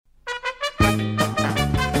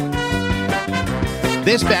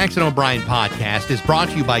This Bax and O'Brien podcast is brought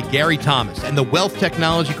to you by Gary Thomas and the Wealth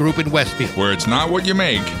Technology Group in Westfield. Where it's not what you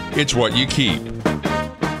make, it's what you keep.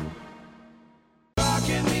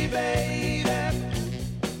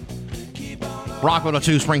 Rock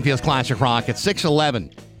 102, Springfield's Classic Rock at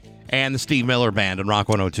 6:11, and the Steve Miller Band on Rock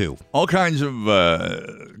 102. All kinds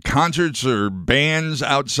of concerts or bands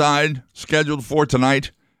outside scheduled for tonight.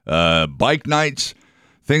 Bike nights,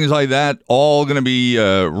 things like that, all going to be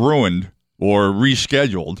ruined or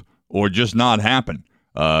rescheduled or just not happen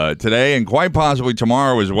today and quite possibly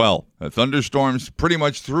tomorrow as well. Thunderstorms pretty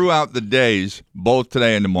much throughout the days, both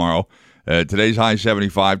today and tomorrow. Today's high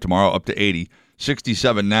 75, tomorrow up to 80.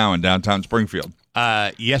 67 now in downtown Springfield.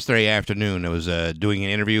 Yesterday afternoon, I was doing an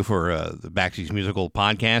interview for the Baxi's Musical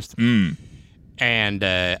podcast, and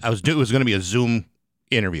it was going to be a Zoom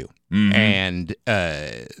interview. Mm-hmm. And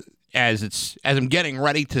as I'm getting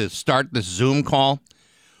ready to start this Zoom call,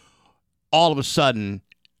 all of a sudden,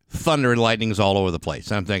 thunder and lightning is all over the place.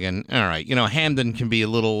 And I'm thinking, all right, Hamden can be a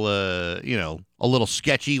little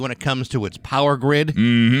sketchy when it comes to its power grid.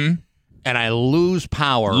 Mm-hmm. And I lose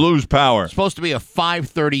power. It's supposed to be a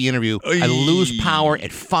 5:30 interview. I lose power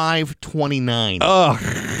at 5:29.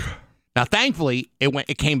 Ugh. Now, thankfully,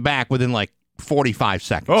 it came back within like 45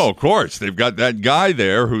 seconds. Oh, of course. They've got that guy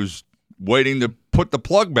there who's waiting to put the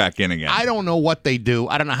plug back in again. I don't know what they do.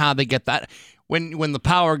 I don't know how they get that. When the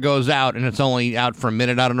power goes out and it's only out for a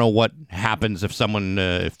minute, I don't know what happens if someone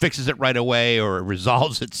fixes it right away or it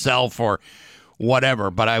resolves itself or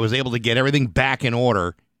whatever. But I was able to get everything back in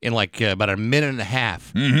order in like about a minute and a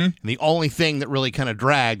half. Mm-hmm. And the only thing that really kind of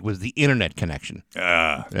dragged was the internet connection.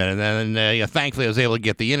 And then thankfully I was able to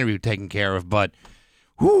get the interview taken care of, but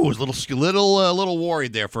I was a little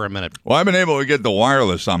worried there for a minute. Well, I've been able to get the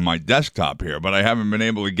wireless on my desktop here, but I haven't been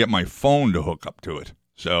able to get my phone to hook up to it.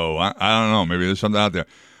 So I don't know. Maybe there's something out there.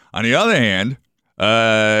 On the other hand,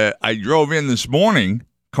 I drove in this morning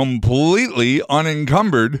completely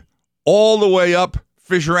unencumbered all the way up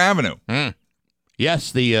Fisher Avenue.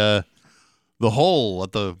 Yes, the hole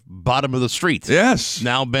at the bottom of the street. Yes.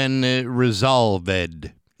 Now been resolved.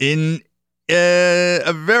 In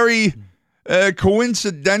a very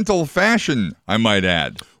coincidental fashion, I might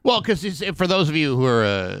add. Well, because for those of you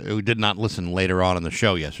who did not listen later on in the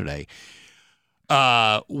show yesterday,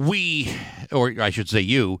 we, or I should say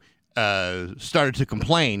you, started to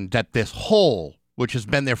complain that this hole, which has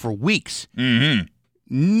been there for weeks,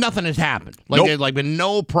 nothing has happened. Like There's been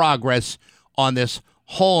no progress on this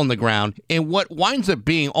hole in the ground in what winds up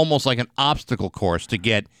being almost like an obstacle course to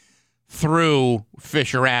get through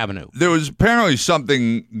Fisher Avenue. There was apparently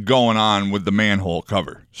something going on with the manhole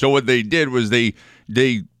cover. So what they did was they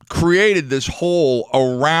created this hole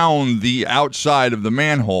around the outside of the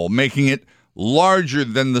manhole, making it larger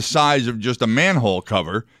than the size of just a manhole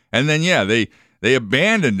cover. And then, they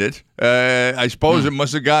abandoned it. I suppose it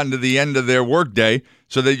must have gotten to the end of their workday,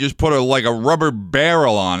 so they just put a rubber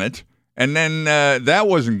barrel on it. And then that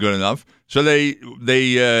wasn't good enough, so they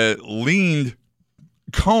leaned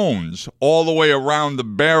cones all the way around the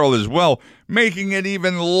barrel as well, making it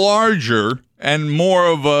even larger and more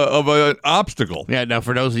of an obstacle. Yeah. Now,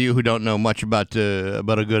 for those of you who don't know much about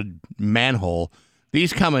a good manhole,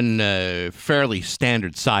 these come in fairly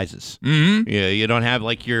standard sizes. Mm-hmm. Yeah, you don't have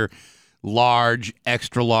like your large,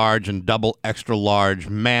 extra large, and double extra large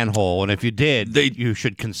manhole. And if you did, you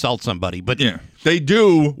should consult somebody. But yeah, they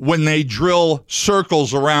do when they drill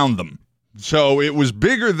circles around them. So it was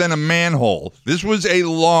bigger than a manhole. This was a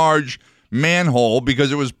large manhole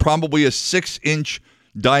because it was probably a 6-inch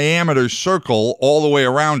diameter circle all the way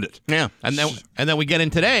around it. Yeah, and then we get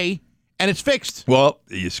in today, and it's fixed. Well,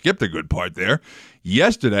 you skipped a good part there.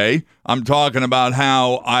 Yesterday, I'm talking about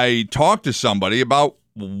how I talked to somebody about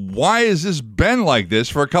why has this been like this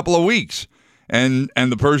for a couple of weeks? And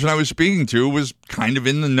the person I was speaking to was kind of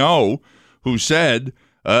in the know, who said,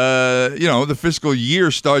 the fiscal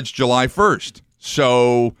year starts July 1st.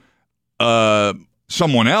 So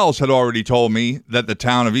someone else had already told me that the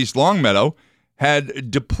town of East Longmeadow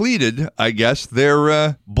had depleted, I guess,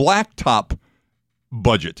 their blacktop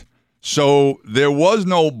budget. So there was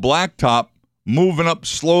no blacktop moving up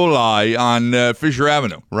slowly on Fisher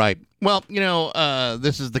Avenue. Right. Well,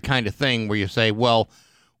 this is the kind of thing where you say, well,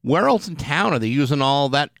 where else in town are they using all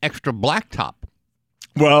that extra blacktop?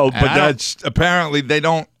 Well, but that's apparently they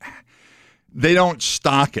don't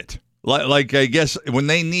stock it. Like I guess when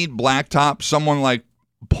they need blacktop, someone like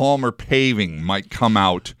Palmer Paving might come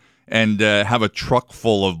out and have a truck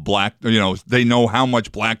full of they know how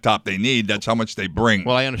much blacktop they need. That's how much they bring.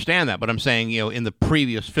 Well, I understand that, but I'm saying, in the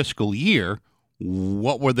previous fiscal year,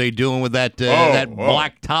 what were they doing with that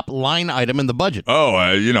blacktop line item in the budget?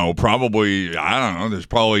 Probably, I don't know, there's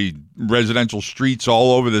probably residential streets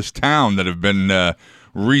all over this town that have been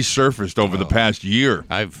resurfaced over the past year.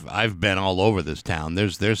 I've been all over this town.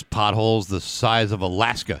 There's potholes the size of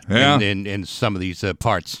Alaska in some of these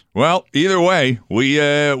parts. Well, either way,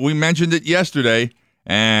 we mentioned it yesterday,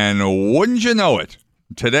 and wouldn't you know it,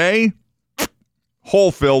 today,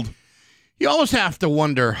 hole filled. You almost have to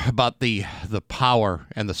wonder about the power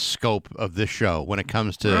and the scope of this show when it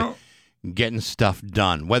comes to getting stuff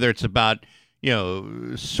done. Whether it's about,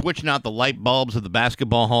 switching out the light bulbs of the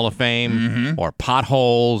Basketball Hall of Fame or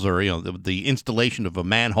potholes or, the installation of a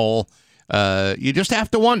manhole. You just have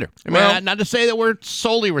to wonder. I mean, not to say that we're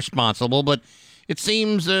solely responsible, but it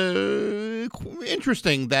seems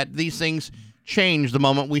interesting that these things change the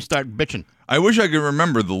moment we start bitching. I wish I could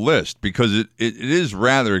remember the list because it is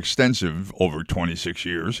rather extensive over 26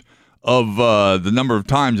 years of the number of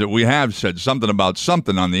times that we have said something about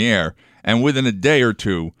something on the air, and within a day or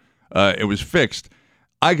two, it was fixed.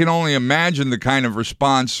 I can only imagine the kind of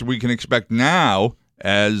response we can expect now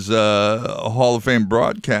as Hall of Fame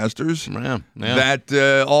broadcasters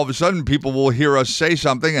that all of a sudden people will hear us say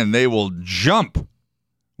something and they will jump.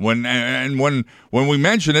 When we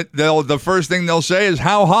mention it, the first thing they'll say is,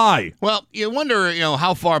 how high? Well, you wonder,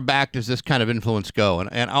 how far back does this kind of influence go?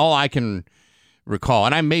 And all I can recall,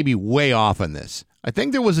 and I may be way off on this, I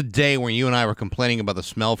think there was a day when you and I were complaining about the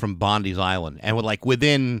smell from Bondi's Island, and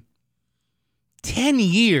within 10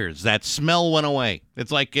 years, that smell went away.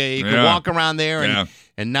 It's like you could walk around there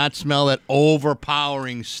and not smell that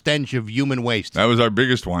overpowering stench of human waste. That was our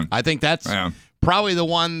biggest one. I think that's... probably the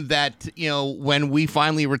one that, when we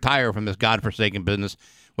finally retire from this godforsaken business,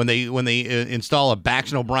 when they install a Bax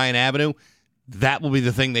and O'Brien Avenue, that will be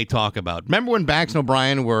the thing they talk about. Remember when Bax and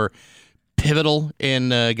O'Brien were pivotal in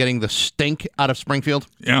getting the stink out of Springfield?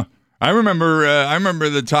 Yeah. I remember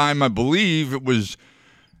the time, I believe it was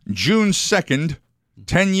June 2nd,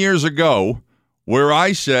 10 years ago, where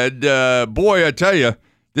I said, boy, I tell you,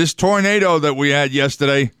 this tornado that we had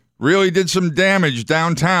yesterday really did some damage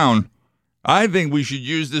downtown. I think we should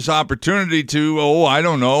use this opportunity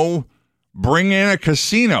to, bring in a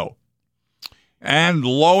casino. And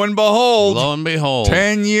lo and behold,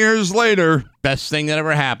 10 years later, best thing that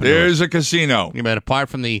ever happened. There's a casino. But apart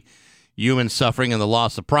from the human suffering and the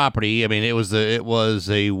loss of property, I mean, it was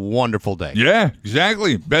a wonderful day. Yeah,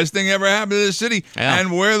 exactly. Best thing ever happened to the city,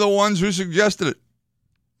 and we're the ones who suggested it.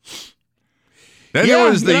 Then there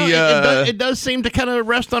was it does seem to kind of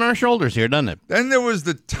rest on our shoulders here, doesn't it? Then there was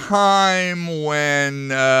the time when,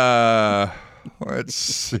 let's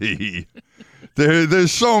see,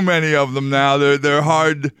 there's so many of them now. They're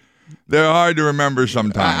hard to remember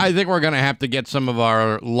sometimes. I think we're going to have to get some of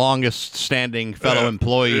our longest standing fellow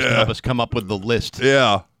employees to help us come up with the list.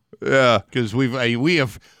 Yeah, because we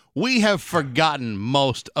have forgotten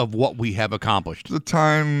most of what we have accomplished. The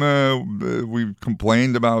time we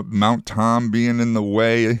complained about Mount Tom being in the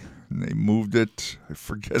way, and they moved it. I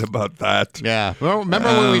forget about that. Yeah. Well, remember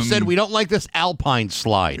when we said we don't like this Alpine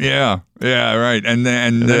slide? Yeah, right. And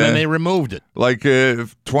then they removed it. Like 20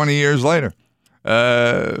 years later.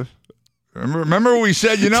 Remember we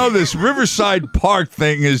said, this Riverside Park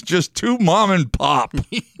thing is just too mom and pop.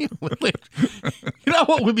 You know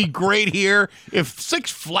what would be great here? If Six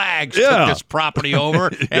Flags took this property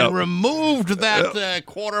over and removed that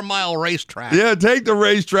quarter-mile racetrack. Yeah, take the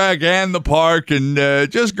racetrack and the park and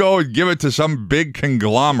just go and give it to some big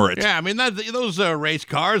conglomerate. Yeah, I mean, those race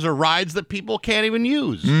cars are rides that people can't even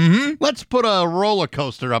use. Mm-hmm. Let's put a roller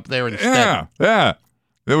coaster up there instead. Yeah.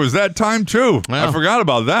 There was that time, too. Well, I forgot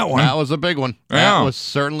about that one. That was a big one. Yeah. That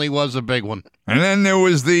certainly was a big one. And then there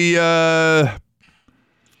was the... I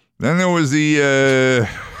think it was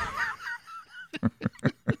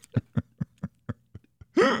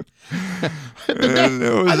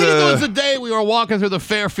the day we were walking through the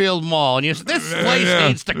Fairfield Mall, and you said, this place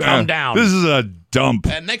needs to come down. This is a dump.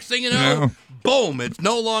 And next thing you know, boom, it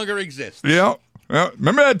no longer exists. Yeah. Well,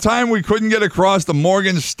 remember that time we couldn't get across the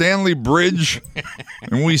Morgan Stanley Bridge?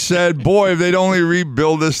 And we said, boy, if they'd only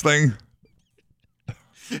rebuild this thing.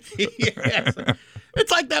 Yes.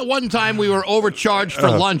 It's like that one time we were overcharged for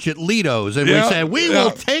lunch at Lido's, and we said, we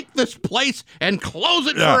will take this place and close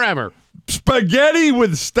it forever. Spaghetti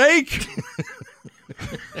with steak?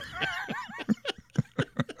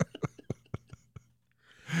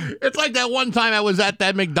 It's like that one time I was at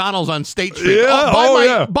that McDonald's on State Street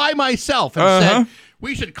by myself and said,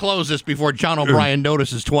 we should close this before John O'Brien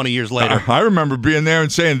notices 20 years later. I remember being there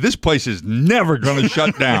and saying, this place is never going to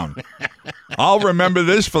shut down. I'll remember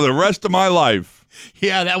this for the rest of my life.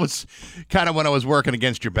 Yeah, that was kind of when I was working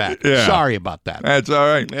against your back. Yeah. Sorry about that. That's all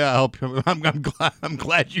right. Yeah, I hope I'm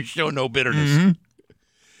glad you show no bitterness. Mm-hmm.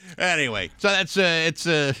 Anyway, so that's it's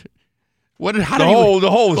what The hole is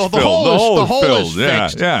filled. the hole is Yeah,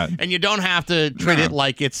 fixed. yeah. And you don't have to treat it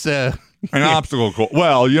like it's An obstacle course.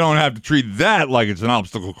 Well, you don't have to treat that like it's an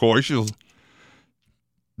obstacle course.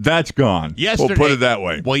 That's gone. Yesterday, We'll put it that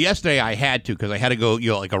way. Well, yesterday I had to because I had to go,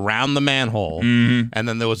 like around the manhole, Mm-hmm. and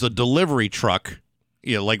then there was a delivery truck,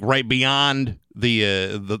 like right beyond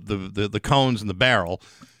the cones and the barrel,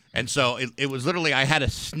 and so it was literally I had to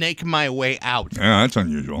snake my way out. Yeah, that's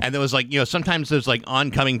unusual. And there was sometimes there's like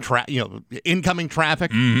incoming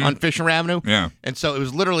traffic on Fisher Avenue. Mm-hmm. Yeah. And so it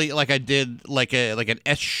was literally like I did like an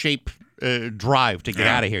S-shape drive to get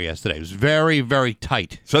out of here yesterday. It was very, very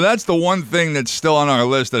tight. So that's the one thing that's still on our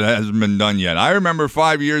list that hasn't been done yet. I remember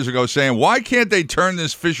 5 years ago saying, why can't they turn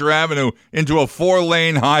this Fisher Avenue into a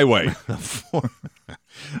 4-lane highway?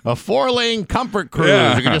 A 4-lane comfort cruise.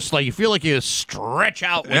 Yeah. You can just you feel like you stretch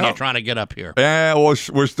out when you're trying to get up here. Yeah, well,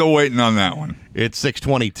 we're still waiting on that one. It's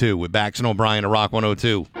 6:22 with Bax and O'Brien at Rock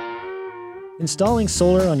 102. Installing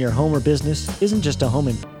solar on your home or business isn't just a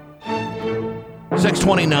home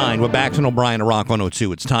 6:29 with Bax and O'Brien at Rock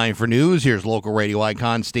 102. It's time for news. Here's local radio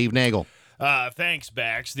icon Steve Nagel. Thanks,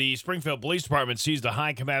 Bax. The Springfield Police Department seized a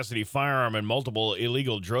high-capacity firearm and multiple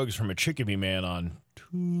illegal drugs from a Chicopee man on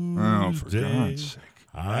Oh, for God's sake.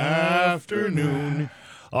 afternoon.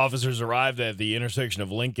 Officers arrived at the intersection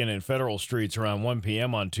of Lincoln and Federal Streets around 1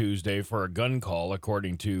 p.m. on Tuesday for a gun call.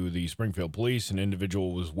 According to the Springfield Police, an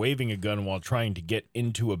individual was waving a gun while trying to get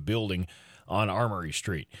into a building on Armory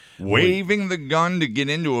Street. Waving the gun to get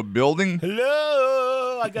into a building?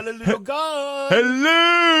 Hello, I got a little gun.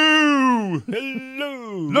 Hello!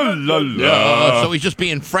 Hello. La, la, la. So he's just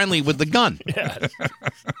being friendly with the gun. Yes.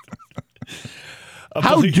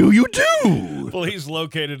 How do you do? Police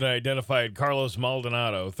located and identified Carlos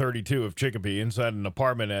Maldonado, 32, of Chicopee, inside an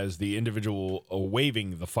apartment as the individual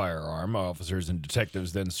waving the firearm. Officers and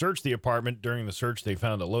detectives then searched the apartment. During the search, they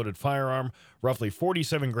found a loaded firearm, roughly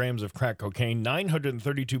 47 grams of crack cocaine,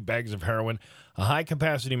 932 bags of heroin, a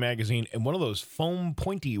high-capacity magazine, and one of those foam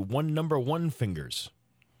pointy number one fingers.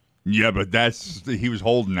 Yeah, but he was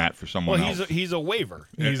holding that for someone else. He's a waiver.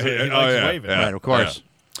 He likes yeah, waving. yeah. Right, of course.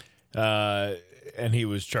 And he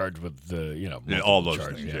was charged with all those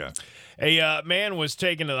charges, things, yeah. A man was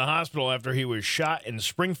taken to the hospital after he was shot in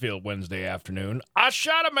Springfield Wednesday afternoon. I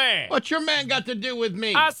shot a man. What's your man got to do with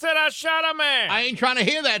me? I said I shot a man. I ain't trying to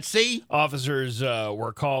hear that, see? Officers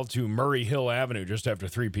were called to Murray Hill Avenue just after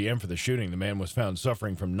 3 p.m. for the shooting. The man was found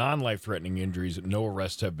suffering from non-life-threatening injuries. No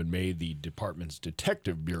arrests have been made. The department's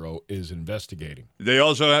detective bureau is investigating. They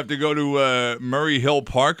also have to go to Murray Hill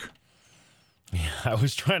Park. I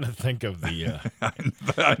was trying to think of the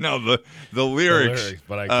I know the lyrics,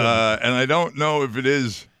 but I couldn't. and I don't know if it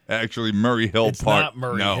is actually Murray Hill It's Park. not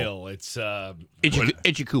Murray No. Hill. It's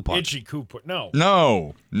Itchy Coupon. Itchy Cooper. No.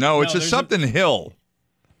 No, it's a there's something hill.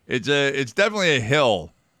 It's definitely a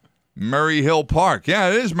hill. Murray Hill Park. Yeah,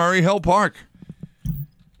 it is Murray Hill Park.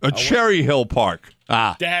 Cherry Hill Park.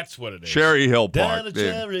 That's what it is. Cherry Hill Down Park. at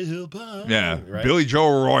Cherry Hill Park. Yeah, Right? Billy Joe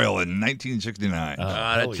Royal in 1969.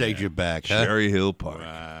 That takes you back, huh? Cherry Hill Park.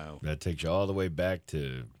 Wow. That takes you all the way back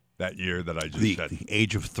to That year that I just The said.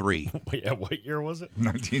 age of 3. what year was it?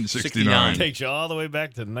 1969. Takes you all the way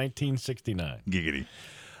back to 1969. Giggity.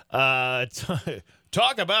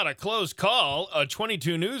 Talk about a close call. A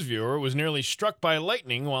 22 News viewer was nearly struck by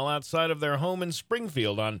lightning while outside of their home in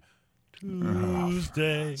Springfield on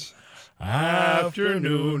Tuesday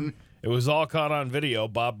afternoon. It was all caught on video.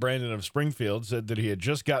 Bob Brandon of Springfield said that he had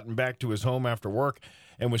just gotten back to his home after work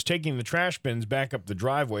and was taking the trash bins back up the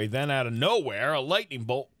driveway. Then out of nowhere, a lightning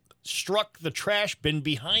bolt struck the trash bin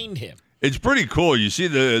behind him. It's pretty cool. You see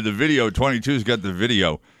the video. 22's got the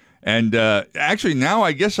video. And actually, now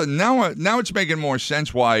I guess now it's making more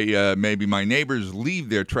sense why maybe my neighbors leave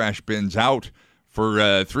their trash bins out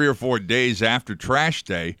for 3 or 4 days after trash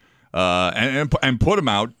day and put them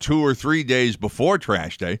out 2 or 3 days before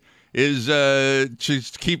trash day is to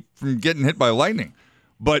keep from getting hit by lightning.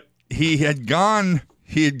 But he had gone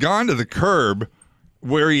to the curb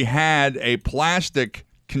where he had a plastic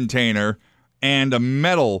container and a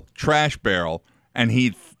metal trash barrel, and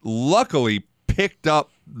he luckily picked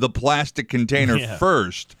up the plastic container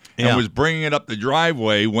first and was bringing it up the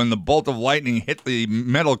driveway when the bolt of lightning hit the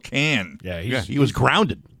metal can. Yeah, He was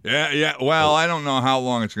grounded. Yeah. Well, I don't know how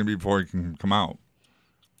long it's going to be before he can come out.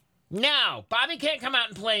 No, Bobby can't come out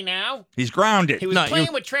and play now. He's grounded. He was No,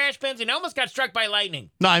 playing with trash bins and almost got struck by lightning.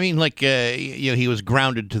 No, I mean, like, he was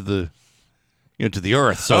grounded to the, to the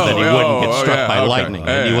earth so that he wouldn't get struck by okay. lightning.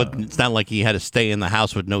 Yeah, And yeah. it's not like he had to stay in the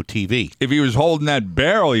house with no TV. If he was holding that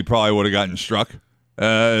barrel, he probably would have gotten struck.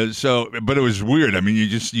 But it was weird. I mean,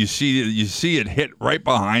 you see it hit right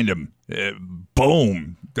behind him.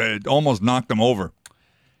 Boom! It almost knocked him over.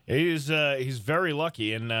 He's very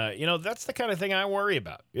lucky, and that's the kind of thing I worry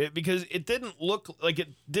about because it didn't look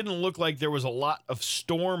like there was a lot of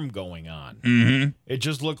storm going on. Mm-hmm. It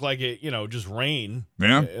just looked like it, just rain.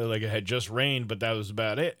 Yeah. Like it had just rained, but that was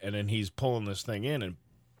about it. And then he's pulling this thing in, and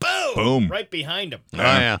boom, Boom. right behind him. Oh,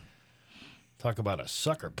 yeah. Talk about a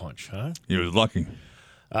sucker punch, huh? He was lucky.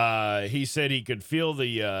 He said he could feel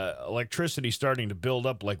the electricity starting to build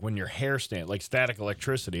up like when your hair stands, like static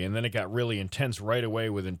electricity. And then it got really intense right away.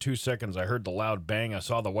 Within 2 seconds, I heard the loud bang. I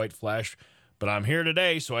saw the white flash. But I'm here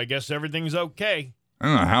today, so I guess everything's okay. I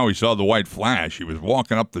don't know how he saw the white flash. He was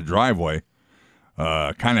walking up the driveway,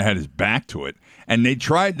 kind of had his back to it. And they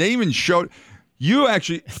even showed, you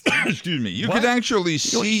actually, excuse me, you could actually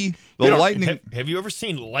see the lightning. Have you ever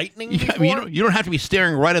seen lightning Yeah, before? I mean, you don't have to be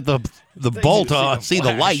staring right at the bolt to see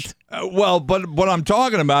the light. But what I'm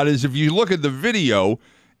talking about is if you look at the video,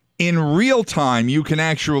 in real time, you can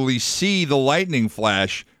actually see the lightning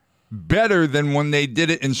flash better than when they did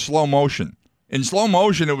it in slow motion. In slow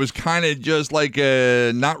motion, it was kind of just like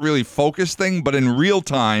a not really focused thing, but in real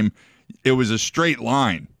time, it was a straight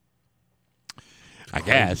line. I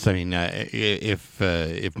guess. I mean,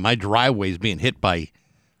 if my driveway is being hit by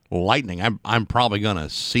lightning, I'm probably gonna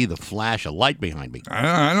see the flash of light behind me.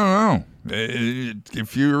 I don't know.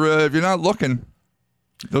 If you're not looking,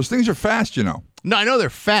 those things are fast, No, I know they're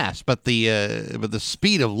fast, but the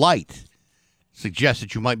speed of light suggests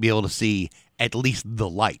that you might be able to see at least the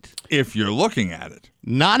light. If you're looking at it.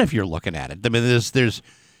 Not if you're looking at it. I mean, there's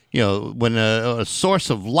when a source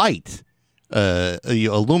of light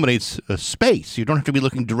illuminates a space, you don't have to be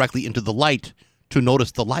looking directly into the light to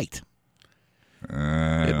notice the light.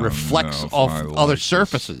 It reflects off other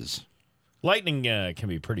surfaces. Lightning can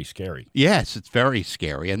be pretty scary. Yes, it's very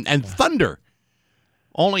scary. And thunder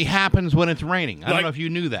only happens when it's raining. I don't Like- know if you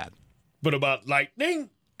knew that. But about lightning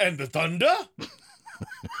and the thunder?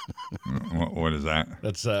 What is that?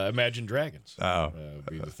 That's Imagine Dragons. Oh.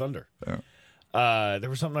 Be the thunder. Yeah. There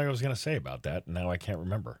was something I was going to say about that, and now I can't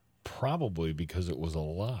remember. Probably because it was a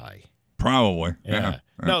lie. Probably. Yeah.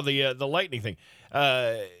 No, the lightning thing.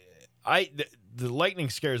 The lightning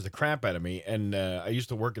scares the crap out of me, and I used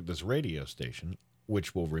to work at this radio station,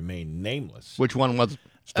 which will remain nameless. Which one was?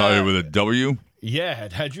 Started with a W. Yeah,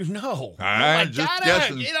 how'd you know? I'm just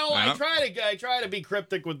guessing. I try to be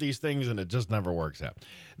cryptic with these things, and it just never works out.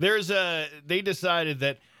 They decided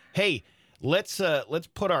that, hey, let's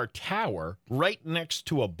put our tower right next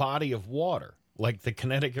to a body of water, like the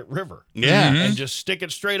Connecticut River. Yeah. And just stick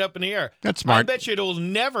it straight up in the air. That's smart. I bet you it'll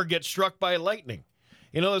never get struck by lightning.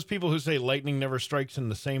 You know those people who say lightning never strikes in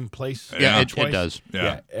the same place? Yeah, it twice? does.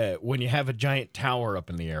 Yeah. When you have a giant tower up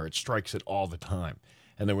in the air, it strikes it all the time.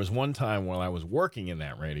 And there was one time while I was working in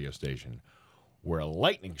that radio station where a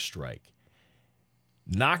lightning strike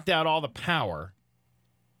knocked out all the power,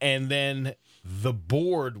 and then the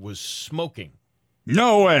board was smoking.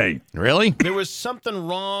 No way. Really? There was something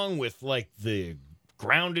wrong with like the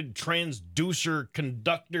grounded transducer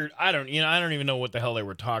conductor. I don't even know what the hell they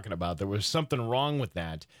were talking about. There was something wrong with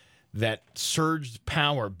that surged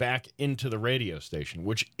power back into the radio station,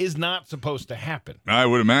 which is not supposed to happen. I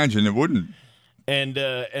would imagine it wouldn't. And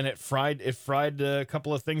it fried a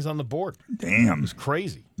couple of things on the board. Damn. It's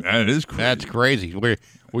crazy. That is crazy. That's crazy.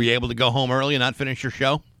 Were you able to go home early and not finish your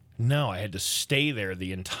show? No, I had to stay there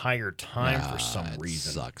the entire time for some That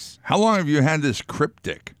reason. sucks. How long have you had this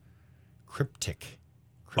cryptic? Cryptic.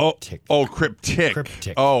 Oh, Cryptic. cryptic.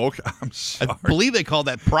 Cryptic. Oh, okay. I'm I sorry. believe they call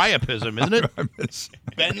that priapism, isn't it?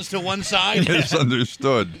 I Bends to one side.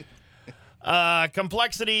 misunderstood.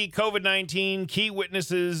 Complexity, COVID-19, key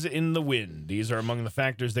witnesses in the wind. These are among the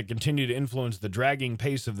factors that continue to influence the dragging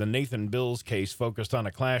pace of the Nathan Bills case, focused on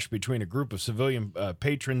a clash between a group of civilian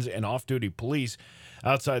patrons and off-duty police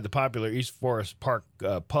outside the popular East Forest Park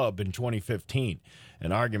pub in 2015.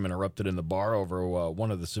 An argument erupted in the bar over one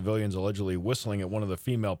of the civilians allegedly whistling at one of the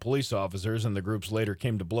female police officers, and the groups later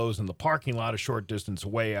came to blows in the parking lot a short distance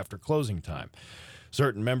away after closing time.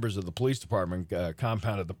 Certain members of the police department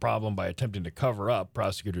compounded the problem by attempting to cover up.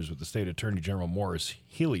 Prosecutors with the State Attorney General Morris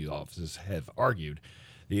Healey's offices have argued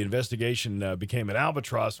the investigation became an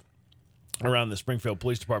albatross around the Springfield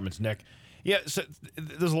Police Department's neck. Yeah, so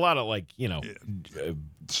there's a lot of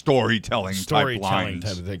Storytelling type lines.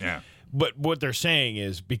 type of thing. Yeah. But what they're saying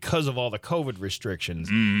is because of all the COVID restrictions,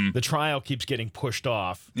 the trial keeps getting pushed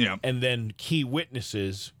off. Yeah. And then key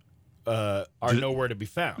witnesses are nowhere to be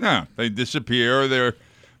found. No, they disappear. Their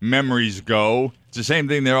memories go. It's the same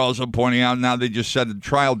thing they're also pointing out now. They just set a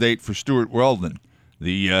trial date for Stuart Weldon,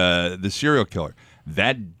 the serial killer.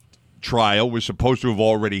 That trial was supposed to have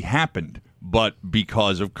already happened, but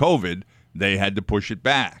because of COVID, they had to push it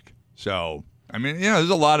back. So, I mean, there's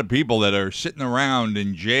a lot of people that are sitting around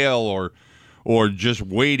in jail or just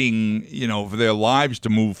waiting, for their lives to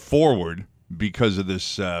move forward because of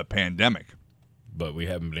this pandemic. But we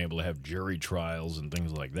haven't been able to have jury trials and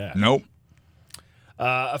things like that. Nope.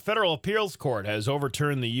 A federal appeals court has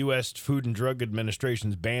overturned the U.S. Food and Drug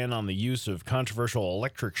Administration's ban on the use of controversial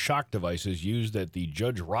electric shock devices used at the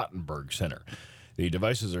Judge Rottenberg Center. The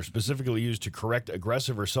devices are specifically used to correct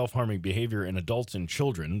aggressive or self-harming behavior in adults and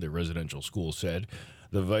children, the residential school said.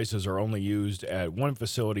 The devices are only used at one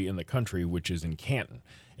facility in the country, which is in Canton.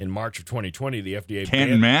 In March of 2020, the FDA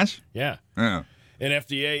Canton, Mass? Yeah. Yeah.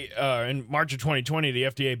 In March of 2020, the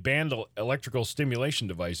FDA banned electrical stimulation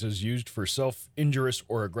devices used for self-injurious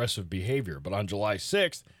or aggressive behavior. But on July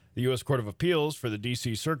 6th, the U.S. Court of Appeals for the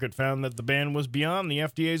D.C. Circuit found that the ban was beyond the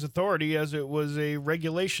FDA's authority as it was a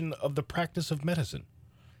regulation of the practice of medicine.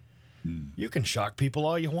 You can shock people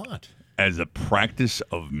all you want. As a practice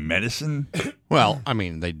of medicine? Well, I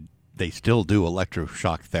mean, they still do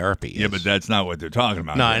electroshock therapy. Yeah, but that's not what they're talking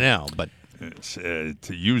about. No, I know, but It's, to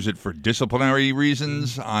use it for disciplinary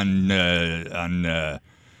reasons on did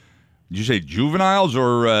you say juveniles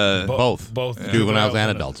or both juveniles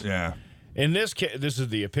and adults. Yeah. In this case, this is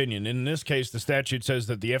the opinion. In this case, the statute says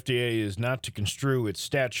that the FDA is not to construe its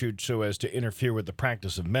statute so as to interfere with the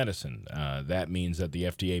practice of medicine. That means that the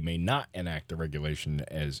FDA may not enact the regulation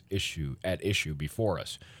at issue before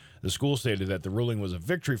us. The school stated that the ruling was a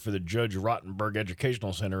victory for the Judge Rottenberg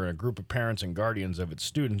Educational Center and a group of parents and guardians of its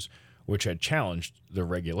students, which had challenged the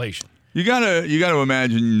regulation. You gotta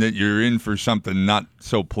imagine that you're in for something not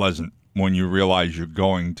so pleasant when you realize you're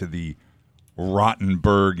going to the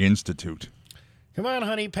Rottenberg Institute. Come on,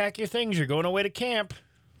 honey, pack your things. You're going away to camp.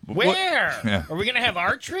 Where? Yeah. Are we going to have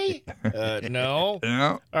archery? No.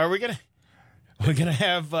 Yeah. Are we gonna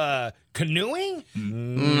have canoeing?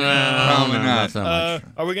 Probably not so much.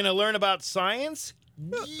 Are we gonna learn about science?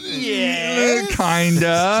 Yes.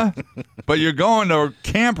 Kinda. But you're going to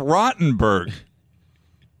Camp Rottenberg.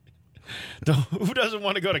 Who doesn't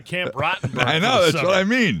want to go to Camp Rottenberg? I know, that's what I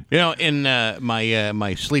mean. In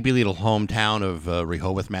my sleepy little hometown of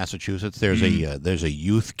Rehoboth, Massachusetts, there's a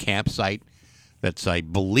youth campsite that's, I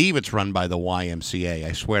believe it's run by the YMCA.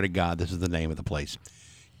 I swear to God, this is the name of the place.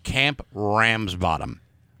 Camp Ramsbottom.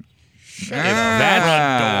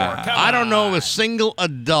 I don't know of a single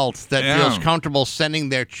adult that feels comfortable sending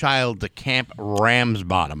their child to Camp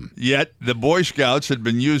Ramsbottom. Yet the Boy Scouts had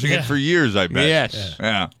been using it for years, I bet. Yes.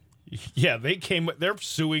 Yeah. Yeah, they're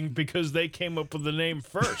suing because they came up with the name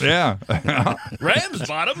first. Yeah.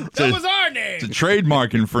 Ramsbottom? That was our name. It's a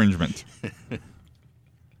trademark infringement.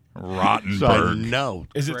 Rottenberg. No.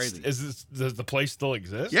 Does the place still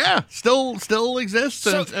exist? Yeah, still exists,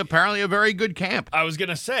 and So- it's apparently a very good camp. I was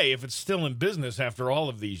gonna say, if it's still in business after all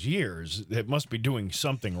of these years, it must be doing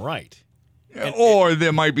something right. Or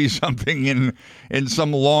there might be something in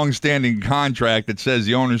some long-standing contract that says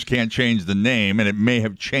the owners can't change the name, and it may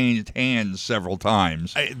have changed hands several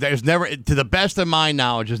times. There's never, to the best of my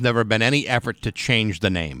knowledge, there's never been any effort to change the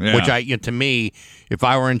name. Yeah. Which to me, if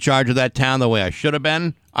I were in charge of that town the way I should have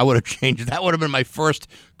been, I would have changed. That would have been my first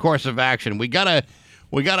course of action. We gotta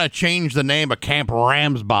change the name of Camp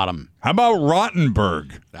Ramsbottom. How about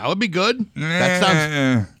Rottenberg? That would be good. That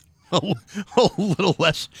sounds a little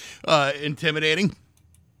less intimidating.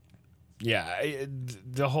 Yeah,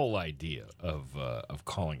 the whole idea of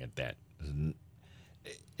calling it that,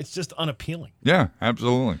 it's just unappealing. Yeah,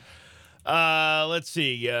 absolutely. Let's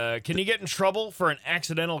see. Can you get in trouble for an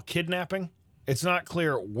accidental kidnapping? It's not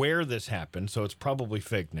clear where this happened, so it's probably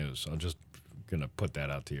fake news. I'm just going to put that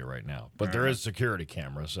out to you right now. But there is security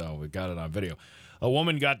camera, so we got it on video. A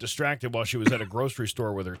woman got distracted while she was at a grocery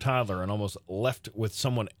store with her toddler and almost left with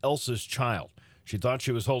someone else's child. She thought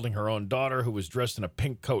she was holding her own daughter, who was dressed in a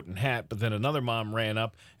pink coat and hat, but then another mom ran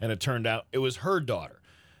up, and it turned out it was her daughter.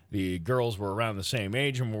 The girls were around the same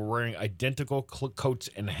age and were wearing identical coats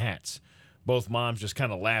and hats. Both moms just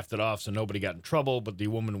kind of laughed it off so nobody got in trouble, but the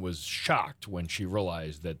woman was shocked when she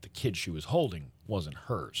realized that the kid she was holding wasn't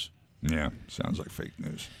hers. Yeah, sounds like fake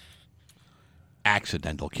news.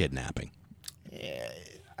 Accidental kidnapping.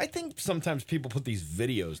 I think sometimes people put these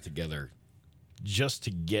videos together just to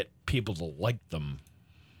get people to like them,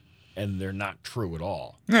 and they're not true at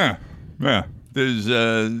all. Yeah. There's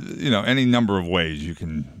any number of ways you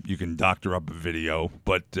can doctor up a video,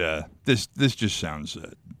 but this just sounds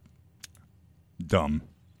dumb.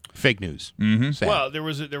 fake news. Sad. Well, there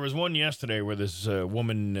was one yesterday where this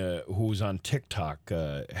woman who was on TikTok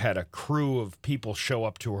had a crew of people show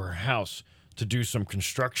up to her house to do some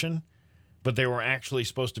construction, but they were actually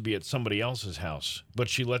supposed to be at somebody else's house, but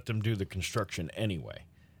she let them do the construction anyway.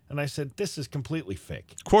 And I said, this is completely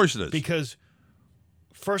fake. Of course it is. Because,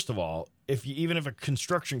 first of all, even if a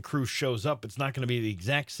construction crew shows up, it's not going to be the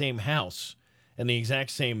exact same house and the exact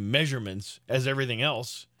same measurements as everything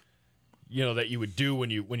else, that you would do when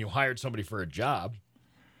you hired somebody for a job.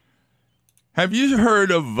 Have you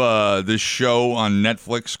heard of this show on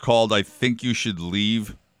Netflix called I Think You Should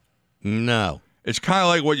Leave? No. It's kind of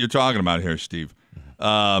like what you're talking about here, Steve.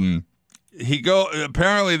 Apparently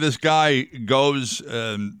this guy goes,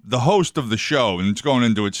 the host of the show, and it's going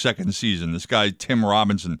into its second season, this guy, Tim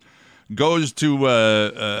Robinson, goes to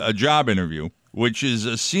a job interview, which is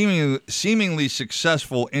a seemingly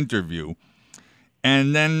successful interview.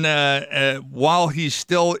 And then while he's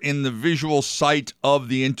still in the visual sight of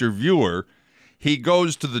the interviewer, he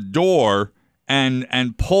goes to the door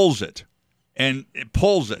and pulls it. And it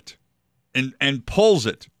pulls it. And pulls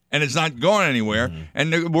it. And it's not going anywhere. Mm-hmm.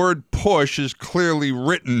 And the word push is clearly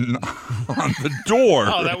written on the door.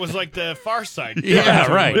 Oh, that was like the Far Side. Yeah,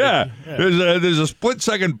 right. Yeah. There's a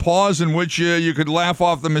split-second pause in which you could laugh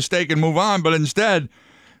off the mistake and move on. But instead,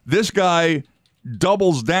 this guy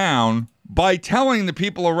doubles down by telling the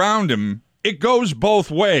people around him it goes both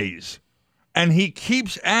ways. And he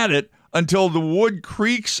keeps at it until the wood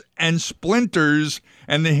creaks and splinters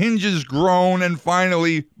and the hinges groan and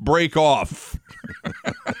finally break off.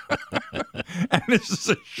 And this is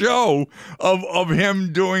a show of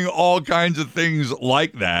him doing all kinds of things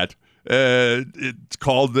like that. It's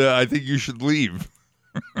called I Think You Should Leave.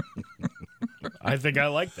 I think I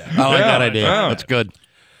like that. I like that idea. Yeah. That's good.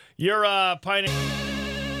 You're pining.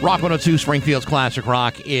 Rock 102, Springfield's Classic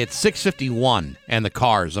Rock. It's 6:51, and the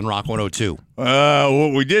Cars on Rock 102.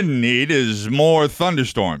 What we didn't need is more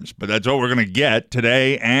thunderstorms, but that's what we're going to get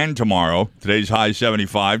today and tomorrow. Today's high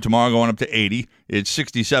 75, tomorrow going up to 80. It's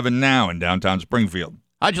 67 now in downtown Springfield.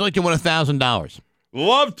 How'd you like to win $1,000?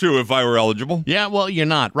 Love to if I were eligible. Yeah, well, you're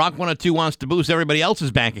not. Rock 102 wants to boost everybody else's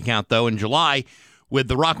bank account, though, in July with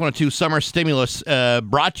the Rock 102 Summer Stimulus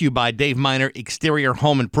brought to you by Dave Miner Exterior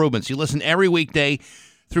Home Improvements. You listen every weekday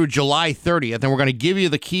through July 30th, and we're going to give you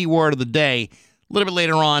the key word of the day a little bit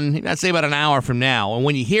later on, I'd say about an hour from now. And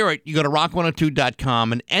when you hear it, you go to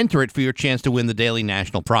rock102.com and enter it for your chance to win the daily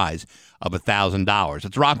national prize of $1,000.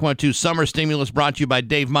 It's Rock 102 Summer Stimulus brought to you by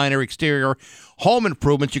Dave Miner Exterior Home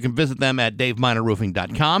Improvements. You can visit them at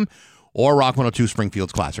daveminerroofing.com or Rock 102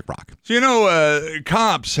 Springfield's Classic Rock. So,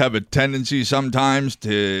 cops have a tendency sometimes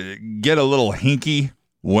to get a little hinky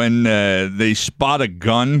when they spot a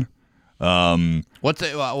gun.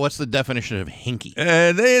 What's the definition of hinky?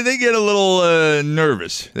 They get a little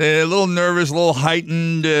nervous. They're a little nervous, a little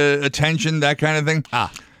heightened attention, that kind of thing.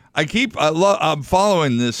 I'm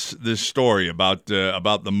following this story about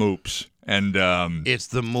the Moops, and it's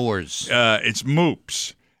the Moors. It's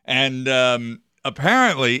Moops, and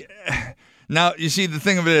apparently, now you see the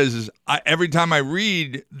thing of it is every time I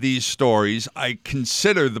read these stories, I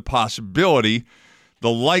consider the possibility,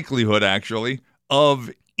 the likelihood actually,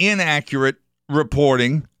 of inaccurate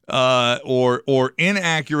reporting or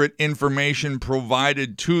inaccurate information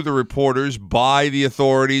provided to the reporters by the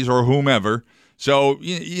authorities or whomever. So,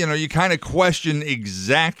 you kind of question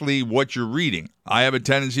exactly what you're reading. I have a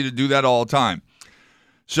tendency to do that all the time.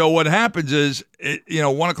 So what happens is,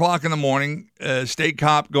 1 o'clock in the morning, state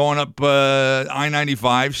cop going up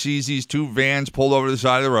I-95 sees these two vans pulled over to the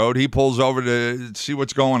side of the road. He pulls over to see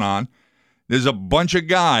what's going on. There's a bunch of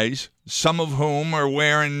guys, some of whom are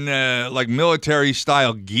wearing like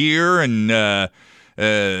military-style gear and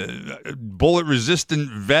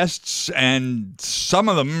bullet-resistant vests, and some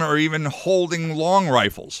of them are even holding long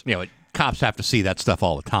rifles. Cops have to see that stuff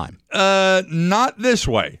all the time. Not this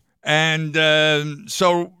way. And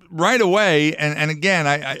so right away, and again,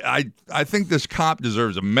 I think this cop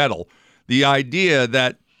deserves a medal. The idea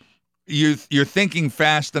that you're thinking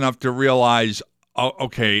fast enough to realize, oh,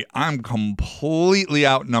 okay, I'm completely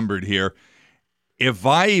outnumbered here. If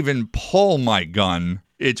I even pull my gun,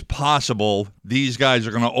 it's possible these guys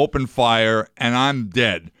are going to open fire and I'm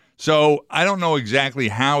dead. So I don't know exactly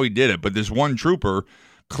how he did it, but this one trooper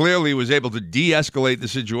clearly was able to de-escalate the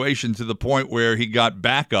situation to the point where he got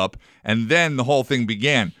backup, and then the whole thing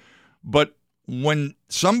began. But when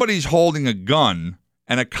somebody's holding a gun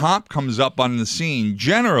and a cop comes up on the scene,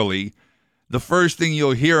 generally the first thing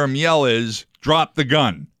you'll hear him yell is, "Drop the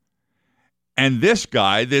gun." And this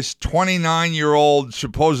guy, this 29-year-old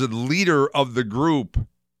supposed leader of the group,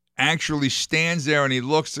 actually stands there and he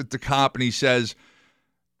looks at the cop and he says,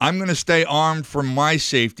 I'm going to stay armed for my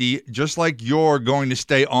safety, just like you're going to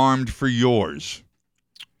stay armed for yours.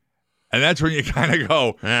 And that's when you kind of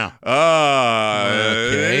go, Yeah.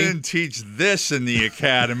 They didn't teach this in the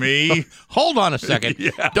academy. Hold on a second.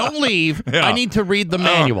 Yeah. Don't leave. Yeah. I need to read the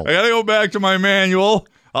manual. I got to go back to my manual.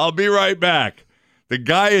 I'll be right back. The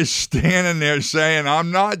guy is standing there saying,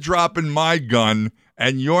 I'm not dropping my gun,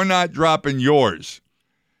 and you're not dropping yours.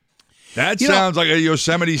 That sounds like a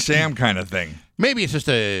Yosemite Sam kind of thing. Maybe it's just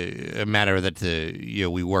a matter that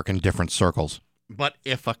we work in different circles. But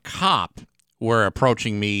if a cop were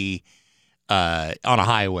approaching me on a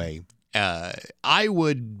highway, I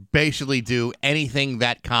would basically do anything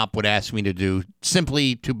that cop would ask me to do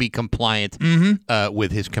simply to be compliant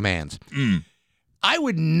with his commands. I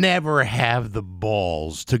would never have the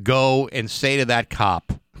balls to go and say to that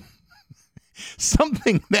cop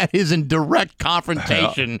something that is in direct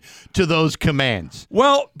confrontation to those commands.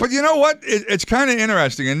 Well, but you know what? It's kind of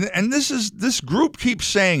interesting, and this group keeps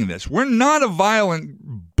saying this. We're not a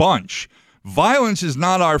violent bunch. Violence is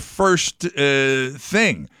not our first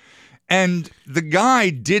thing. And the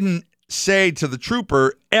guy didn't say to the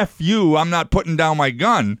trooper, F you, I'm not putting down my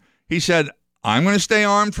gun. He said, I'm going to stay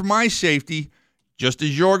armed for my safety, just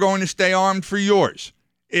as you're going to stay armed for yours.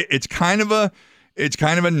 It's kind of a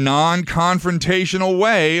non-confrontational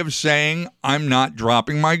way of saying, I'm not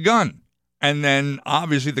dropping my gun. And then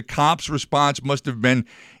obviously the cop's response must have been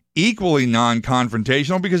equally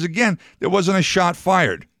non-confrontational because, again, there wasn't a shot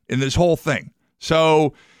fired in this whole thing.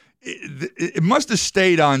 So it must have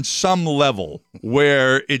stayed on some level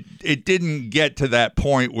where it didn't get to that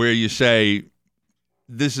point where you say,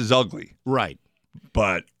 this is ugly. Right.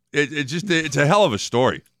 But it's a hell of a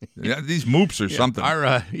story. These moops are something.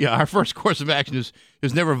 Our first course of action is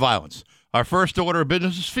never violence. Our first order of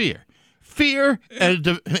business is fear. Fear and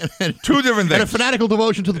two different things. And a fanatical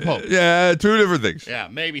devotion to the Pope. Yeah, two different things. Yeah,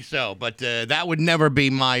 maybe so. But that would never be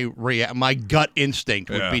my gut instinct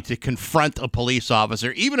would be to confront a police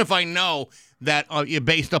officer, even if I know that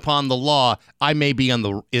based upon the law, I may be in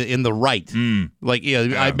the right.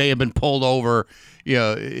 I may have been pulled over,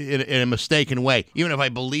 in a mistaken way. Even if I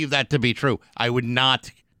believe that to be true, I would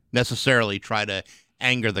not necessarily try to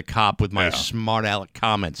anger the cop with my smart aleck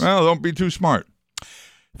comments. Well, don't be too smart.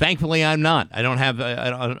 Thankfully, I'm not. I don't have. I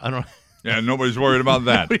don't. Yeah, nobody's worried about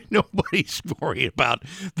that. Nobody's worried about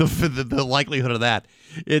the likelihood of that.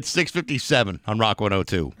 It's 6:57 on Rock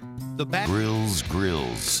 102.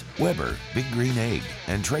 Grills. Weber, Big Green Egg,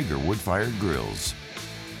 and Traeger wood-fired grills.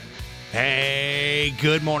 Hey,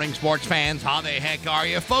 good morning, sports fans. How the heck are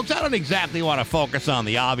you? Folks, I don't exactly want to focus on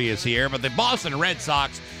the obvious here, but the Boston Red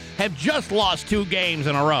Sox have just lost 2 games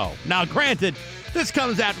in a row. Now, granted, this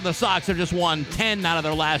comes after the Sox have just won 10 out of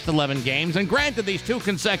their last 11 games, and granted, these 2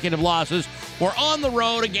 consecutive losses were on the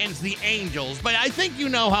road against the Angels, but I think you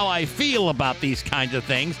know how I feel about these kinds of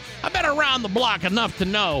things. I've been around the block enough to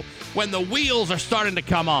know when the wheels are starting to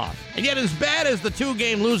come off. And yet, as bad as the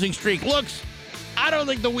 2-game losing streak looks, I don't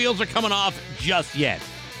think the wheels are coming off just yet.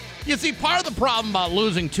 You see, part of the problem about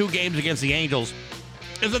losing 2 games against the Angels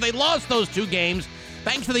is that they lost those 2 games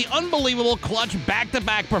thanks to the unbelievable clutch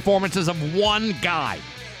back-to-back performances of one guy,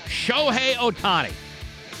 Shohei Ohtani.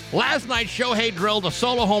 Last night, Shohei drilled a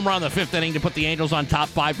solo home run in the 5th inning to put the Angels on top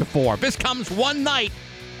 5-4. This comes one night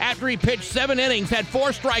after he pitched 7 innings, had 4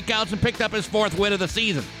 strikeouts, and picked up his 4th win of the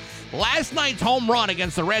season. Last night's home run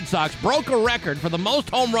against the Red Sox broke a record for the most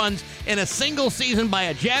home runs in a single season by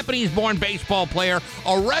a Japanese-born baseball player,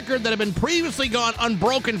 a record that had been previously gone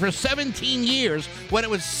unbroken for 17 years when it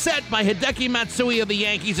was set by Hideki Matsui of the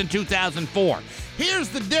Yankees in 2004. Here's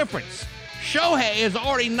the difference. Shohei has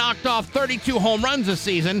already knocked off 32 home runs this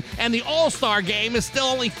season, and the All-Star game is still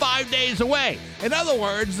only 5 days away. In other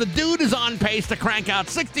words, the dude is on pace to crank out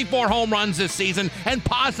 64 home runs this season, and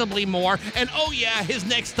possibly more. And oh yeah, his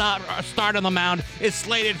next start on the mound is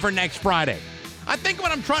slated for next Friday. I think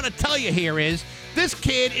what I'm trying to tell you here is, this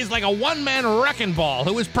kid is like a one-man wrecking ball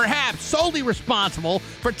who is perhaps solely responsible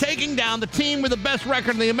for taking down the team with the best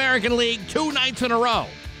record in the American League 2 nights in a row.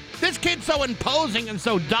 This kid's so imposing and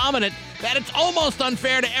so dominant that it's almost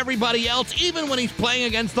unfair to everybody else, even when he's playing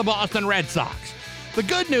against the Boston Red Sox. The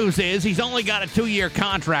good news is he's only got a 2-year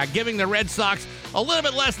contract, giving the Red Sox a little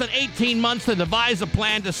bit less than 18 months to devise a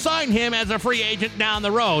plan to sign him as a free agent down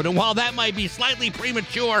the road. And while that might be slightly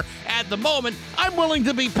premature at the moment, I'm willing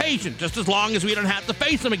to be patient, just as long as we don't have to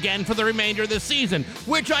face him again for the remainder of this season,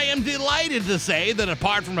 which I am delighted to say that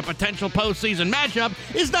apart from a potential postseason matchup,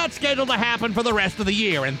 is not scheduled to happen for the rest of the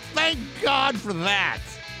year. And thank God for that.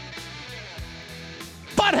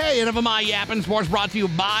 But hey, enough of my yapping. Sports brought to you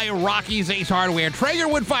by Rocky's Ace Hardware. Traeger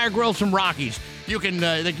wood-fire grills from Rocky's. You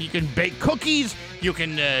can bake cookies. You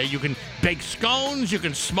can bake scones. You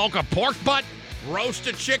can smoke a pork butt, roast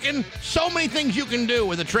a chicken. So many things you can do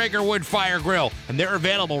with a Traeger wood fire grill, and they're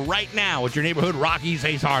available right now at your neighborhood Rocky's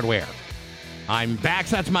Ace Hardware. I'm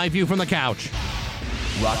Bax. That's my view from the couch.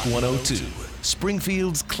 Rock 102,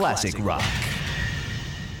 Springfield's classic rock.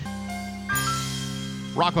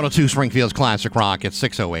 Rock 102, Springfield's classic rock at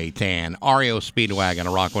 608 and REO Speedwagon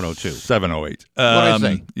on Rock 102. 708. What did I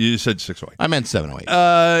say? You said 608. I meant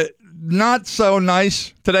 708. Not so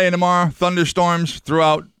nice today and tomorrow. Thunderstorms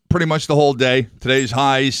throughout pretty much the whole day. Today's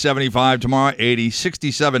high 75, tomorrow 80,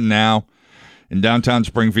 67 now in downtown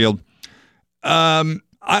Springfield. I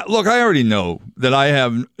already know that I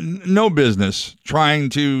have no business trying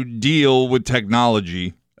to deal with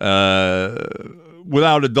technology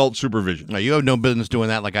without adult supervision. No, you have no business doing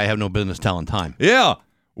that like I have no business telling time. Yeah.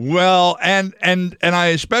 Well, and I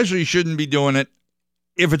especially shouldn't be doing it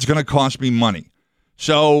if it's going to cost me money.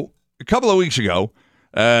 So a couple of weeks ago,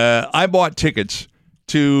 I bought tickets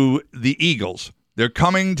to the Eagles. They're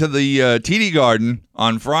coming to the TD Garden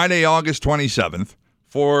on Friday, August 27th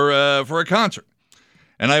for a concert.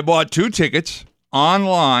 And I bought 2 tickets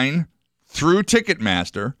online through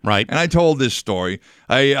Ticketmaster. Right. And I told this story.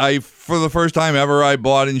 I for the first time ever, I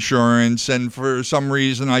bought insurance, and for some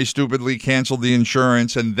reason I stupidly canceled the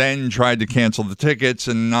insurance and then tried to cancel the tickets,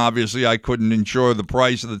 and obviously I couldn't insure the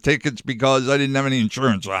price of the tickets because I didn't have any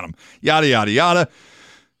insurance on them. Yada, yada, yada.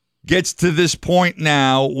 Gets to this point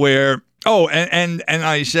now where, and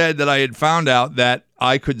I said that I had found out that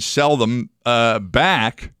I could sell them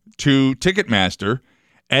back to Ticketmaster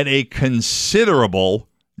at a considerable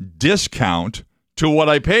discount to what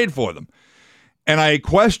I paid for them. And I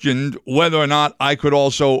questioned whether or not I could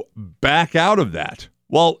also back out of that.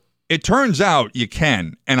 Well, it turns out you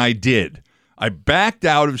can, and I did. I backed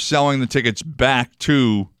out of selling the tickets back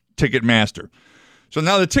to Ticketmaster. So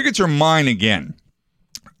now the tickets are mine again.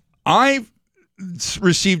 I've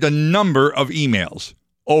received a number of emails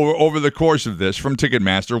over the course of this from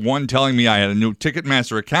Ticketmaster, one telling me I had a new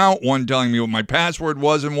Ticketmaster account, one telling me what my password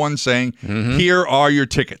was, and one saying, here are your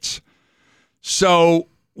tickets. So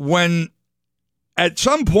when at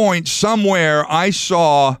some point somewhere I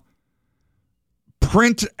saw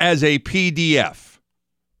print as a PDF,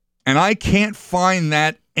 and I can't find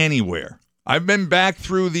that anywhere. I've been back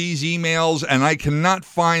through these emails, and I cannot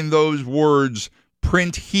find those words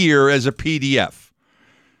print here as a PDF.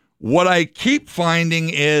 What I keep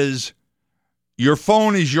finding is your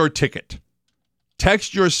phone is your ticket.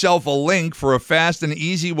 Text yourself a link for a fast and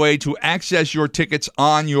easy way to access your tickets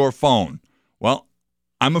on your phone. Well,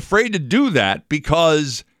 I'm afraid to do that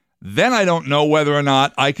because then I don't know whether or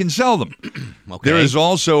not I can sell them. Okay. There is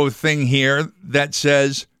also a thing here that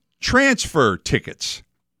says transfer tickets,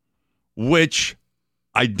 which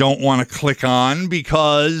I don't want to click on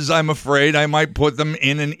because I'm afraid I might put them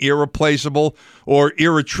in an irreplaceable or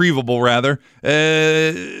irretrievable, rather,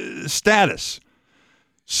 status.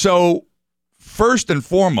 So first and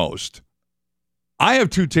foremost, I have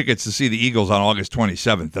 2 tickets to see the Eagles on August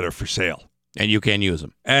 27th that are for sale. And you can use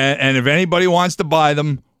them. And if anybody wants to buy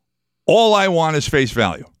them, all I want is face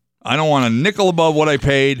value. I don't want a nickel above what I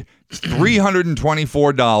paid. It's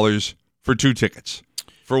 $324 for 2 tickets.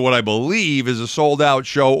 For what I believe is a sold-out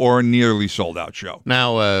show or a nearly sold-out show.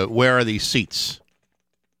 Now, where are these seats?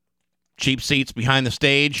 Cheap seats behind the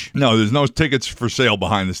stage? No, there's no tickets for sale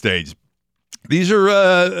behind the stage. These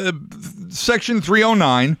are Section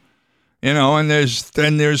 309, and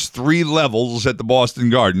there's 3 levels at the Boston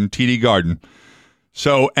Garden, TD Garden.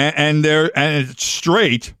 So and it's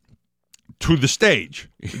straight to the stage.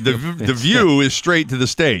 The view is straight to the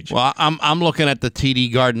stage. Well, I'm looking at the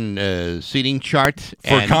TD Garden seating chart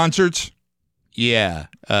For concerts? Yeah.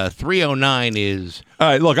 309 is all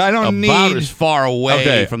right, look, I don't about need as far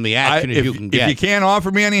away from the action as you can get. If you can't offer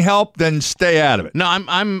me any help, then stay out of it. No, I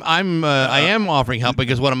am offering help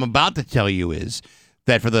because what I'm about to tell you is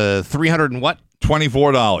that for the $324.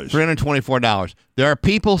 $324. There are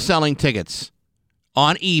people selling tickets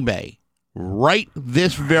on eBay right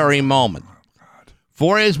this very moment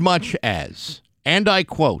for as much as, and I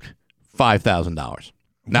quote, $5,000.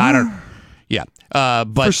 Now I don't. Yeah,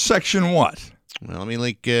 but for section what? Well, let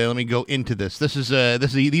me go into this. These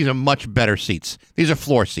are much better seats. These are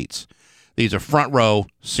floor seats. These are front row,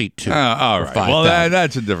 seat 2. All right. Well,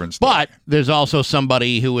 that's a different story. But there's also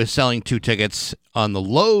somebody who is selling 2 tickets on the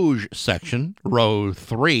loge section, row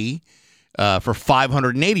 3, for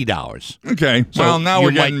 $580. Okay. So well, now we're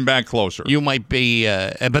getting back closer. You might be,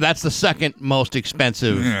 but that's the second most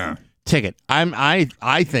expensive ticket.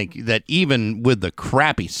 I think that even with the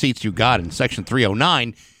crappy seats you got in section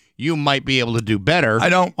 309, you might be able to do better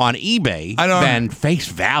on eBay than face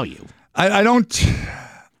value.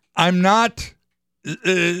 I'm not,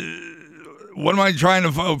 what am I trying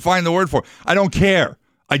to find the word for? I don't care.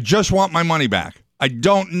 I just want my money back. I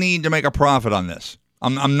don't need to make a profit on this.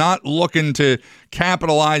 I'm not looking to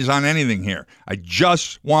capitalize on anything here. I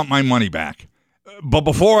just want my money back. But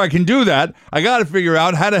before I can do that, I got to figure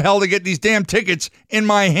out how the hell to get these damn tickets in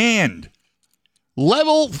my hand.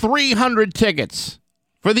 Level 300 tickets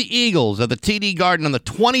for the Eagles at the TD Garden on the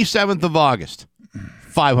 27th of August.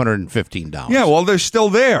 $515. Yeah, well, they're still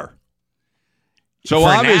there. So For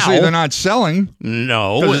obviously now, they're not selling.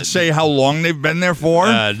 No. Does it say how long they've been there for?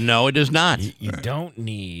 No, it does not. You don't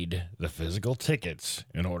need the physical tickets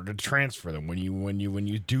in order to transfer them. When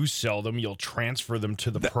you do sell them, you'll transfer them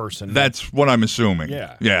to the person. That's what I'm assuming.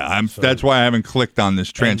 Yeah. That's why I haven't clicked on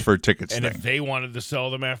this transfer tickets and thing. if they wanted to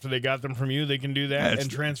sell them after they got them from you, they can do that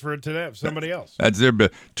and transfer it to them, somebody else. That's their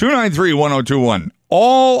 293-1021.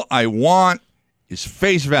 All I want is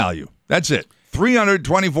face value. That's it.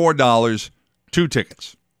 $324. 2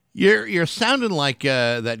 tickets. You're sounding like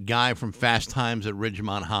that guy from Fast Times at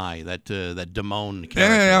Ridgemont High, that Damone character.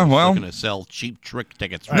 Yeah, well, looking to sell cheap trick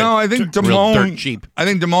tickets. No, I think Real dirt Damone. cheap. I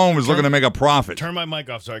think Damone was looking to make a profit. Turn my mic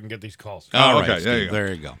off so I can get these calls. All right, okay, Steve,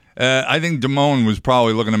 there you go. I think Damone was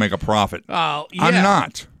probably looking to make a profit. Oh, yeah.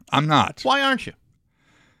 I'm not. Why aren't you?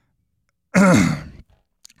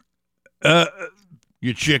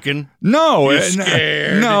 You chicken? No. You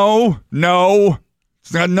scared? No.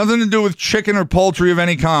 It's got nothing to do with chicken or poultry of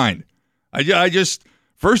any kind. I just,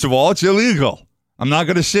 first of all, it's illegal. I'm not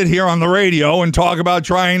going to sit here on the radio and talk about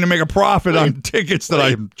trying to make a profit on tickets that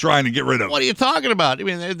I'm trying to get rid of. What are you talking about? I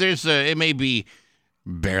mean, there's it may be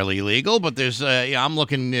barely legal, but there's I'm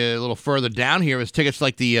looking a little further down here. As tickets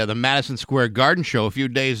like the Madison Square Garden show a few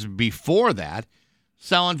days before that,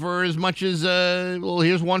 selling for as much as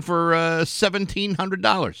here's one for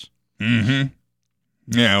 $1,700. Mm-hmm.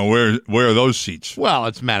 Yeah, where are those seats? Well,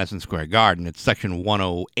 it's Madison Square Garden. It's section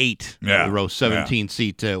 108, row 17,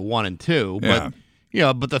 seat 1 and 2.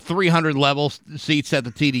 Yeah. But the 300 level seats at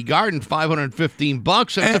the TD Garden,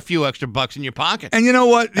 $515. That's a few extra bucks in your pocket. And you know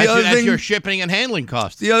what? That's your shipping and handling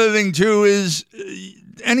costs. The other thing too is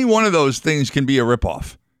any one of those things can be a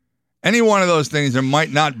ripoff. Any one of those things that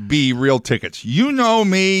might not be real tickets. You know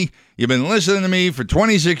me. You've been listening to me for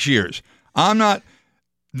 26 years. I'm not.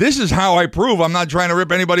 This is how I prove I'm not trying to rip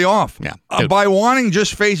anybody off. Yeah, by wanting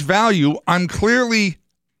just face value, I'm clearly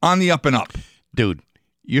on the up and up. Dude,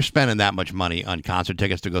 you're spending that much money on concert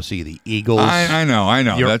tickets to go see the Eagles. I know.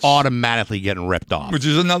 You're automatically getting ripped off. Which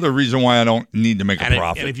is another reason why I don't need to make a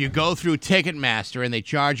profit. And if you go through Ticketmaster and they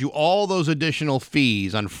charge you all those additional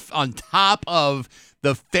fees on top of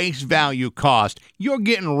the face value cost, you're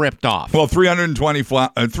getting ripped off. Well,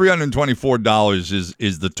 $324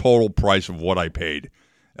 is the total price of what I paid.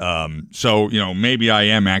 So, maybe I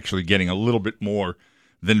am actually getting a little bit more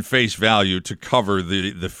than face value to cover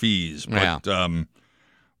the fees. But, I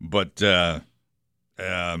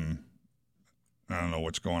don't know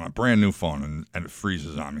what's going on. Brand new phone, and it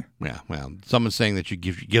freezes on me. Yeah, well, someone's saying that you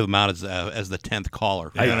give them out as the 10th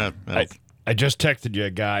caller. I just texted you a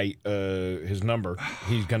guy, his number.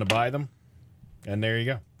 He's going to buy them, and there you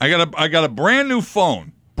go. I got a brand new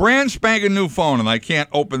phone. Brand spanking new phone, and I can't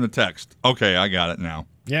open the text. Okay, I got it now.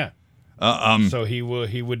 Yeah. So he will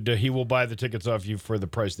buy the tickets off you for the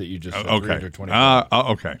price that you just said. Okay.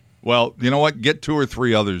 Okay. Well, you know what? Get 2 or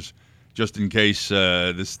 3 others just in case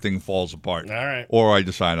this thing falls apart. All right. Or I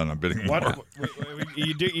decide on a bidding war.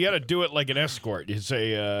 You got to do it like an escort. You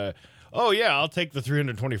say, "Oh yeah, I'll take the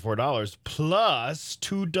 $324 plus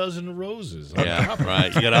 2 dozen roses." Yeah,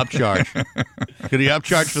 right. You got to upcharge. Get the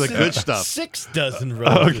upcharge for the good stuff. 6 dozen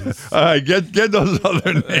roses. All right, get those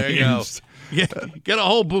other names. There you go. Get a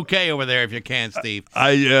whole bouquet over there if you can, Steve.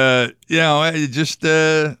 I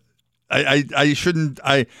shouldn't.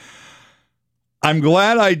 I'm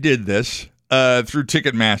glad I did this through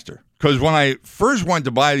Ticketmaster, because when I first went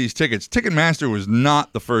to buy these tickets, Ticketmaster was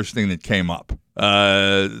not the first thing that came up.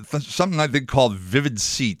 Something I think called Vivid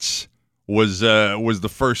Seats was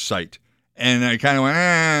the first site, and I kind of went,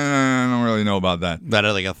 I don't really know about that. That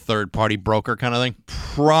like a third-party broker kind of thing?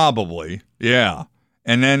 Probably, yeah.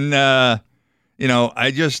 And then,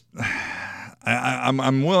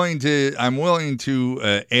 I'm willing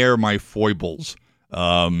to air my foibles.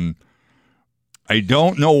 I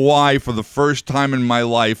don't know why, for the first time in my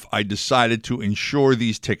life, I decided to insure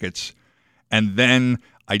these tickets, and then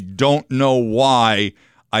I don't know why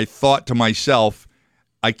I thought to myself,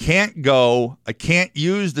 I can't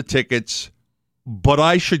use the tickets, but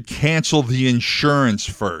I should cancel the insurance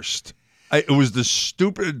first. It was the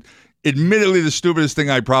stupid. admittedly the stupidest thing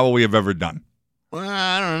I probably have ever done. Well,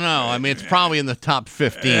 I don't know. I mean, it's probably in the top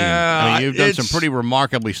 15. Yeah, I mean, you've done some it's- pretty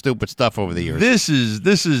remarkably stupid stuff over the years. This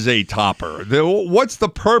is a topper. What's the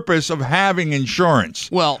purpose of having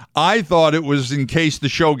insurance? Well, I thought it was in case the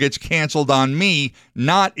show gets canceled on me,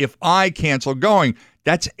 not if I cancel going.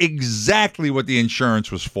 That's exactly what the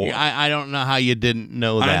insurance was for. I don't know how you didn't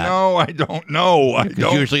know that. I know. I don't know. I Because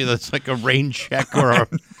don't. usually that's like a rain check or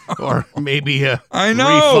maybe a I know.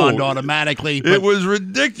 refund automatically. It was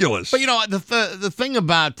ridiculous. But you know the thing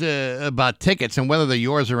about tickets and whether they're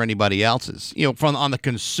yours or anybody else's, you know, from on the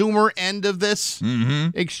consumer end of this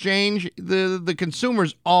exchange, the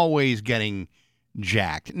consumer's always getting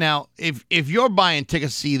jacked. Now, if you're buying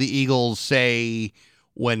tickets to see the Eagles, say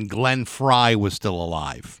when Glenn Fry was still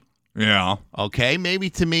alive, yeah. okay, maybe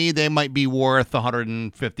to me they might be worth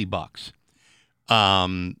 $150.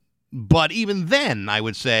 But even then, I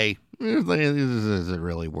would say, is it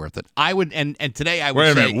really worth it? I would, and today I would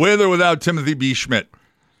Wait a say, minute. With or without Timothy B. Schmidt?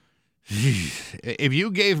 if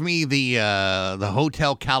you gave me the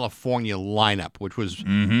Hotel California lineup, which was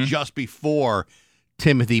just before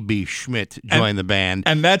Timothy B. Schmidt joined the band,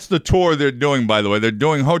 And that's the tour they're doing, by the way. They're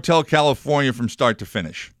doing Hotel California from start to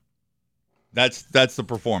finish. That's the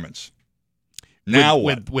performance. Now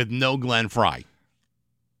what? with no Glenn Fry.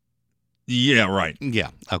 Yeah, right. Yeah.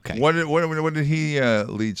 Okay. What did he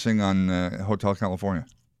lead sing on Hotel California?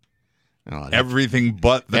 Oh, Everything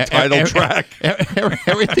but the title track.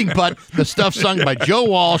 Everything but the stuff sung by Joe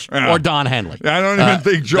Walsh or Don Henley. I don't even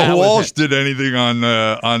think that Joe was Walsh it. did anything on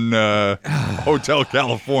Hotel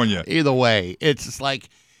California. Either way, it's just like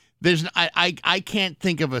there's I can't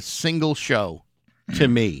think of a single show to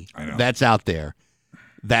me I know. that's out there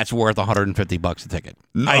that's worth $150 a ticket.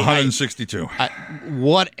 162.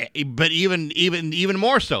 But even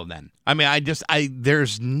more so then. I mean,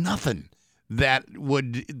 there's nothing that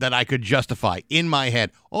I could justify in my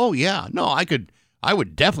head. Oh yeah, no, I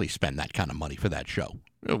would definitely spend that kind of money for that show.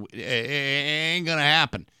 It ain't gonna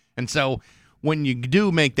happen. And so when you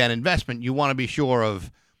do make that investment, you want to be sure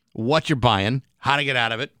of what you're buying, how to get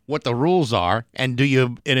out of it, what the rules are, and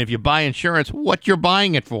if you buy insurance, what you're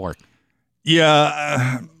buying it for.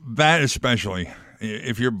 Yeah, that especially.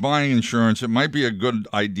 If you're buying insurance, it might be a good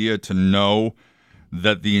idea to know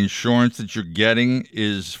that the insurance that you're getting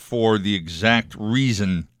is for the exact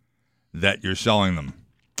reason that you're selling them.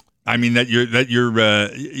 I mean that you're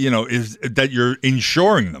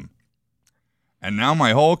insuring them. And now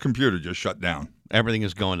my whole computer just shut down.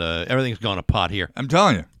 Everything's going to pot here. I'm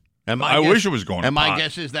telling you. And I wish it was going to And my pot.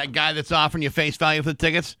 guess is that guy that's offering you face value for the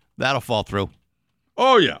tickets, that'll fall through.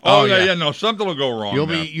 Oh yeah. Oh, yeah. Yeah. No, something will go wrong.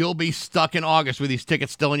 You'll be stuck in August with these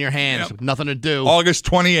tickets still in your hands, with nothing to do. August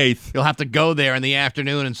 28th. You'll have to go there in the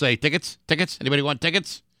afternoon and say, "Tickets? Anybody want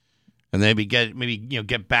tickets?" And maybe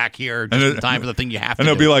get back here just in time for the thing you have to And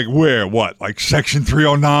they'll do. be like, where? What? Like Section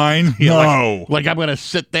 309? No. Like I'm gonna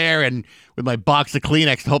sit there and with my box of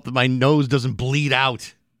Kleenex to hope that my nose doesn't bleed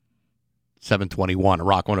out. 721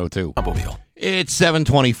 Rock 102. Mobile. It's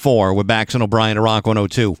 724 with Bax and O'Brien at Rock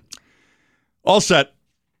 102. All set.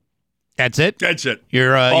 That's it. That's it.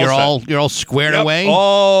 You're all squared Yep, away.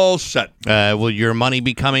 all set. Will your money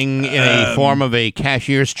be coming in a form of a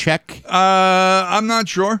cashier's check? I'm not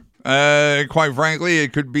sure. Quite frankly,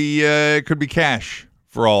 it could be cash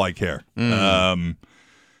for all I care. I'm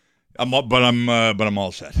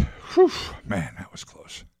all set. Whew, man, that was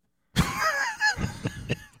close.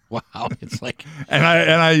 Wow, it's like And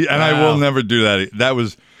I will never do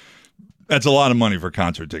that. That's a lot of money for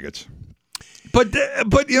concert tickets. But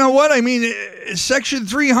you know what? I mean, Section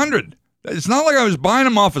 300. It's not like I was buying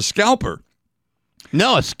them off a scalper.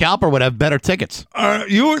 no, a scalper would have better tickets.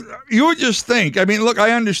 You would just think. I mean, look,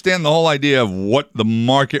 I understand the whole idea of what the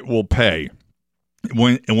market will pay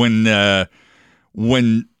when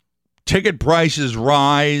ticket prices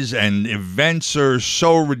rise and events are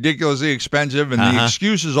so ridiculously expensive, and the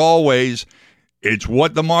excuse is always it's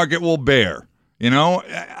what the market will bear. You know,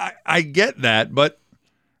 I get that, but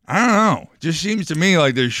I don't know. It just seems to me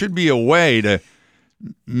like there should be a way to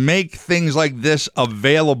make things like this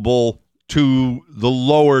available to the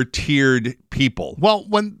lower tiered people. Well,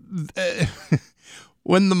 when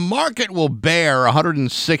the market will bear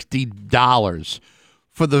 $160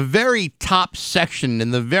 for the very top section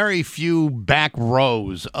in the very few back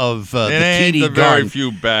rows of the It ain't TD the Garden, very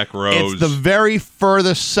few back rows. it's the very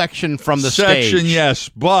furthest section from the section, stage. yes,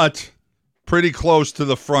 but pretty close to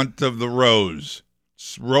the front of the rows.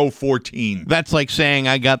 It's row 14. That's like saying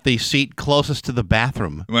I got the seat closest to the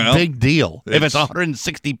bathroom. Well, Big deal. If it's it's-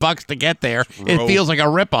 $160 to get there, it row- feels like a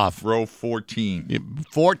ripoff. Row 14.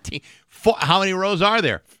 14. How many rows are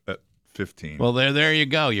there? 15. Well, there you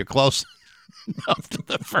go. You're close enough to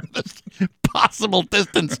the furthest possible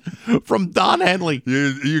distance from Don Henley.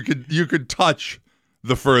 You could touch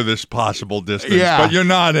the furthest possible distance, Yeah. but you're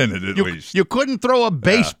not in it at least. You couldn't throw a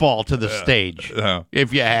baseball to the stage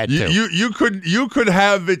if you had to. You could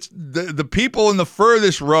have the people in the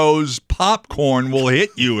furthest rows. Popcorn will hit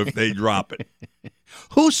you if they drop it.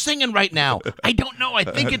 Who's singing right now? I don't know. I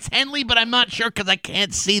think it's Henley, but I'm not sure because I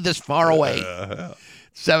can't see this far away.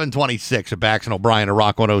 726 at Bax and O'Brien at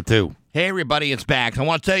Rock 102. Hey, everybody, it's Bax. I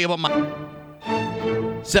want to tell you about my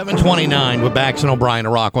 729 with Bax and O'Brien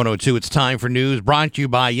at Rock 102. It's time for news brought to you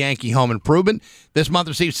by Yankee Home Improvement. This month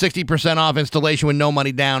receive 60% off installation with no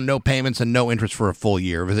money down, no payments, and no interest for a full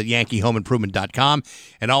year. Visit YankeeHomeImprovement.com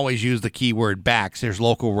and always use the keyword Bax. There's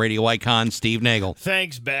local radio icon Steve Nagel.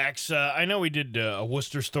 Thanks, Bax. I know we did a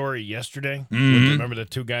Worcester story yesterday. Remember the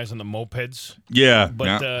two guys on the mopeds? Yeah,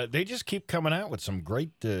 But they just keep coming out with some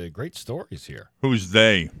great stories here. who's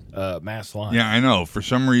they? Mass Live. Yeah, I know. For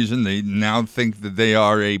some reason, they now think that they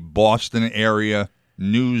are a Boston area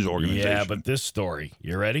news organization. Yeah, but this story,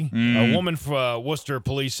 you ready? A woman from Worcester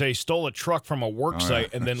police say stole a truck from a work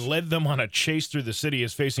site and then led them on a chase through the city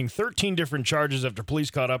is facing 13 different charges after police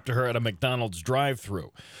caught up to her at a McDonald's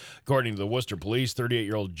drive-thru. According to the Worcester police,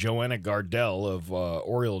 38-year-old Joanna Gardell of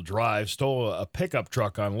Oriole Drive stole a pickup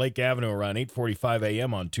truck on Lake Avenue around 8:45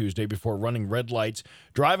 a.m. on Tuesday before running red lights,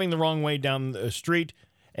 driving the wrong way down the street,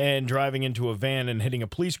 and driving into a van and hitting a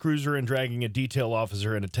police cruiser and dragging a detail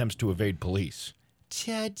officer in attempts to evade police.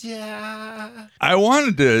 Ta-da! I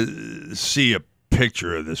wanted to see a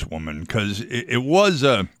picture of this woman because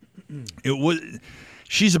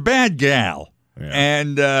she's a bad gal. Yeah.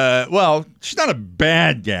 And she's not a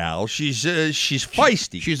bad gal. She's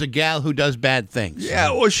feisty. She's a gal who does bad things.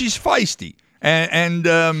 Yeah, well, she's feisty, and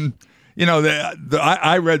I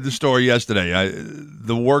read the story yesterday.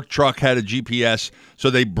 The work truck had a GPS, so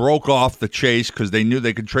they broke off the chase because they knew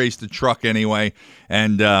they could trace the truck anyway,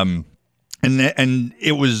 and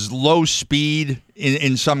it was low speed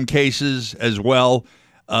in some cases as well.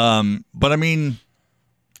 But I mean,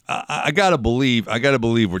 I gotta believe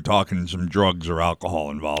we're talking some drugs or alcohol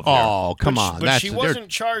involved. Oh, come on! But she wasn't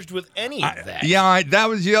charged with any of that. That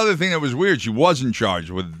was the other thing that was weird. She wasn't charged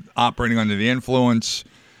with operating under the influence.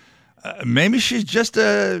 Maybe she's just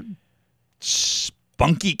a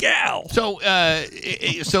spunky gal. So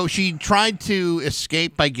she tried to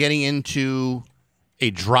escape by getting into a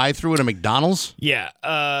drive-through at a McDonald's? Yeah.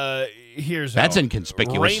 That's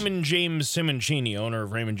inconspicuous. Raymond James Simoncini, owner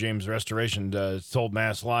of Raymond James Restoration, told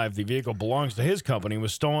Mass Live the vehicle belongs to his company,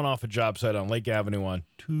 was stolen off a job site on Lake Avenue on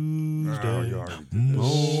Tuesday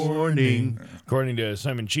morning. According to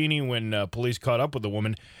Simoncini, when police caught up with the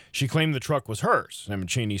woman, she claimed the truck was hers.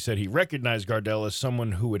 Simoncini said he recognized Gardell as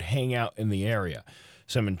someone who would hang out in the area.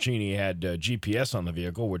 Simoncini had GPS on the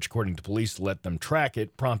vehicle, which, according to police, let them track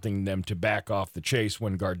it, prompting them to back off the chase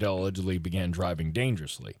when Gardell allegedly began driving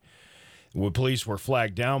dangerously. When police were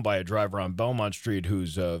flagged down by a driver on Belmont Street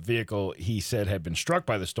whose vehicle he said had been struck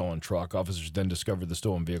by the stolen truck, officers then discovered the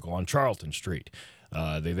stolen vehicle on Charlton Street.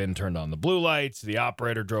 They then turned on the blue lights. The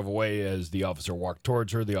operator drove away as the officer walked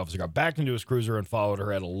towards her. The officer got back into his cruiser and followed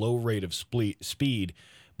her at a low rate of speed,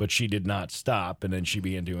 but she did not stop, and then she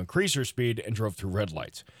began to increase her speed and drove through red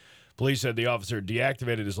lights. Police said the officer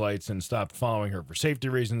deactivated his lights and stopped following her for safety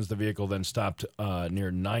reasons. The vehicle then stopped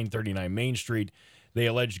near 939 Main Street. They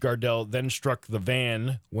alleged Gardell then struck the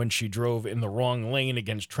van when she drove in the wrong lane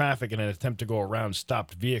against traffic in an attempt to go around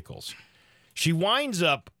stopped vehicles. She winds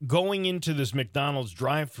up going into this McDonald's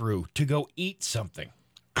drive-thru to go eat something.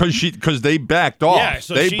 Because they backed off. Yeah,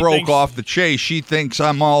 so they she broke thinks- off the chase. She thinks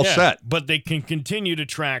I'm all set. But they can continue to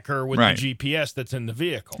track her with Right. the GPS that's in the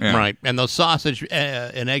vehicle. Yeah. Right. And those sausage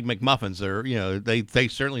and egg McMuffins are, they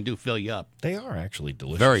certainly do fill you up. They are actually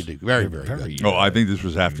delicious. Very They're good. Oh, I think this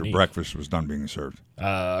was after unique. breakfast was done being served.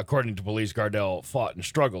 According to police, Gardell fought and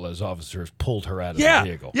struggled as officers pulled her out of the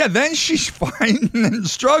vehicle. Yeah, then she's fighting and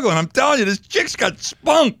struggling. I'm telling you, this chick's got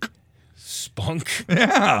spunk. Spunk.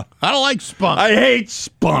 Yeah. I don't like spunk. I hate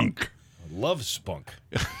spunk. Love spunk.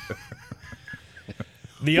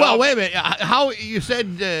 Well, wait a minute. How you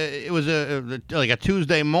said it was like a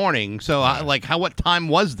Tuesday morning? So, what time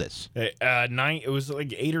was this? 9. It was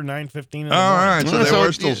like 8 or 9:15 in the All morning. right, so they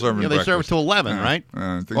were still serving They breakfast. serve till 11, right?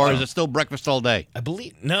 I think Or so. is it still breakfast all day? I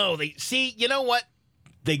believe no. You know what?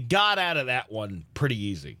 They got out of that one pretty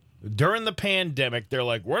easy. During the pandemic, they're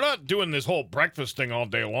like, we're not doing this whole breakfast thing all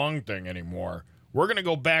day long thing anymore. We're gonna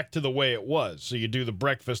go back to the way it was. So you do the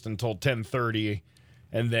breakfast until 10:30,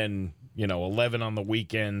 and then 11 on the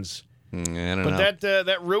weekends. I don't know. But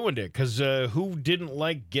that ruined it because who didn't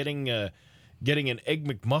like getting getting an Egg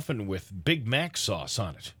McMuffin with Big Mac sauce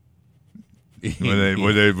on it.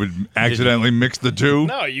 Where they would accidentally mix the two?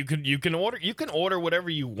 No, you can order whatever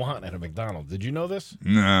you want at a McDonald's. Did you know this?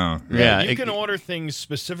 No. Yeah, you can order things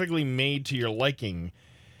specifically made to your liking.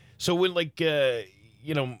 So when my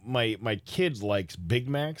kid likes Big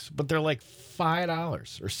Macs, but they're like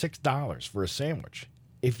 $5 or $6 for a sandwich.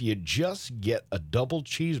 If you just get a double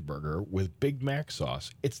cheeseburger with Big Mac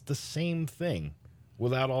sauce, it's the same thing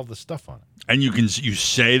without all the stuff on it. And you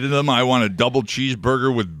say to them, "I want a double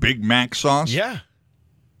cheeseburger with Big Mac sauce." Yeah,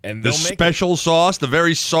 and the they'll make special sauce, the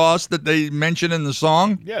very sauce that they mention in the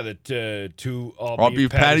song. Yeah, that two all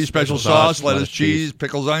beef patty, special sauce, lettuce, cheese,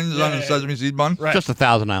 pickles, onions on a sesame seed bun. Right. Just a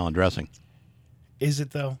Thousand Island dressing. Is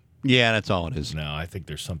it though? Yeah, that's all it is. No, I think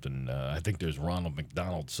there's something. I think there's Ronald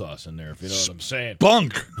McDonald sauce in there. If you know what I'm saying.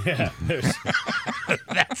 Bunk. Yeah,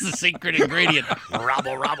 That's the secret ingredient.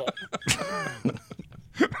 Robble, robble.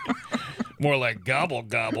 more like gobble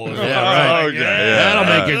gobble. Yeah, right. Okay, That'll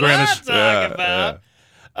make you grimace. Talking about.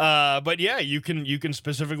 But yeah, you can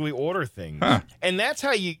specifically order things, and that's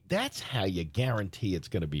how you guarantee it's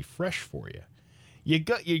going to be fresh for you. You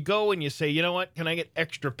go and you say, you know what? Can I get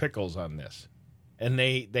extra pickles on this? And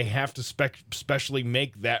they have to specially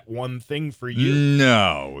make that one thing for you.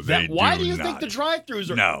 No, they Why do you not. think the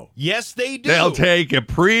drive-thrus are? No. Yes, they do. They'll take a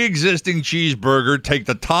pre-existing cheeseburger, take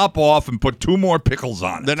the top off, and put 2 more pickles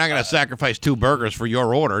on it. They're not going to sacrifice 2 burgers for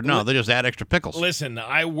your order. No, they just add extra pickles. Listen,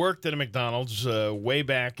 I worked at a McDonald's way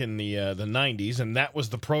back in the 90s, and that was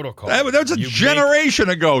the protocol. That was a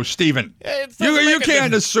generation ago, Stephen. You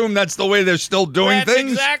can't assume that's the way they're still doing That's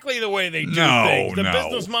things. exactly the way they do No, things. The no.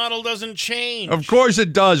 business model doesn't change. Of course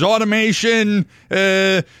it does. Automation,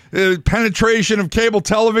 penetration of cable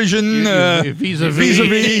television,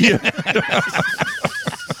 vis-a-vis.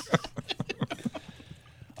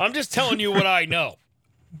 I'm just telling you what I know.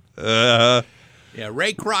 Yeah,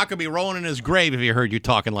 Ray Kroc will be rolling in his grave if he heard you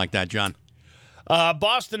talking like that, John.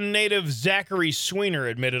 Boston native Zachary Sweener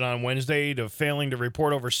admitted on Wednesday to failing to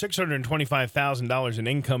report over $625,000 in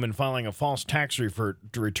income and filing a false tax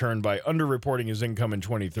return by underreporting his income in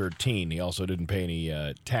 2013. He also didn't pay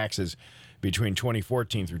any taxes between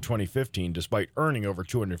 2014 through 2015, despite earning over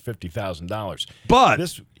 $250,000. But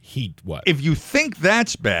if you think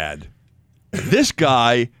that's bad, this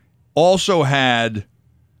guy also had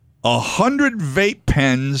 100 vape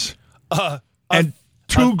pens and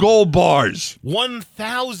 2 gold bars.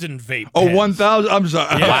 1,000 vape pens. Oh, 1,000. I'm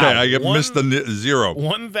sorry. Yeah. Okay, missed the 0.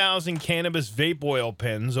 1,000 cannabis vape oil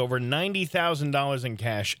pens, over $90,000 in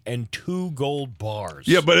cash, and 2 gold bars.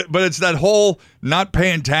 Yeah, but it's that whole not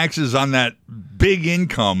paying taxes on that big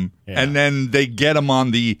income, and then they get them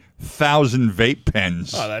on the 1,000 vape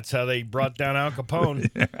pens. Oh, that's how they brought down Al Capone.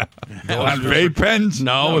 On vape pens?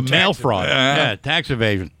 No, mail fraud. Yeah, tax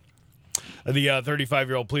evasion. The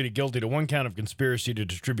 35-year-old pleaded guilty to 1 count of conspiracy to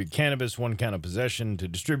distribute cannabis, 1 count of possession to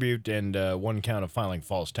distribute, and 1 count of filing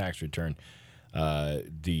false tax return.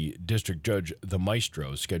 The district judge, the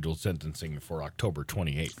Maestro, scheduled sentencing for October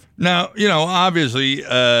 28th. Now, obviously,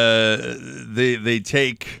 they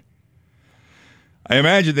take. I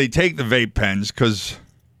imagine they take the vape pens because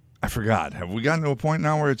I forgot. Have we gotten to a point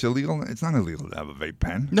now where it's illegal? It's not illegal to have a vape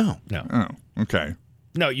pen. No. Oh, okay.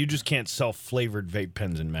 No, you just can't sell flavored vape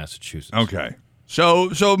pens in Massachusetts. Okay. So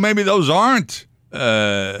maybe those aren't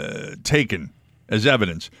taken as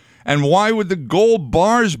evidence. And why would the gold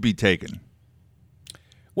bars be taken?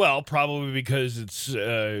 Well, probably because it's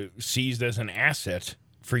seized as an asset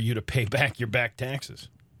for you to pay back your back taxes.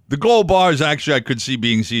 The gold bars, actually, I could see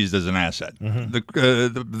being seized as an asset. Mm-hmm.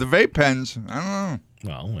 The vape pens, I don't know.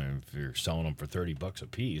 Well, if you're selling them for $30 a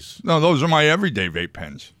piece. No, those are my everyday vape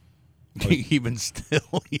pens. Even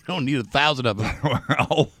still, you don't need 1,000 of them.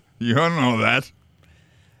 Well, you don't know that.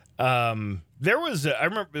 There was, I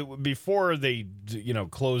remember before they,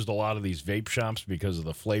 closed a lot of these vape shops because of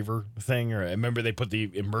the flavor thing. Or I remember they put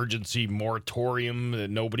the emergency moratorium that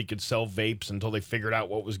nobody could sell vapes until they figured out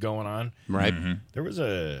what was going on. Right. Mm-hmm. There was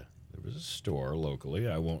a store locally.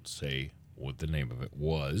 I won't say what the name of it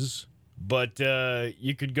was, but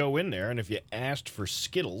you could go in there, and if you asked for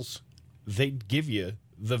Skittles, they'd give you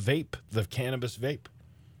the vape, the cannabis vape.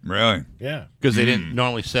 Really? Yeah. Because they didn't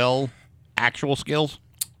normally sell actual Skittles?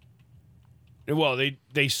 Well,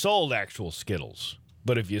 they sold actual Skittles.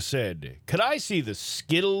 But if you said, could I see the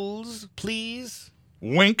Skittles, please?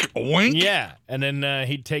 Wink, wink. Yeah. And then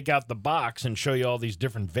he'd take out the box and show you all these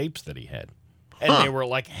different vapes that he had. And they were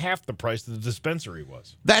like half the price that the dispensary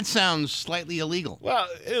was. That sounds slightly illegal. Well,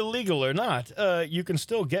 illegal or not, you can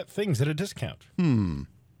still get things at a discount.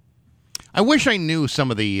 I wish I knew some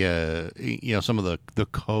of the, some of the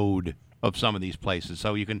code of some of these places.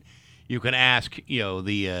 So you can you can ask,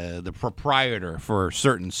 the proprietor for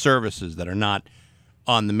certain services that are not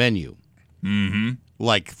on the menu. Mm-hmm.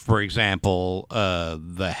 Like, for example,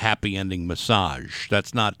 the happy ending massage.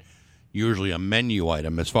 That's not usually a menu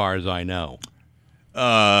item, as far as I know.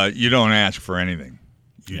 You don't ask for anything.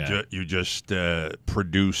 Yeah. You just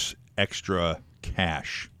produce extra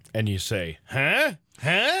cash. And you say, huh?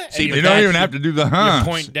 Huh? See, And but You don't that's even have to do the you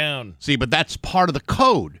point down. See, but that's part of the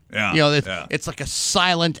code. Yeah, It's like a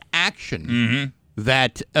silent action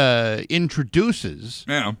that introduces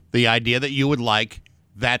the idea that you would like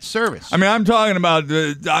that service. I mean, I'm talking about.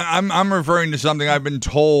 I'm referring to something I've been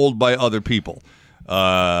told by other people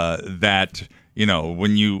that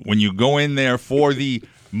when you go in there for the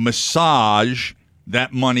massage,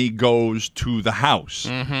 that money goes to the house,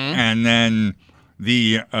 and then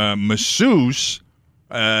the masseuse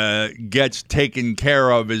gets taken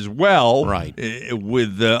care of as well, Right.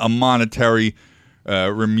 With a monetary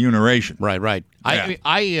remuneration. Right. Yeah.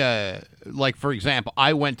 I like, for example,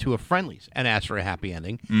 I went to a Friendly's and asked for a happy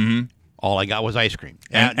ending. Mm-hmm. All I got was ice cream.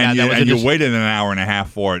 And you waited an hour and a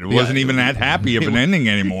half for it. It wasn't even that happy of an ending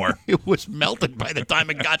anymore. It was melted by the time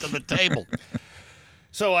it got to the table.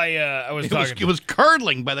 So I was talking. It was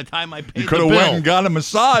curdling by the time I paid You could the have bill. went and got a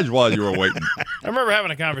massage while you were waiting. I remember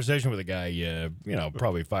having a conversation with a guy,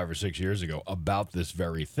 probably 5 or 6 years ago about this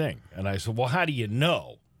very thing. And I said, well, how do you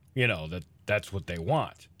know, that that's what they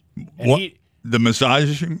want? And What? The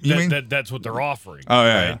massage, you mean? That's what they're offering. Oh,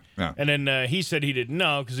 yeah. And then he said he didn't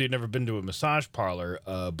know because he had never been to a massage parlor,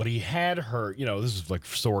 but he had heard, this is like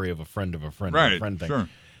story of a friend of a friend of a friend thing, sure.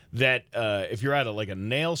 that if you're at a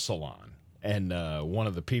nail salon and one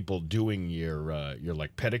of the people doing your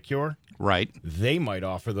like pedicure, Right. they might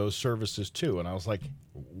offer those services too. And I was like,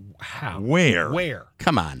 how? Where?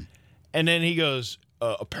 Come on. And then he goes,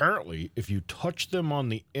 apparently, if you touch them on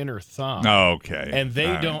the inner thigh, Okay. and they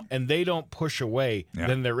All right. don't, and they don't push away, Yeah.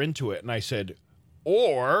 then they're into it. And I said,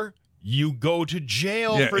 or you go to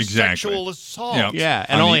jail Yeah, for exactly. sexual assault. Yep. Yeah,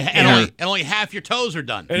 On the inner- only half your toes are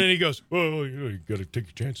done. And then he goes, well, you got to take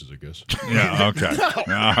your chances, I guess. Yeah, okay.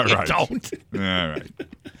 All right. Don't. All right.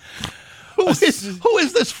 Who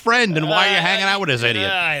is this friend, and why are you hanging out with this idiot?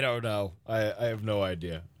 I don't know. I have no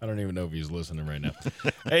idea. I don't even know if he's listening right now.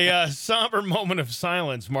 A somber moment of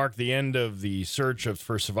silence marked the end of the search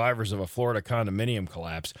for survivors of a Florida condominium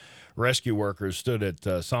collapse. Rescue workers stood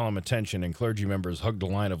at solemn attention, and clergy members hugged a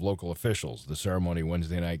line of local officials. The ceremony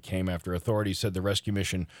Wednesday night came after authorities said the rescue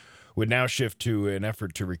mission would now shift to an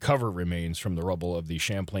effort to recover remains from the rubble of the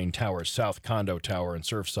Champlain Towers South Condo Tower in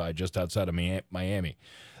Surfside, just outside of Miami.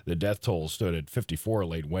 The death toll stood at 54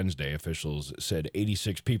 late Wednesday. Officials said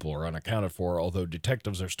 86 people are unaccounted for, although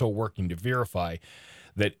detectives are still working to verify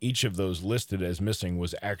that each of those listed as missing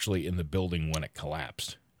was actually in the building when it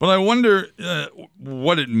collapsed. But I wonder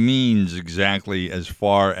what it means exactly as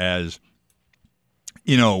far as,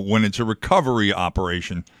 when it's a recovery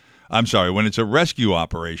operation. I'm sorry, when it's a rescue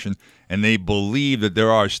operation, and they believe that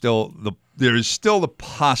there is still the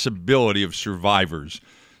possibility of survivors.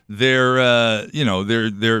 They're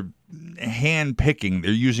hand picking.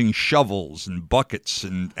 They're using shovels and buckets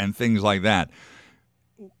and things like that.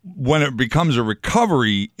 When it becomes a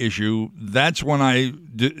recovery issue, that's when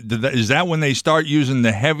is that when they start using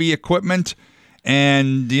the heavy equipment?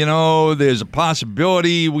 And there's a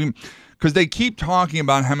possibility because they keep talking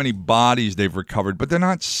about how many bodies they've recovered, but they're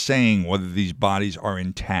not saying whether these bodies are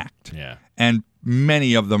intact. Yeah. And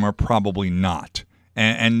many of them are probably not.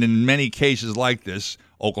 And in many cases like this,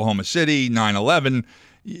 Oklahoma City, 9/11,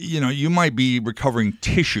 you might be recovering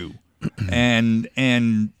tissue,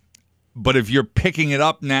 but if you're picking it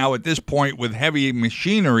up now at this point with heavy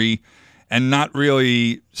machinery and not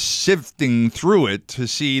really sifting through it to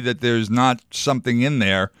see that there's not something in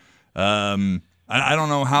there, I don't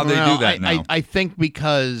know how they do that now. I think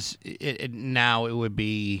because now it would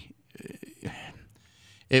be.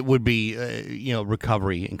 It would be,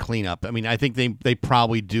 recovery and cleanup. I mean, I think they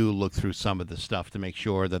probably do look through some of the stuff to make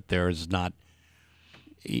sure that there's not,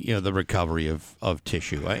 the recovery of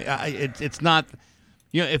tissue. It's not,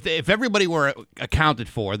 if everybody were accounted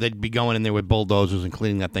for, they'd be going in there with bulldozers and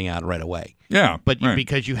cleaning that thing out right away. Yeah, but right.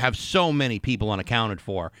 Because you have so many people unaccounted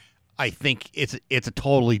for, I think it's a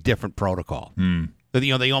totally different protocol. That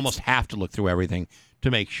they almost have to look through everything to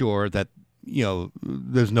make sure that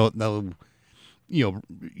there's no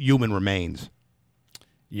human remains.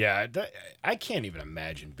 Yeah, I can't even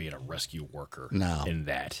imagine being a rescue worker in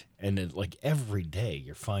that. And then, every day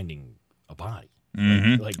you're finding a body.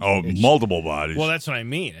 Mm-hmm. Multiple bodies. Well, that's what I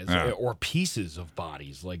mean. Or pieces of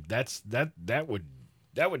bodies. That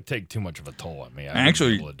would take too much of a toll on me. I wouldn't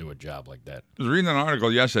be able to do a job like that. I was reading an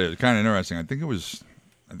article yesterday. It was kind of interesting. I think it was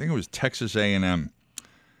I think it was Texas A&M,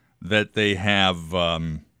 that they have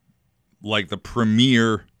like the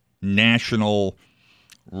premier national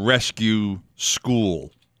rescue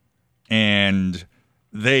school, and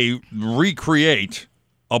they recreate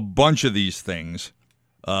a bunch of these things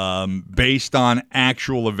based on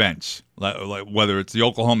actual events, like whether it's the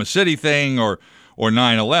Oklahoma City thing or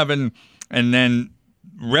 9/11, and then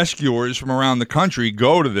rescuers from around the country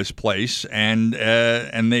go to this place and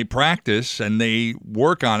they practice and they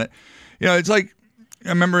work on it. You know, it's like, I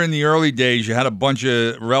remember in the early days, you had a bunch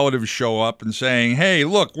of relatives show up and saying, "Hey,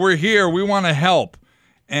 look, we're here. We want to help,"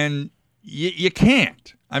 and you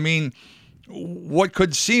can't. I mean, what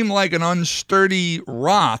could seem like an unsturdy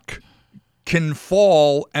rock can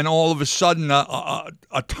fall, and all of a sudden a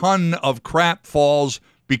ton of crap falls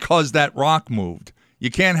because that rock moved. You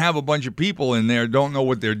can't have a bunch of people in there don't know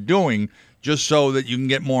what they're doing just so that you can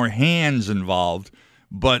get more hands involved.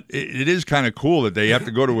 But it is kind of cool that they have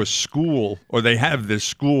to go to a school, or they have this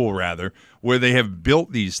school, rather, where they have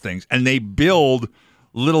built these things. And they build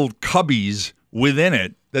little cubbies within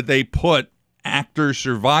it that they put actor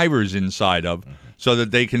survivors inside of so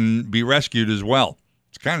that they can be rescued as well.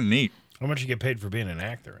 It's kind of neat. How much you get paid for being an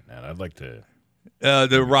actor in that? I'd like to.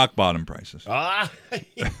 The rock bottom prices. Rock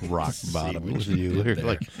bottom.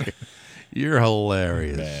 You're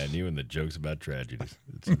hilarious. Man, you and the jokes about tragedies.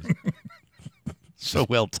 It's So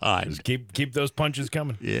well timed. just keep those punches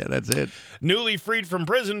coming. Yeah, that's it. Newly freed from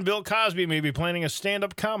prison, Bill Cosby may be planning a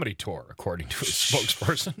stand-up comedy tour, according to his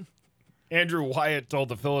spokesperson. Andrew Wyatt told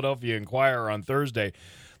the Philadelphia Inquirer on Thursday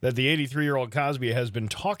that the 83-year-old Cosby has been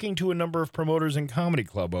talking to a number of promoters and comedy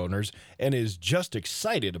club owners and is just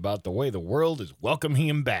excited about the way the world is welcoming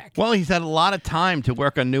him back. Well, he's had a lot of time to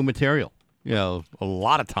work on new material. You know, a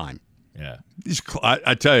lot of time. Yeah.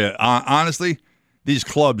 I tell you, honestly, these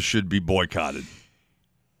clubs should be boycotted.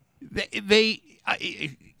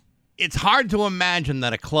 It's hard to imagine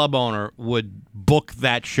that a club owner would book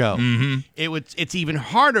that show. Mm-hmm. It's even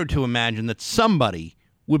harder to imagine that somebody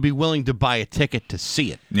would be willing to buy a ticket to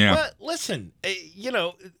see it. Yeah. But listen,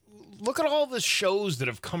 look at all the shows that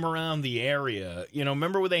have come around the area. You know,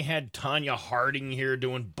 remember when they had Tanya Harding here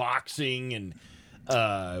doing boxing, and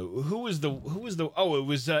it was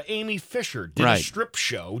Amy Fisher did a strip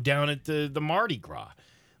show down at the Mardi Gras.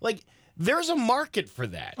 Like, there's a market for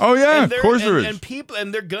that. Oh yeah, of course there is. And people,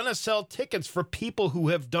 and they're gonna sell tickets for people who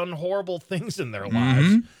have done horrible things in their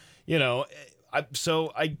lives. You know,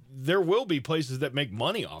 there will be places that make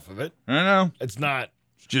money off of it. I know. It's not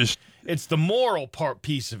just. It's the moral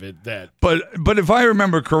piece of it that. But if I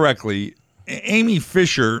remember correctly, Amy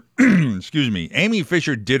Fisher, Amy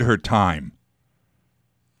Fisher did her time.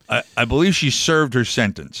 I believe she served her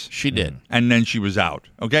sentence. She did. And then she was out.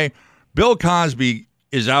 Okay? Bill Cosby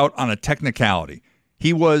is out on a technicality.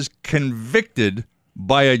 He was convicted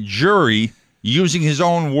by a jury using his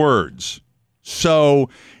own words. So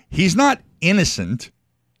he's not innocent.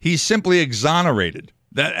 He's simply exonerated.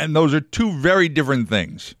 And those are two very different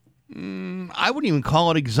things. I wouldn't even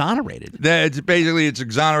call it exonerated. It's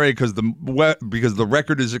exonerated because the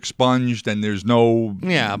record is expunged and there's no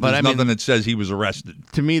nothing that says he was arrested.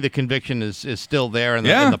 To me, the conviction is still there in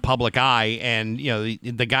the public eye, and you know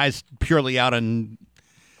the guy's purely out on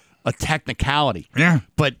a technicality. Yeah,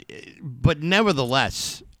 but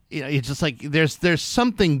nevertheless, you know, it's just like there's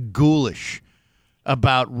something ghoulish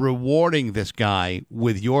about rewarding this guy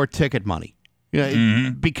with your ticket money. You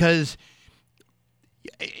know, because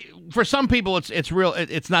for some people,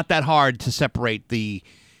 it's not that hard to separate the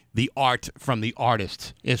art from the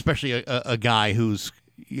artist, especially a guy whose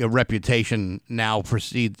reputation now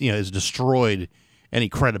has destroyed any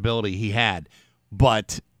credibility he had.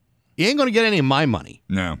 But he ain't going to get any of my money.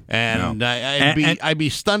 No, and no. I'd be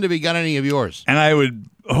stunned if he got any of yours. And I would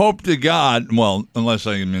hope to God, well, unless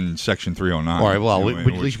I'm in Section 309. All right, well, would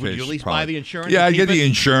you at least buy the insurance? Yeah, I get the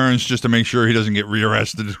insurance just to make sure he doesn't get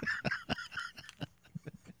rearrested.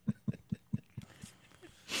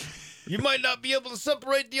 You might not be able to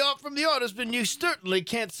separate the art from the artist, but you certainly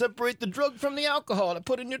can't separate the drug from the alcohol to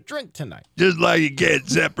put in your drink tonight. Just like you can't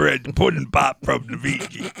separate the pudding pop from the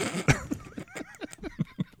Fiji.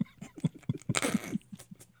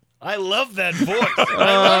 I love that voice.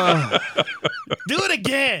 I love it. Do it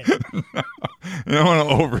again. You don't want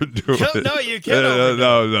to overdo it. No, you can't overdo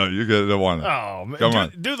No, you don't want to. Oh, man. Come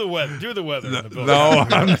on. Do the weather. Do the weather. in the building.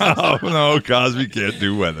 No, Cosby can't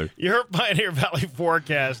do weather. You heard Pioneer Valley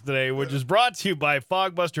forecast today, which is brought to you by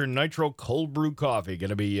Fogbuster Nitro Cold Brew Coffee.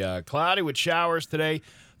 Going to be cloudy with showers today.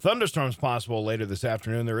 Thunderstorms possible later this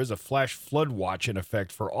afternoon. There is a flash flood watch in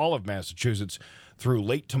effect for all of Massachusetts through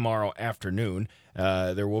late tomorrow afternoon.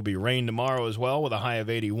 There will be rain tomorrow as well with a high of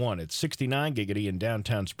 81. It's 69 giggity in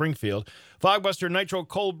downtown Springfield. Fogbuster Nitro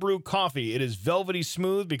Cold Brew Coffee. It is velvety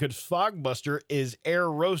smooth because Fogbuster is air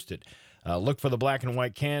roasted. Look for the black and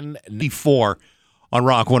white can. 4 on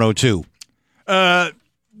Rock 102.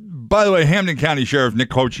 By the way, Hampden County Sheriff Nick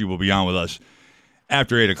Cochi will be on with us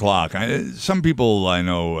after 8 o'clock. Some people I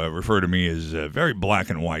know refer to me as very black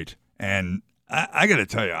and white. And I got to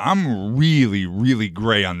tell you, I'm really, really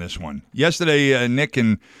gray on this one. Yesterday, Nick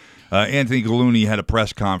and Anthony Gallooni had a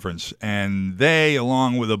press conference, and they,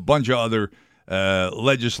 along with a bunch of other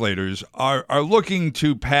legislators, are looking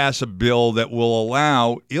to pass a bill that will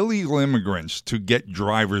allow illegal immigrants to get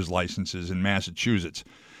driver's licenses in Massachusetts.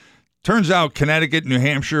 Turns out Connecticut, New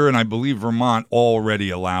Hampshire, and I believe Vermont already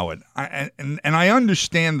allow it. And I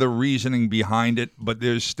understand the reasoning behind it, but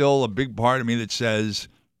there's still a big part of me that says,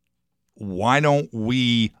 why don't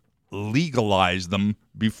we legalize them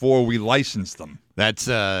before we license them? That's,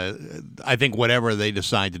 I think, whatever they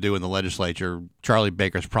decide to do in the legislature, Charlie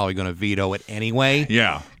Baker's probably going to veto it anyway.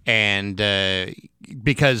 Yeah. And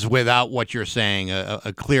because without what you're saying,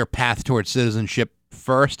 a clear path towards citizenship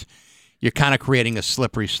first, you're kind of creating a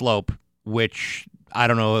slippery slope, which I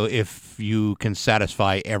don't know if you can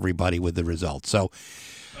satisfy everybody with the results. So,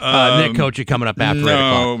 Nick Cochi coming up after 8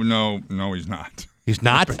 o'clock. No, he's not. He's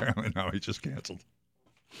not? Apparently, no, he just canceled.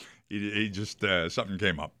 He just, something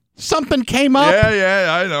came up. Something came up?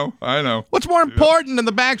 Yeah, I know. What's more important than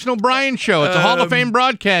the Bax and O'Brien show? It's a Hall of Fame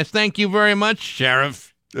broadcast. Thank you very much,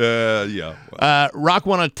 Sheriff. Yeah. Rock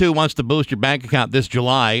 102 wants to boost your bank account this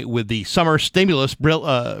July with the summer stimulus built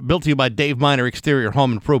to you by Dave Miner Exterior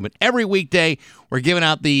Home Improvement. Every weekday, we're giving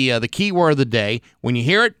out the keyword of the day. When you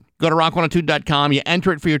hear it, go to rock102.com. You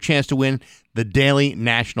enter it for your chance to win the daily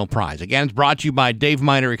national prize. Again, it's brought to you by Dave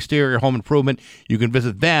Miner Exterior Home Improvement. You can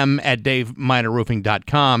visit them at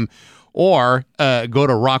daveminerroofing.com or go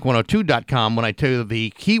to rock102.com. When I tell you the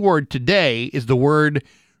keyword today is the word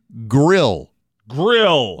grill.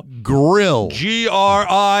 Grill. Grille. Grille.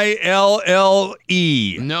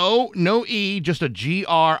 No E, just a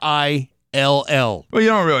Grille. Well, you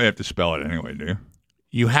don't really have to spell it anyway, do you?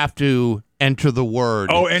 You have to enter the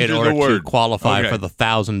word in order to qualify for the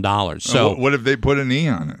 $1,000. So what if they put an E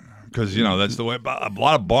on it? Because, that's the way a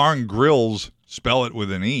lot of bar and grills spell it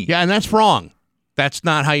with an E. Yeah, and that's wrong. That's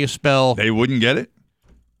not how you spell. They wouldn't get it?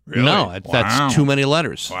 Really? No, that's too many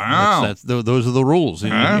letters. Wow. Those are the rules.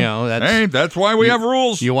 That's why we have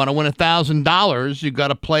rules. You want to win $1,000, you got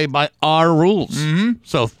to play by our rules. Mm-hmm.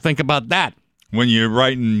 So think about that. When you're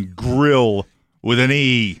writing grill with an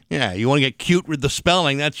E. Yeah, you want to get cute with the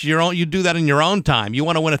spelling. That's your own. You do that in your own time. You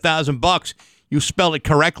want to win $1,000, you spell it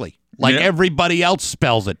correctly, like everybody else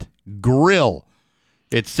spells it. Grill.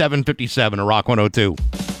 It's 7:57 at Rock 102.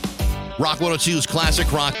 Rock 102's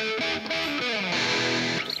Classic Rock.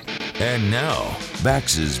 And now,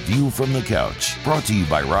 Bax's View from the Couch. Brought to you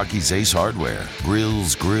by Rocky's Ace Hardware.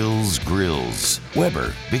 Grills.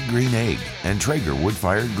 Weber, Big Green Egg, and Traeger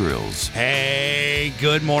Wood-Fired Grills. Hey,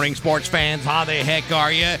 good morning, sports fans. How the heck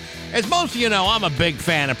are you? As most of you know, I'm a big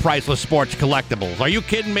fan of priceless sports collectibles. Are you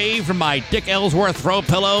kidding me? From my Dick Ellsworth throw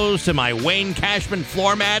pillows to my Wayne Cashman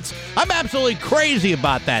floor mats, I'm absolutely crazy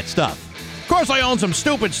about that stuff. Of course, I own some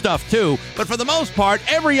stupid stuff, too, but for the most part,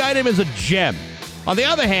 every item is a gem. On the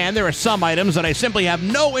other hand, there are some items that I simply have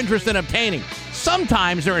no interest in obtaining.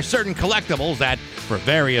 Sometimes there are certain collectibles that, for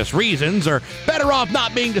various reasons, are better off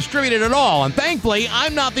not being distributed at all, and thankfully,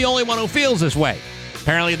 I'm not the only one who feels this way.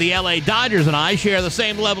 Apparently, the LA Dodgers and I share the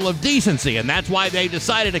same level of decency, and that's why they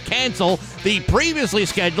decided to cancel the previously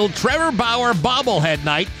scheduled Trevor Bauer bobblehead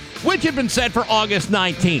night, which had been set for August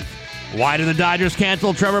 19th. Why did the Dodgers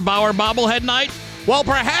cancel Trevor Bauer bobblehead night? Well,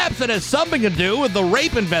 perhaps it has something to do with the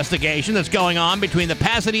rape investigation that's going on between the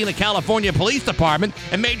Pasadena, California Police Department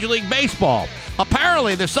and Major League Baseball.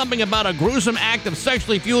 Apparently, there's something about a gruesome act of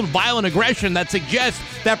sexually fueled violent aggression that suggests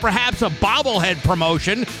that perhaps a bobblehead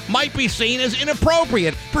promotion might be seen as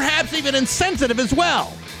inappropriate, perhaps even insensitive as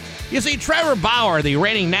well. You see, Trevor Bauer, the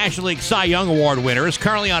reigning National League Cy Young Award winner, is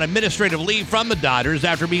currently on administrative leave from the Dodgers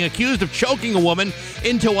after being accused of choking a woman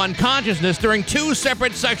into unconsciousness during 2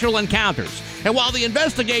 separate sexual encounters. And while the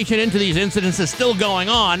investigation into these incidents is still going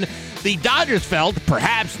on, the Dodgers felt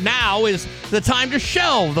perhaps now is the time to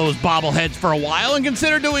shelve those bobbleheads for a while and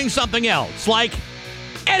consider doing something else, like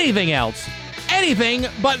anything else. Anything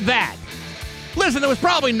but that. Listen, there was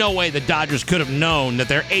probably no way the Dodgers could have known that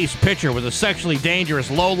their ace pitcher was a sexually dangerous,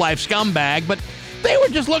 low-life scumbag, but They were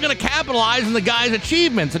just looking to capitalize on the guy's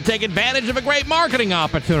achievements and take advantage of a great marketing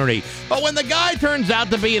opportunity. But when the guy turns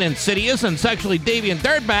out to be an insidious and sexually deviant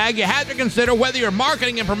dirtbag, you have to consider whether your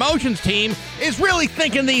marketing and promotions team is really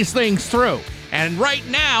thinking these things through. And right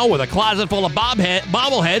now, with a closet full of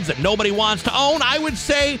bobbleheads that nobody wants to own, I would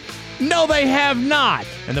say, no, they have not.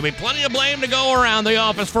 And there'll be plenty of blame to go around the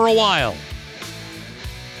office for a while.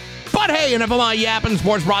 But hey, enough of my yapping.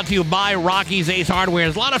 Sports brought to you by Rocky's Ace Hardware.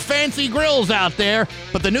 There's a lot of fancy grills out there,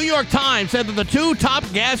 but the New York Times said that the two top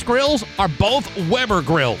gas grills are both Weber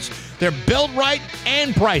grills. They're built right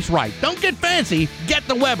and priced right. Don't get fancy. Get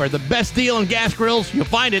the Weber, the best deal in gas grills. You'll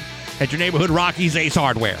find it at your neighborhood Rocky's Ace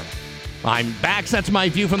Hardware. I'm Bax. That's my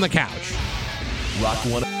view from the couch.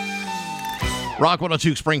 Rock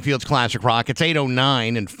 102, Springfield's Classic Rock. It's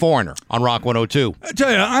 8:09 and Foreigner on Rock 102. I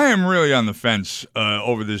tell you, I am really on the fence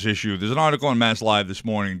over this issue. There's an article on Mass Live this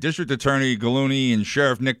morning. District Attorney Gallooni and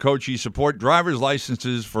Sheriff Nick Kochi support driver's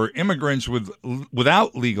licenses for immigrants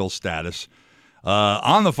without legal status.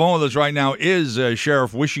 On the phone with us right now is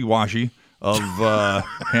Sheriff Wishy-Washy of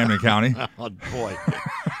Hampden County. Oh, boy.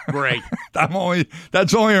 Great.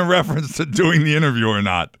 That's only in reference to doing the interview or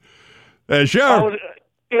not. Sheriff.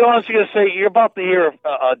 You know, I was going to say, you're about to hear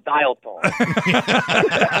a dial tone.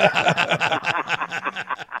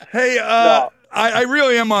 Hey, No. I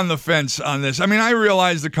really am on the fence on this. I mean, I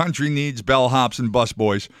realize the country needs bellhops and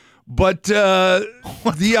busboys, but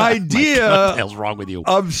the idea What the hell's wrong with you?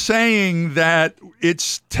 of saying that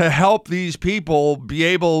it's to help these people be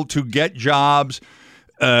able to get jobs,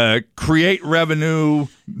 create revenue,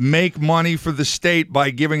 make money for the state by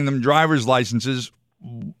giving them driver's licenses,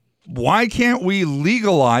 why can't we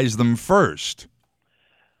legalize them first?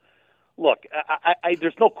 Look,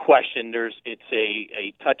 there's no question. It's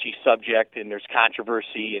a touchy subject, and there's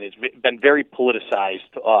controversy, and it's been very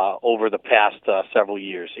politicized over the past several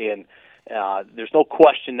years. And there's no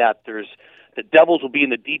question that the devils will be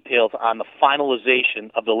in the details on the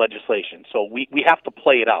finalization of the legislation. So we have to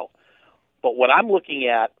play it out. But what I'm looking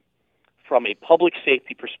at from a public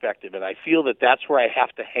safety perspective, and I feel that that's where I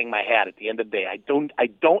have to hang my hat at the end of the day. I don't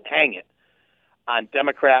hang it on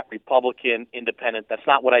Democrat, Republican, Independent. That's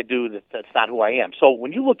not what I do. That's not who I am. So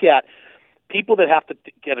when you look at people that have to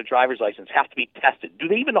get a driver's license, have to be tested. Do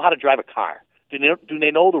they even know how to drive a car? Do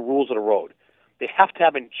they know the rules of the road? They have to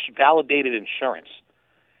have validated insurance.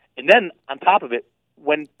 And then on top of it,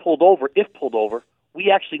 when pulled over, if pulled over, we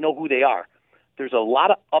actually know who they are. There's a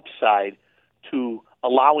lot of upside to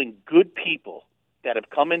allowing good people that have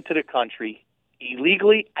come into the country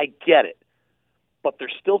illegally. I get it, but they're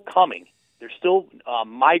still coming. They're still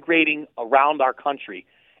migrating around our country,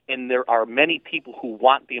 and there are many people who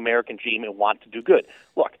want the American dream and want to do good.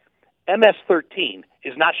 Look, MS-13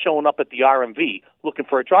 is not showing up at the RMV looking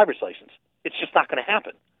for a driver's license. It's just not going to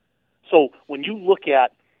happen. So when you look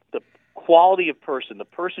at the quality of person, the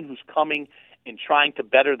person who's coming and trying to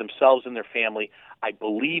better themselves and their family, I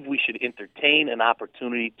believe we should entertain an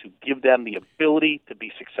opportunity to give them the ability to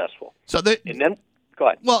be successful. And then, go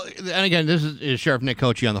ahead. Well, and again, this is Sheriff Nick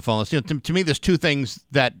Kochi on the phone. To me, there's two things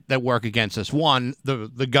that work against us. One,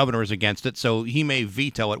 the governor is against it, so he may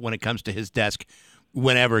veto it when it comes to his desk,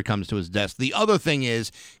 whenever it comes to his desk. The other thing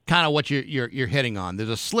is kind of what you're hitting on. There's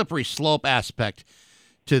a slippery slope aspect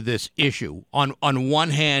to this issue. On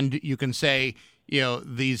one hand, you can say,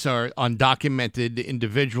 these are undocumented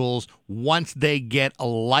individuals. Once they get a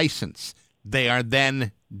license, they are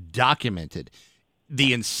then documented.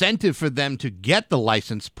 The incentive for them to get the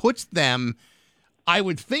license puts them, I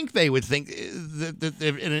would think they would think, that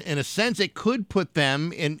in a sense, it could put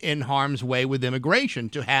them in harm's way with immigration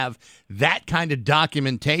to have that kind of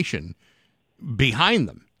documentation behind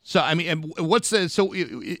them. So, I mean,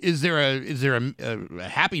 is there a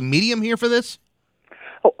happy medium here for this?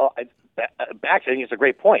 Bax, I think it's a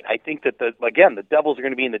great point. I think that, the devils are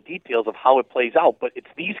going to be in the details of how it plays out, but it's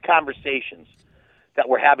these conversations that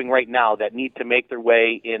we're having right now that need to make their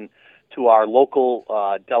way into our local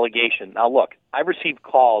delegation. Now, look, I received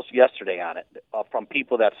calls yesterday on it from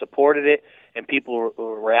people that supported it, and people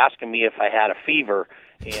were asking me if I had a fever,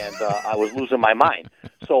 and I was losing my mind.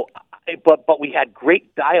 So, but we had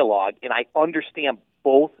great dialogue, and I understand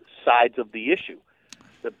both sides of the issue.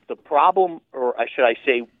 The problem, or should I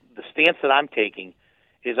say, the stance that I'm taking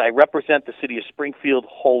is I represent the city of Springfield,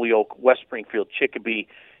 Holyoke, West Springfield, Chicopee,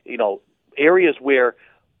 areas where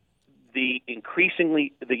the increased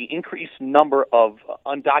number of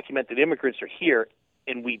undocumented immigrants are here,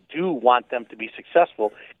 and we do want them to be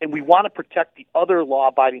successful, and we want to protect the other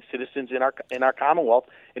law-abiding citizens in our Commonwealth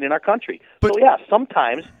and in our country. So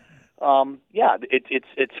sometimes,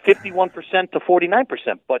 it's 51% to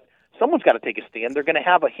 49%, but someone's got to take a stand. They're going to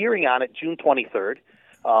have a hearing on it June 23rd.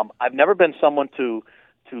 I've never been someone to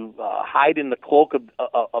hide in the cloak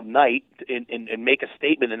of night and make a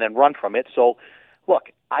statement and then run from it. So, look,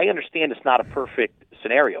 I understand it's not a perfect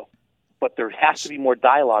scenario, but there has to be more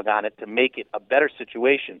dialogue on it to make it a better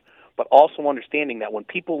situation. But also understanding that when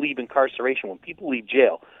people leave incarceration, when people leave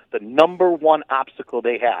jail, the number one obstacle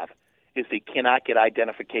they have is they cannot get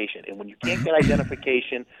identification. And when you can't get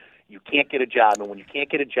identification, you can't get a job. And when you can't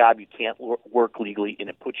get a job, you can't work legally, and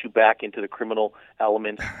it puts you back into the criminal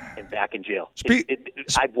element and back in jail.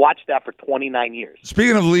 I've watched that for 29 years.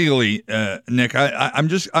 Speaking of legally, Nick,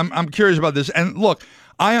 I'm curious about this. And look,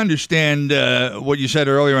 I understand what you said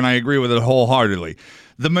earlier, and I agree with it wholeheartedly.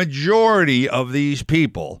 The majority of these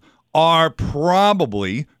people are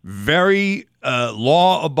probably very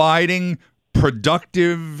law-abiding,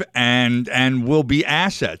 productive, and will be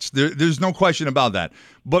assets. There's no question about that.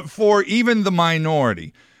 But for even the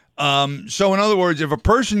minority, so in other words, if a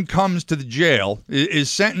person comes to the jail, is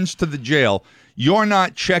sentenced to the jail, you're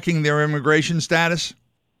not checking their immigration status?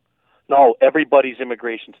 No, everybody's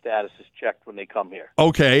immigration status is checked when they come here.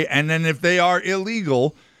 Okay, and then if they are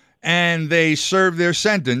illegal and they serve their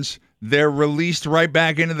sentence, they're released right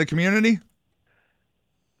back into the community?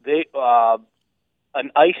 An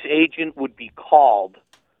ICE agent would be called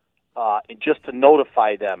just to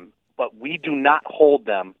notify them, but we do not hold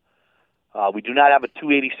them. We do not have a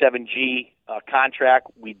 287G contract.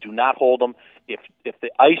 We do not hold them. If the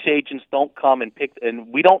ICE agents don't come and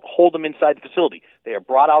we don't hold them inside the facility. They are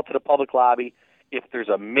brought out to the public lobby. If there's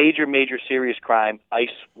a major, serious crime, ICE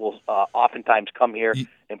will oftentimes come here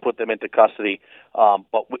and put them into custody.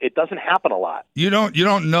 But it doesn't happen a lot. You don't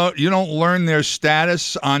learn their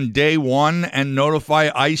status on day one and notify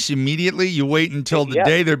ICE immediately. You wait until the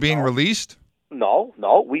day they're being released. No,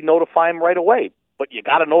 we notify them right away. But you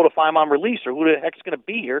got to notify them on release, or who the heck's going to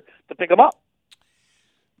be here to pick them up?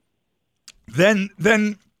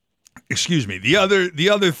 Then, excuse me. The other,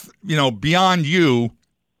 beyond you.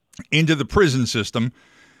 Into the prison system,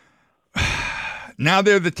 now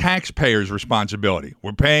they're the taxpayers' responsibility.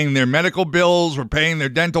 We're paying their medical bills, we're paying their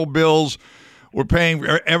dental bills, we're paying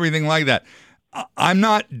everything like that. I'm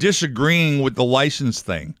not disagreeing with the license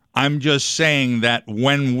thing. I'm just saying that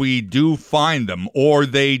when we do find them or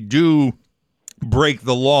they do break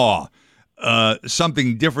the law,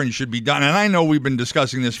 something different should be done. And I know we've been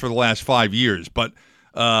discussing this for the last 5 years, but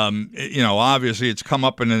obviously it's come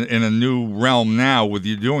up in a new realm now with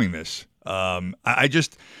you doing this.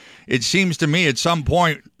 It seems to me at some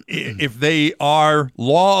point, if they are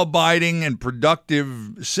law-abiding and productive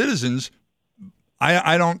citizens,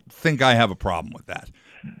 I don't think I have a problem with that.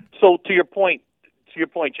 So to your point,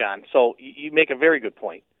 John, so you make a very good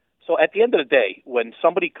point. So at the end of the day, when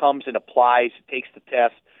somebody comes and applies, takes the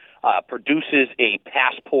test, produces a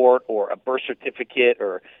passport or a birth certificate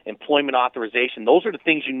or employment authorization, those are the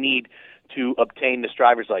things you need to obtain this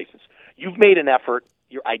driver's license. You've made an effort.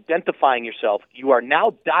 You're identifying yourself. You are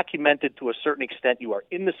now documented to a certain extent. You are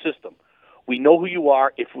in the system. We know who you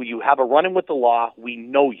are. If you have a run-in with the law, we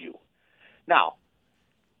know you. Now,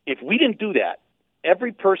 if we didn't do that,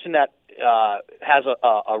 every person that has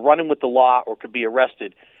a run-in with the law or could be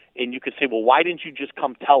arrested, and you could say, well, why didn't you just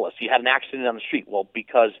come tell us? You had an accident on the street. Well,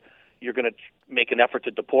 because you're going to make an effort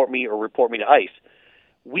to deport me or report me to ICE.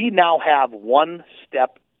 We now have one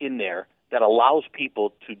step in there that allows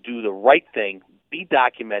people to do the right thing, be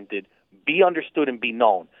documented, be understood, and be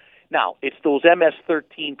known. Now, it's those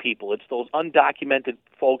MS-13 people. It's those undocumented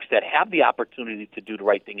folks that have the opportunity to do the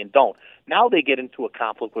right thing and don't. Now they get into a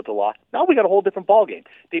conflict with the law. Now we got a whole different ballgame.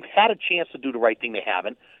 They've had a chance to do the right thing. They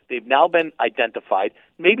haven't. They've now been identified.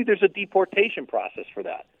 Maybe there's a deportation process for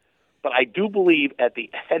that. But I do believe at the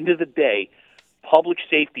end of the day, public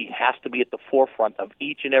safety has to be at the forefront of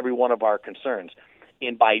each and every one of our concerns.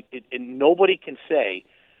 And nobody can say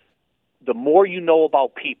the more you know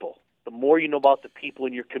about people, the more you know about the people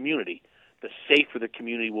in your community, the safer the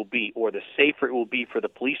community will be, or the safer it will be for the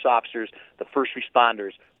police officers, the first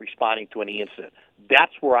responders responding to any incident.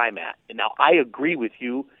 That's where I'm at. And now I agree with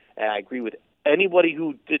you, and I agree with anybody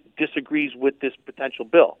who disagrees with this potential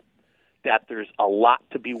bill, that there's a lot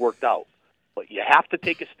to be worked out. But you have to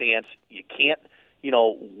take a stance. You can't,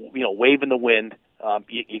 wave in the wind.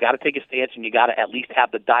 You got to take a stance, and you got to at least have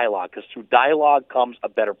the dialogue, because through dialogue comes a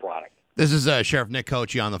better product. This is Sheriff Nick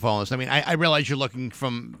Cochi on the phone. I mean, I realize you're looking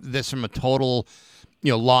from a total,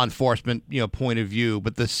 law enforcement, point of view,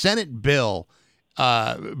 but the Senate bill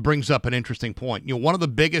brings up an interesting point. One of the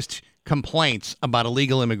biggest complaints about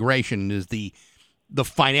illegal immigration is the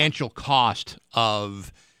financial cost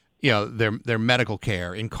of their medical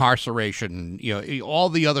care, incarceration, all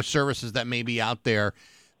the other services that may be out there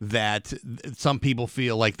that some people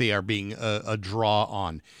feel like they are being a draw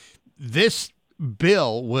on. This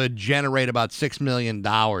bill would generate about $6 million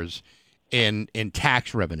in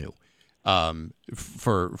tax revenue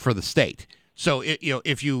for the state. So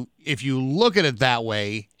if you look at it that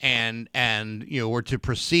way, and were to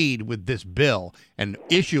proceed with this bill and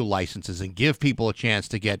issue licenses and give people a chance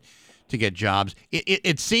to get jobs,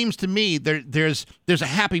 it seems to me there's a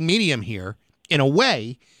happy medium here. In a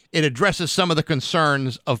way, it addresses some of the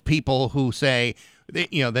concerns of people who say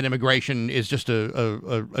that immigration is just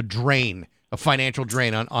a drain, a financial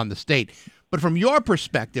drain on the state. But from your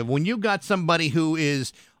perspective, when you got somebody who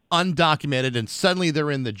is undocumented and suddenly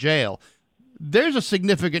they're in the jail, there's a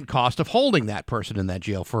significant cost of holding that person in that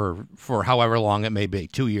jail for however long it may be,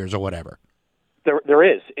 2 years or whatever. There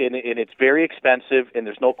is, and it's very expensive, and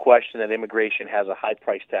there's no question that immigration has a high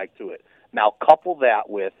price tag to it. Now, couple that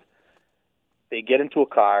with they get into a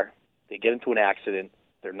car, they get into an accident,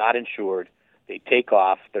 they're not insured, they take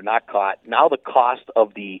off, they're not caught. Now the cost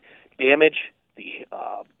of the damage, the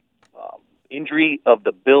injury, of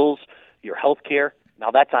the bills, your health care,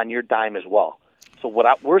 now that's on your dime as well. So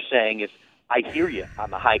what we're saying is, I hear you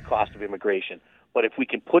on the high cost of immigration, but if we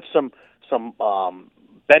can put some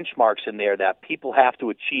benchmarks in there that people have to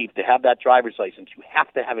achieve to have that driver's license, you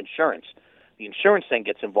have to have insurance. The insurance then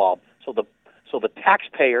gets involved, so the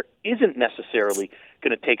taxpayer isn't necessarily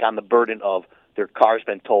going to take on the burden of their car's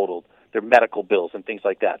been totaled, their medical bills, and things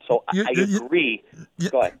like that. So I agree.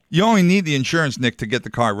 Go ahead. You only need the insurance, Nick, to get the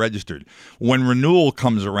car registered. When renewal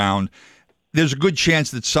comes around, there's a good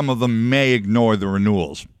chance that some of them may ignore the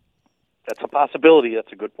renewals. That's a possibility.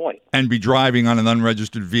 That's a good point. And be driving on an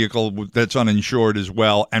unregistered vehicle that's uninsured as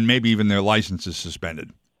well, and maybe even their license is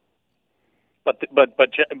suspended. But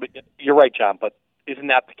you're right, John. But isn't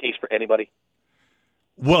that the case for anybody?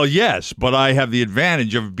 Well, yes, but I have the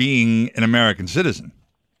advantage of being an American citizen.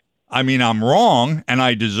 I mean, I'm wrong, and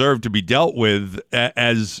I deserve to be dealt with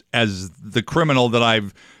as the criminal that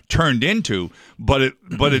I've turned into. But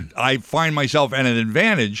I find myself at an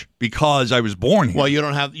advantage because I was born here. Well,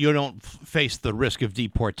 you don't face the risk of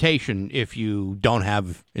deportation if you don't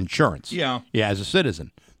have insurance. Yeah, as a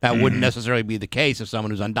citizen. That wouldn't necessarily be the case if someone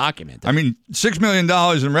who's undocumented. I mean, $6 million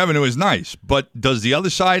in revenue is nice, but does the other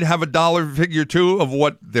side have a dollar figure, too, of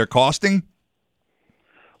what they're costing?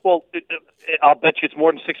 Well, I'll bet you it's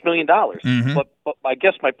more than $6 million. Mm-hmm. But I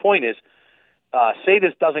guess my point is, say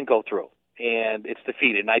this doesn't go through and it's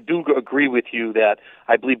defeated. And I do agree with you that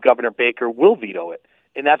I believe Governor Baker will veto it.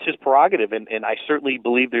 And that's his prerogative, and I certainly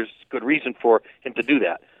believe there's good reason for him to do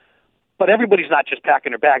that. But everybody's not just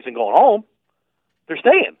packing their bags and going home. They're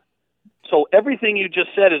staying. So everything you just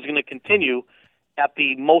said is going to continue at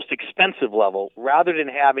the most expensive level rather than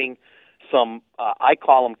having some, I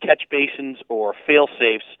call them catch basins or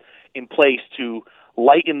fail-safes in place to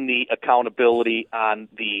lighten the accountability on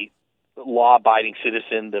the law-abiding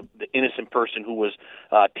citizen, the innocent person who was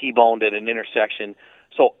T-boned at an intersection.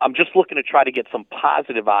 So I'm just looking to try to get some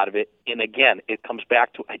positive out of it. And again, it comes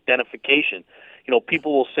back to identification.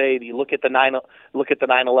 People will say, you look at the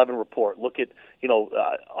 9/11 report, look at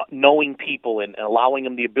knowing people and allowing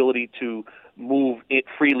them the ability to move it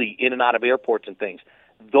freely in and out of airports and things.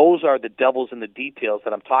 Those are the devils in the details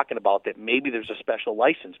that I'm talking about. That maybe there's a special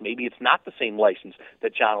license, maybe it's not the same license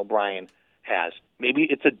that John O'Brien has. Maybe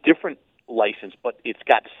it's a different license, but it's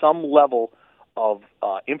got some level of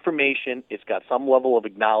information. It's got some level of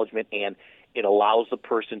acknowledgement, and it allows the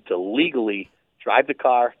person to legally drive the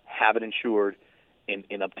car, have it insured, and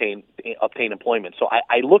obtain employment. So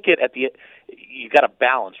I look at you got a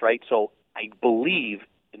balance, right? So I believe,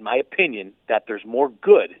 in my opinion, that there's more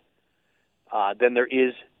good than there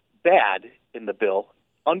is bad in the bill.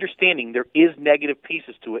 Understanding there is negative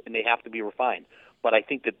pieces to it, and they have to be refined. But I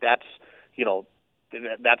think that's the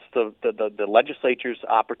legislature's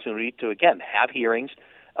opportunity to again have hearings,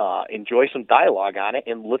 enjoy some dialogue on it,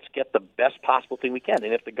 and let's get the best possible thing we can.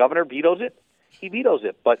 And if the governor vetoes it, he vetoes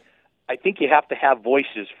it. But I think you have to have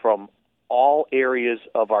voices from all areas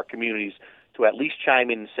of our communities to at least chime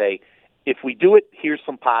in and say, if we do it, here's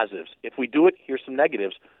some positives. If we do it, here's some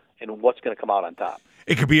negatives, and what's going to come out on top.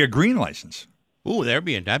 It could be a green license. Ooh, that'd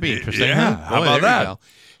be interesting. Yeah, huh? how about that?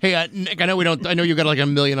 Hey, Nick, I know you've got like a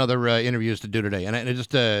million other interviews to do today, and I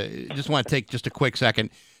just want to take just a quick second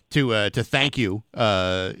to thank you.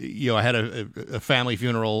 I had a family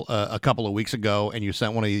funeral a couple of weeks ago, and you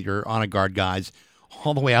sent one of your Honor Guard guys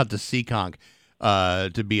all the way out to Seekonk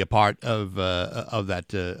to be a part of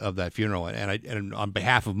that funeral, and on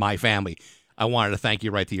behalf of my family, I wanted to thank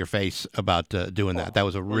you right to your face about doing that. That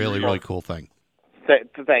was a really cool thing.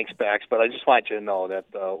 Thanks, Bax. But I just want you to know that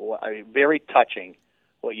very touching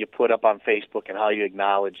what you put up on Facebook and how you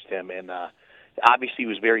acknowledged him, and obviously he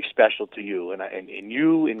was very special to you, and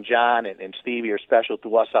you and John and Stevie are special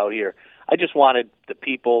to us out here. I just wanted the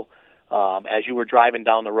people, as you were driving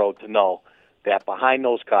down the road, to know that behind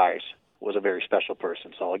those cars was a very special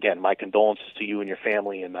person. So again, my condolences to you and your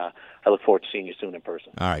family, and I look forward to seeing you soon in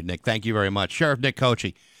person. All right, Nick, thank you very much. Sheriff Nick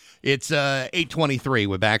Cochi. It's 8:23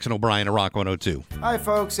 with Bax and O'Brien at Rock 102. Hi,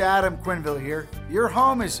 folks. Adam Quinville here. Your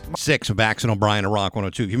home is 6 with Bax and O'Brien at Rock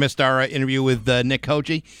 102. If you missed our interview with Nick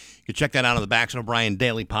Cochi, you can check that out on the Bax and O'Brien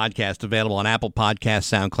Daily Podcast, available on Apple Podcasts,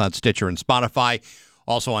 SoundCloud, Stitcher, and Spotify.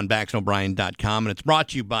 Also on BaxandO'Brien.com. And it's brought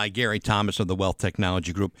to you by Gary Thomas of the Wealth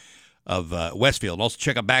Technology Group of Westfield. Also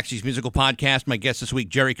check out Baxi's musical podcast. My guest this week,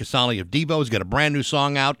 Jerry Casale of Devo, has got a brand new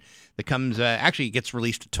song out that comes, actually it gets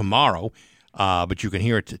released tomorrow. But you can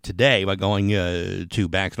hear it today by going to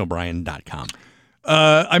BaxandO'Brien.com.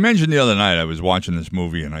 I mentioned the other night I was watching this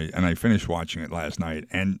movie, and I finished watching it last night.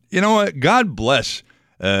 And you know what? God bless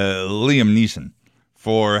Liam Neeson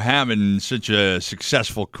for having such a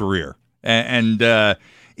successful career. And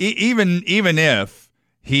even if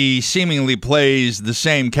he seemingly plays the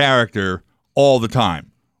same character all the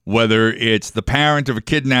time, whether it's the parent of a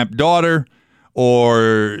kidnapped daughter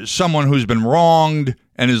or someone who's been wronged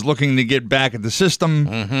and is looking to get back at the system.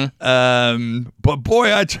 Mm-hmm. But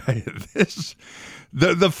boy, I tell you,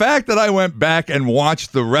 the fact that I went back and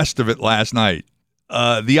watched the rest of it last night,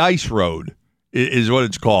 The Ice Road is what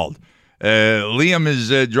it's called. Liam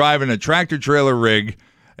is driving a tractor-trailer rig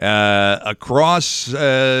across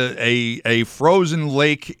a frozen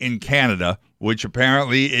lake in Canada, which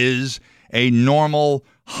apparently is a normal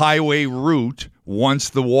highway route once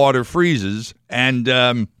the water freezes.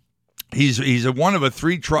 And he's one of a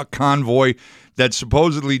 3-truck convoy that's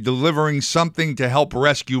supposedly delivering something to help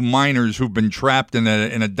rescue miners who've been trapped in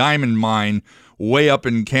a diamond mine way up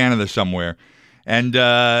in Canada somewhere. And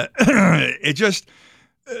it just,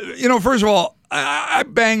 first of all, I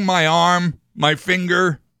bang my arm, my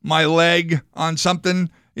finger, my leg on something.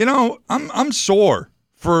 I'm sore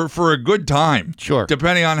for a good time. Sure.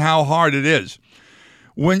 Depending on how hard it is.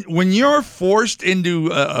 When you're forced into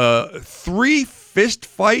 3 fist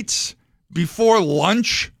fights before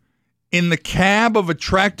lunch in the cab of a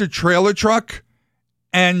tractor-trailer truck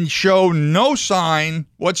and show no sign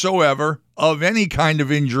whatsoever of any kind of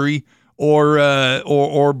injury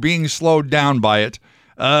or being slowed down by it,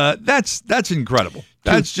 that's incredible.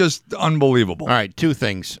 That's just unbelievable. All right, 2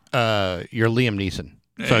 things. You're Liam Neeson.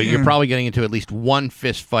 So you're probably getting into at least 1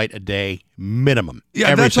 fist fight a day minimum. Yeah,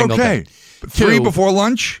 every that's single okay. day. 3 2, before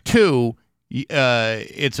lunch? 2,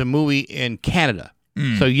 it's a movie in Canada.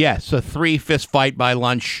 So, yes, a 3 fist fight by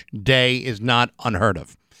lunch day is not unheard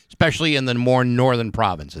of, especially in the more northern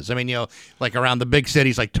provinces. I mean, like around the big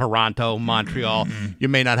cities like Toronto, Montreal, you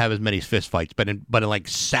may not have as many fist fights, but in like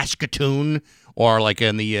Saskatoon or like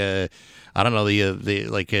in the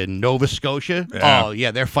like in Nova Scotia. Yeah. Oh, yeah,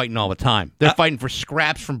 they're fighting all the time. They're fighting for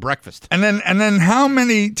scraps from breakfast. And then how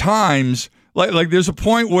many times, like there's a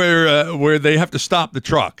point where they have to stop the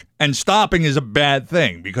truck, and stopping is a bad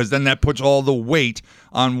thing because then that puts all the weight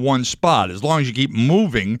on one spot. As long as you keep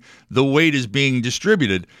moving, the weight is being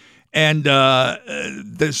distributed. And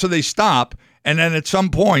so they stop, and then at some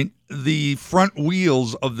point, the front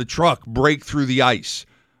wheels of the truck break through the ice.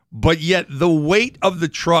 But yet the weight of the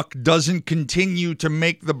truck doesn't continue to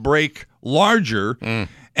make the break larger.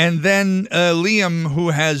 And then Liam, who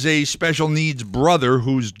has a special needs brother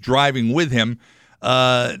who's driving with him,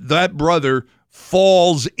 that brother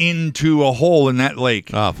falls into a hole in that lake.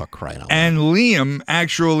 Oh, for crying out loud. And Liam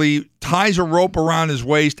actually ties a rope around his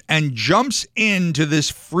waist and jumps into this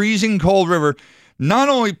freezing cold river. Not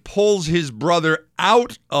only pulls his brother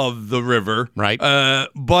out of the river, right,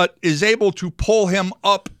 but is able to pull him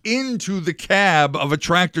up into the cab of a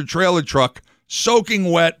tractor-trailer truck,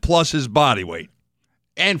 soaking wet, plus his body weight.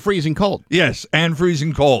 And freezing cold. Yes, and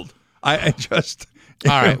freezing cold. I just...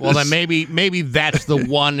 All right, well, then maybe that's the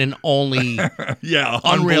one and only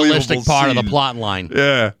unrealistic part of the plot line.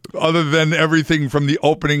 Yeah, other than everything from the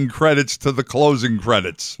opening credits to the closing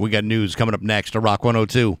credits. We got news coming up next to Rock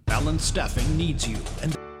 102. Allen Staffing needs you.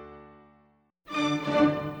 And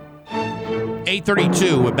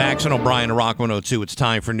 8:32 with Bax and O'Brien to Rock 102. It's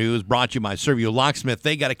time for news brought to you by Servio Locksmith.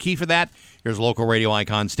 They got a key for that. Here's local radio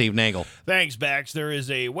icon Steve Nagel. Thanks, Bax. There is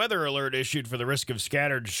a weather alert issued for the risk of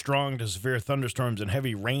scattered strong to severe thunderstorms and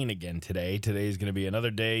heavy rain again today. Today is going to be another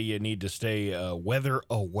day you need to stay weather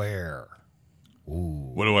aware.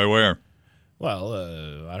 Ooh. What do I wear? Well,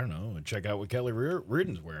 I don't know. Check out what Kelly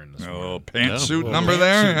Reardon's wearing this morning. Pantsuit number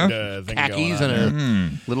there? Khakis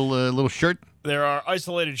and a little shirt. There are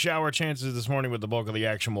isolated shower chances this morning, but the bulk of the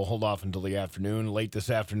action will hold off until the afternoon. Late this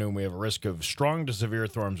afternoon, we have a risk of strong to severe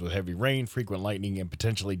storms with heavy rain, frequent lightning, and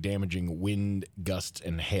potentially damaging wind, gusts,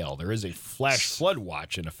 and hail. There is a flash flood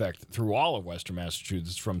watch in effect through all of western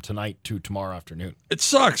Massachusetts from tonight to tomorrow afternoon. It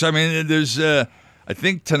sucks. I mean, there's, I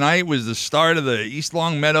think tonight was the start of the East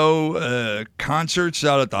Longmeadow concerts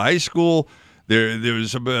out at the high school.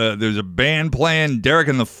 There's a band playing. Derek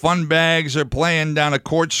and the Fun Bags are playing down at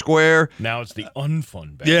Court Square. Now it's the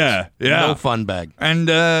unfun bags. Yeah. No fun bag. And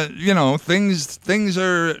things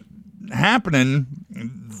are happening.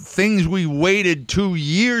 Things we waited 2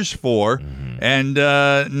 years for, and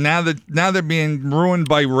now they're being ruined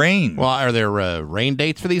by rain. Well, are there rain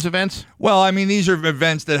dates for these events? Well, I mean, these are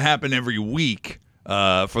events that happen every week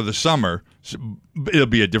for the summer. So it'll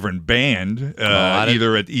be a different band,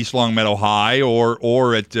 either at East Longmeadow High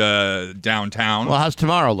or at downtown. Well, how's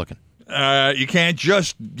tomorrow looking? Tomorrow,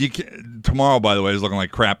 by the way, is looking like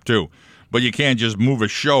crap too. But you can't just move a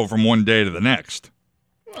show from one day to the next.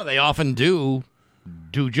 Well, they often do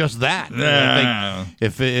just that. Yeah.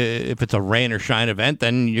 If it's a rain or shine event,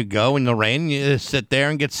 then you go in the rain, you sit there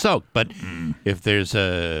and get soaked. But if there's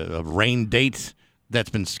a rain date that's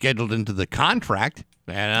been scheduled into the contract,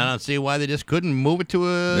 and I don't see why they just couldn't move it to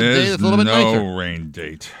a day that's a little bit nicer. No rain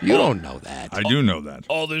date. You don't know that. I do know that.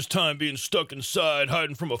 All this time being stuck inside,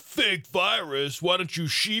 hiding from a fake virus, why don't you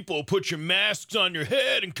sheeple put your masks on your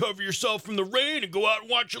head and cover yourself from the rain and go out and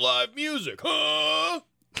watch your live music, huh?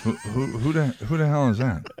 Who the hell is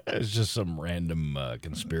that? It's just some random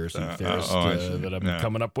conspiracy theorist that I've been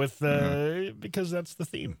coming up with because that's the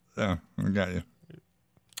theme. Yeah, I got you.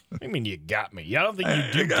 I mean, you got me. I don't think you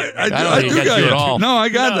do get me. I don't think got you at all. No, I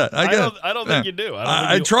got that. I don't think you do.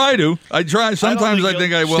 I try to. I try. Sometimes I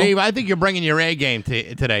think I will. Steve, I think you're bringing your A game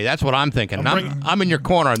today. That's what I'm thinking. I'm in your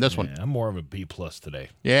corner on this one. I'm more of a B+ today.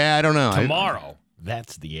 Yeah, I don't know. Tomorrow,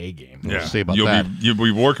 that's the A game. We'll see about that. You'll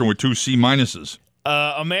be working with 2 C minuses.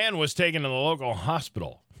 A man was taken to the local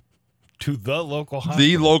hospital. The local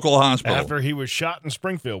hospital. After he was shot in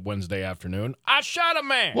Springfield Wednesday afternoon. I shot a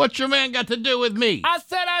man. What's your man got to do with me? I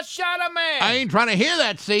said I shot a man. I ain't trying to hear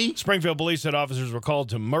that, see? Springfield police said officers were called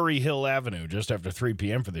to Murray Hill Avenue just after 3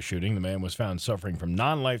 p.m. for the shooting. The man was found suffering from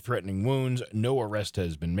non-life-threatening wounds. No arrest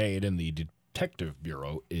has been made, and the Detective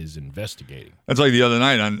Bureau is investigating. That's like the other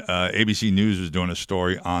night on ABC News was doing a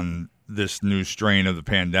story on this new strain of the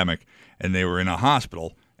pandemic, and they were in a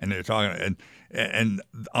hospital, and they're talking, and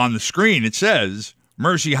on the screen it says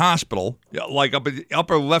Mercy Hospital, like up at the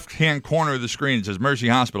upper left-hand corner of the screen it says Mercy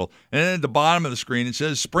Hospital, and then at the bottom of the screen it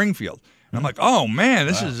says Springfield. And I'm like, oh man,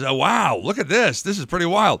 this is wow! Look at this. This is pretty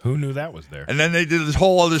wild. Who knew that was there? And then they did this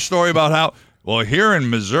whole other story about how, well, here in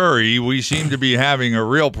Missouri, we seem to be having a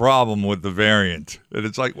real problem with the variant. And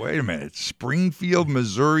it's like, wait a minute, Springfield,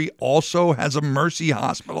 Missouri also has a Mercy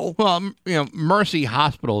Hospital? Well, Mercy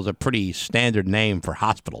Hospital is a pretty standard name for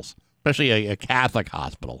hospitals, especially a Catholic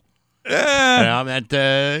hospital.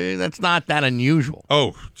 That's not that unusual.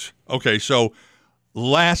 Oh, okay. So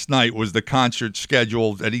last night was the concert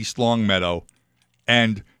scheduled at East Longmeadow,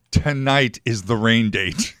 and tonight is the rain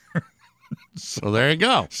date. So there you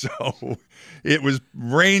go. So it was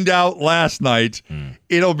rained out last night.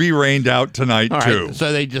 It'll be rained out tonight, too. Right.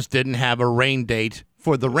 So they just didn't have a rain date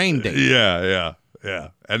for the rain date. Yeah.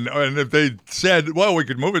 And if they said, well, we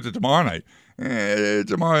could move it to tomorrow night,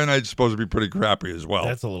 tomorrow night's supposed to be pretty crappy as well.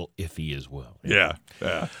 That's a little iffy as well. Yeah.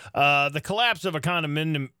 The collapse of a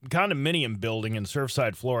condominium building in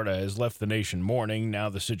Surfside, Florida has left the nation mourning. Now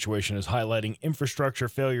the situation is highlighting infrastructure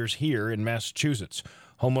failures here in Massachusetts.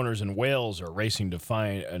 Homeowners in Wales are racing to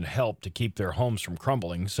find and help to keep their homes from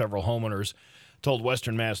crumbling. Several homeowners told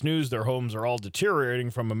Western Mass News their homes are all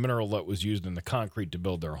deteriorating from a mineral that was used in the concrete to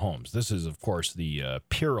build their homes. This is, of course, the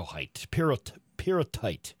pyrrhotite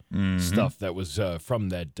stuff that was from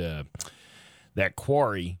that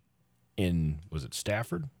quarry in, was it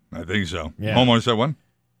Stafford? I think so. Yeah. Homeowner said what?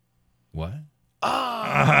 What?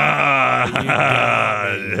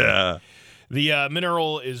 Yeah. The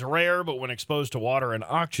mineral is rare, but when exposed to water and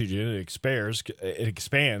oxygen, it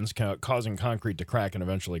expands, causing concrete to crack and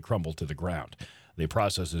eventually crumble to the ground. The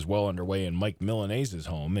process is well underway in Mike Milanese's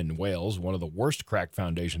home in Wales, one of the worst cracked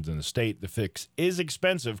foundations in the state. The fix is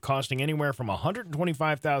expensive, costing anywhere from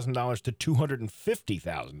 $125,000 to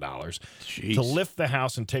 $250,000 to lift the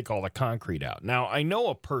house and take all the concrete out. Now, I know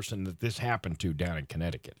a person that this happened to down in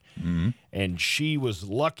Connecticut, and she was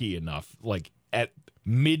lucky enough, like at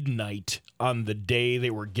midnight on the day they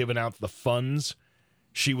were giving out the funds,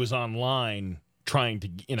 she was online trying to,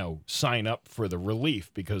 sign up for the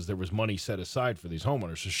relief because there was money set aside for these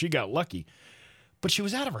homeowners. So she got lucky. But she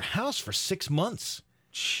was out of her house for 6 months.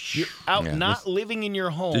 You're out Yeah, not living in your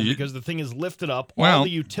home Did you- because the thing is lifted up. Well- All the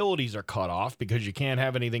utilities are cut off because you can't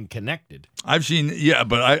have anything connected. I've seen, yeah,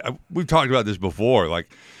 but we've talked about this before. Like,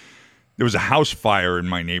 there was a house fire in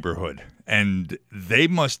my neighborhood, and they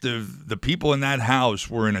must have, the people in that house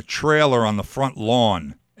were in a trailer on the front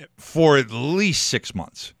lawn for at least 6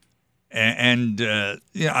 months.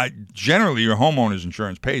 Generally, your homeowner's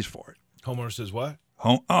insurance pays for it. Homeowner says what?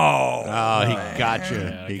 Oh, he got you.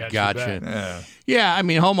 Yeah, He got got you you. back. Yeah, I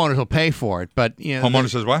mean, homeowners will pay for it, but you know, Homeowner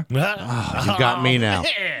says what? you got me now.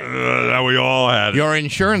 That we all had. Your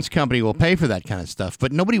insurance company will pay for that kind of stuff,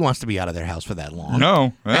 but nobody wants to be out of their house for that long.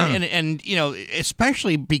 No. Yeah. And you know,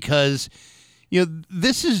 especially because you know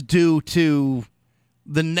this is due to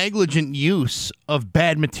the negligent use of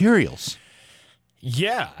bad materials.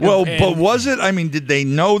 Yeah. Well, and- but was it? I mean, did they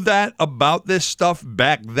know that about this stuff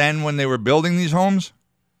back then when they were building these homes?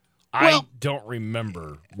 I don't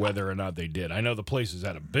remember whether or not they did. I know the place is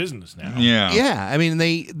out of business now. Yeah. Yeah, I mean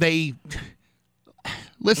they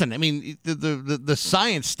listen. I mean the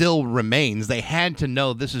science still remains. They had to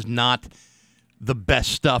know this is not the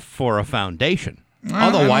best stuff for a foundation.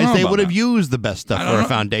 I don't Otherwise, know they about would have that. used the best stuff I for don't a know.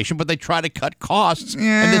 foundation, but they try to cut costs,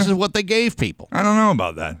 Yeah. and this is what they gave people. I don't know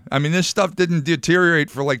about that. I mean, this stuff didn't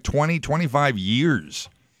deteriorate for like 20, 25 years.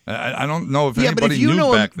 I don't know if anybody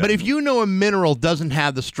knew back then. But if you know a mineral doesn't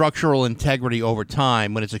have the structural integrity over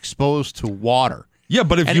time when it's exposed to water. Yeah,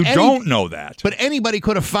 but if And you any- don't know that. But anybody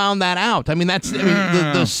could have found that out. I mean,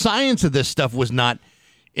 the science of this stuff was not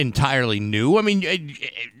entirely new. I mean,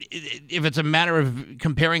 if it's a matter of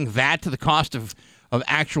comparing that to the cost of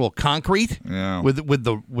actual concrete Yeah. with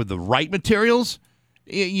the right materials,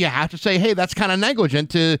 you have to say, hey, that's kind of negligent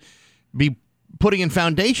to be putting in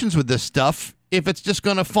foundations with this stuff if it's just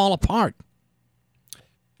going to fall apart.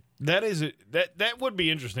 That is that would be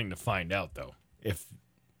interesting to find out though. If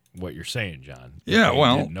what you're saying, John. if Yeah, they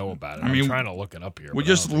well, didn't know about it. I mean, I'm trying to look it up here. We but I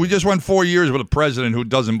just don't we think- just went 4 years with a president who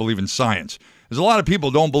doesn't believe in science. There's a lot of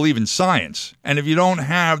people who don't believe in science, and if you don't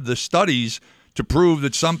have the studies to prove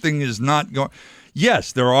that something is not going,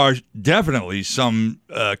 yes, there are definitely some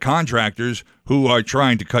contractors who are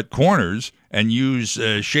trying to cut corners and use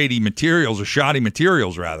shady materials or shoddy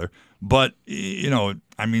materials rather. But you know,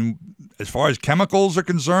 I mean, as far as chemicals are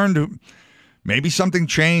concerned, maybe something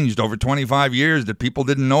changed over 25 years that people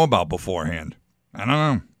didn't know about beforehand. I don't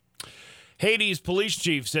know. Haiti's police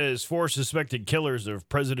chief says 4 suspected killers of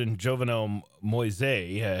President Jovenel Moise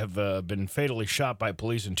have been fatally shot by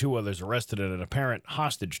police and 2 others arrested in an apparent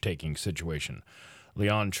hostage-taking situation.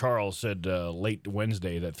 Leon Charles said late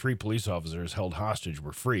Wednesday that 3 police officers held hostage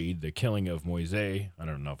were freed. The killing of Moise, I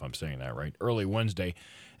don't know if I'm saying that right, early Wednesday,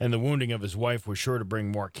 and the wounding of his wife was sure to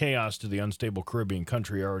bring more chaos to the unstable Caribbean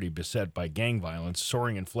country already beset by gang violence,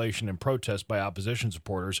 soaring inflation, and protests by opposition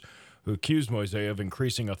supporters who accused Moise of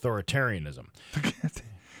increasing authoritarianism.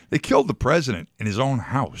 They killed the president in his own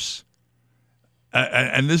house.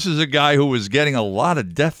 And this is a guy who was getting a lot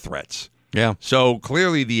of death threats. Yeah. So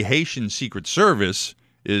clearly the Haitian Secret Service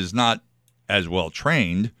is not as well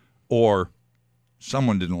trained, or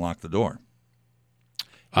someone didn't lock the door.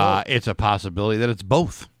 It's a possibility that it's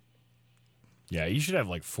both. Yeah, you should have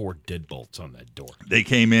like 4 deadbolts on that door. They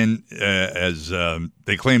came in as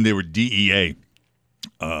they claimed they were DEA,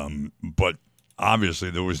 but obviously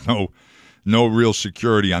there was no real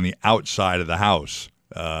security on the outside of the house.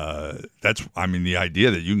 The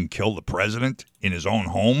idea that you can kill the president in his own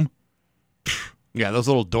home. Yeah, those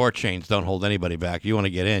little door chains don't hold anybody back. You want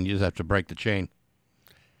to get in, you just have to break the chain.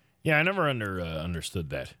 Yeah, I never understood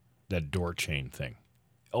that door chain thing.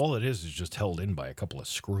 All it is just held in by a couple of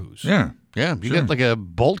screws. Yeah. Yeah, you Sure. get like a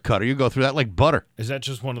bolt cutter, you go through that like butter. Is that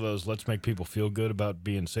just one of those let's make people feel good about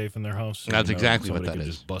being safe in their house? That's exactly what somebody that could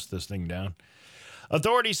is. Just bust this thing down.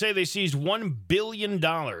 Authorities say they seized $1 billion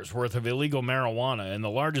worth of illegal marijuana in the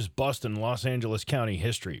largest bust in Los Angeles County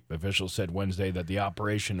history. Officials said Wednesday that the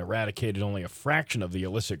operation eradicated only a fraction of the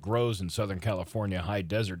illicit grows in Southern California high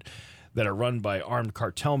desert that are run by armed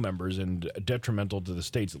cartel members and detrimental to the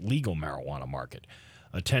state's legal marijuana market.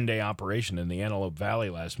 A 10-day operation in the Antelope Valley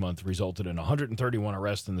last month resulted in 131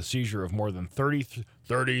 arrests and the seizure of more than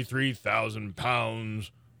 33,000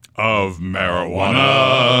 pounds Of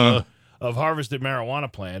marijuana. of harvested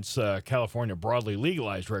marijuana plants. California broadly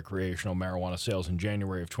legalized recreational marijuana sales in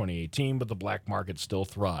January of 2018, but the black market still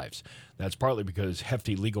thrives. That's partly because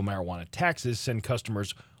hefty legal marijuana taxes send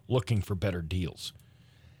customers looking for better deals.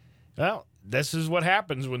 Well, this is what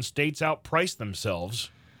happens when states outprice themselves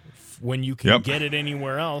when you can Yep. get it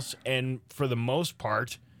anywhere else, and for the most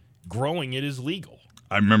part, growing it is legal.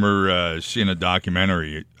 I remember seeing a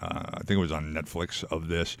documentary, I think it was on Netflix, of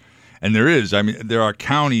this. And there are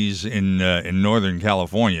counties in Northern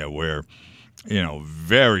California where,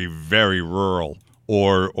 very, very rural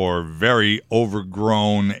or very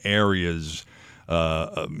overgrown areas,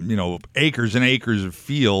 acres and acres of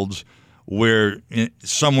fields where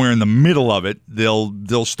somewhere in the middle of it,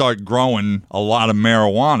 they'll start growing a lot of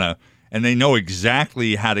marijuana, and they know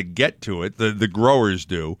exactly how to get to it. The growers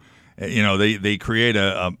do. They create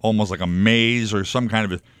a almost like a maze or some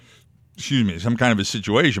kind of a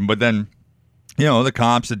situation. But then, the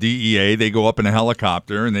cops, the DEA, they go up in a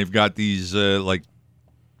helicopter and they've got these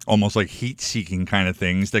almost like heat-seeking kind of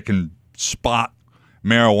things that can spot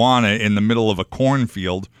marijuana in the middle of a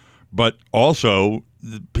cornfield, but also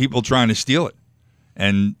the people trying to steal it.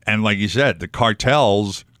 And like you said, the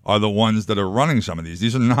cartels are the ones that are running some of these.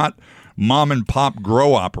 These are not mom and pop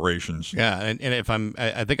grow operations. Yeah, and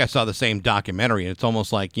I think I saw the same documentary, and it's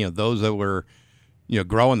almost like those that were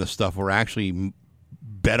growing the stuff were actually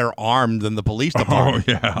better armed than the police department.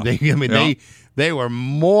 Oh yeah, they were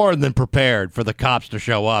more than prepared for the cops to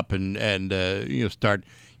show up and start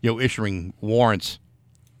issuing warrants.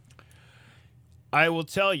 I will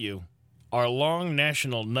tell you, our long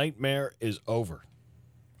national nightmare is over.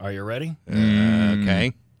 Are you ready?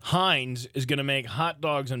 Okay. Heinz is going to make hot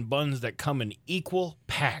dogs and buns that come in equal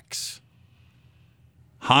packs.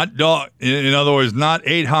 Hot dog, in other words, not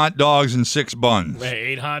 8 hot dogs and 6 buns.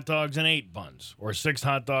 8 hot dogs and 8 buns, or 6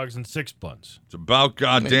 hot dogs and 6 buns. It's about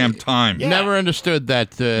goddamn time. Yeah. Never understood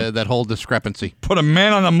that whole discrepancy. Put a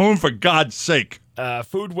man on the moon, for God's sake.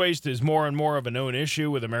 Food waste is more and more of a known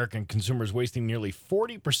issue, with American consumers wasting nearly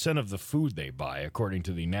 40% of the food they buy, according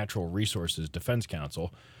to the Natural Resources Defense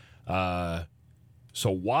Council. So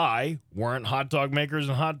why weren't hot dog makers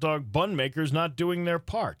and hot dog bun makers not doing their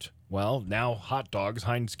part? Well, now hot dogs,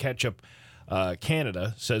 Heinz Ketchup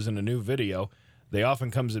Canada says in a new video, they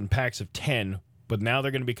often comes in packs of 10, but now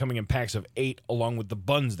they're going to be coming in packs of 8, along with the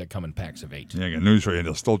buns that come in packs of 8. Yeah, I got news for you.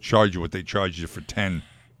 They'll still charge you what they charged you for 10.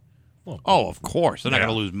 Well, of course. They're not going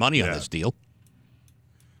to lose money on this deal.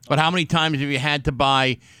 But how many times have you had to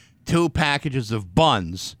buy 2 packages of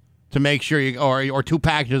buns to make sure or 2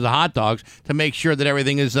 packages of hot dogs to make sure that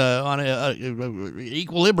everything is on a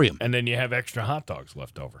equilibrium? And then you have extra hot dogs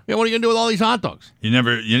left over. Yeah, what are you going to do with all these hot dogs?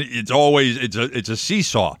 It's a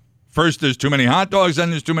seesaw. First there's too many hot dogs, then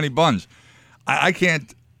there's too many buns. I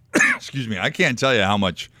can't excuse me, I can't tell you how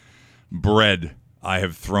much bread I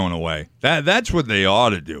have thrown away. That's what they ought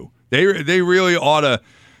to do. They really ought to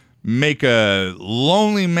make a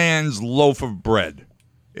lonely man's loaf of bread.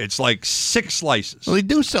 It's like 6 slices. Well, they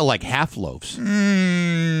do sell like half loaves.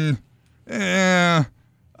 I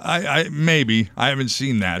maybe. I haven't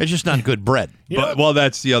seen that. It's just not good bread. Well,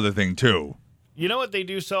 that's the other thing too. You know what they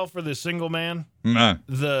do sell for the single man?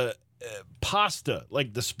 The pasta,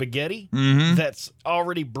 like the spaghetti, that's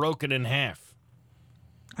already broken in half.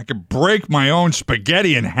 I could break my own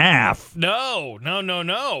spaghetti in half. No.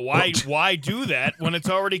 Why do that when it's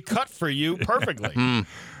already cut for you perfectly?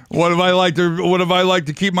 What if I like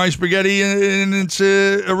to keep my spaghetti in its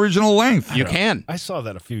original length? You can. I saw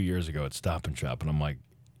that a few years ago at Stop and Shop, and I'm like,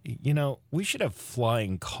 we should have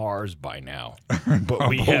flying cars by now. But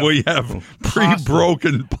we have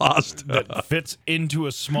pre-broken pasta that fits into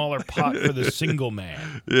a smaller pot for the single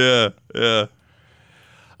man. Yeah.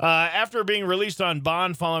 After being released on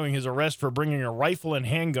bond following his arrest for bringing a rifle and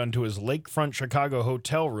handgun to his lakefront Chicago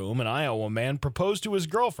hotel room, an Iowa man proposed to his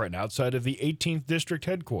girlfriend outside of the 18th District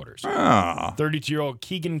headquarters. 32-year-old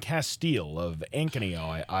Keegan Castile of Ankeny,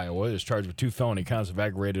 Iowa, is charged with 2 felony counts of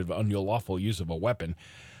aggravated unlawful use of a weapon.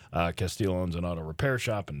 Castile owns an auto repair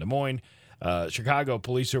shop in Des Moines. Chicago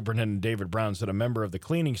Police Superintendent David Brown said a member of the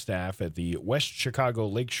cleaning staff at the West Chicago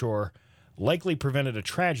Lakeshore likely prevented a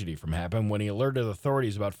tragedy from happening when he alerted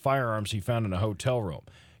authorities about firearms he found in a hotel room.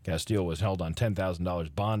 Castile was held on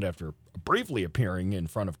 $10,000 bond after briefly appearing in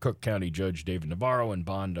front of Cook County Judge David Navarro and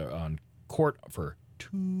bond on court for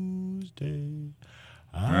Tuesday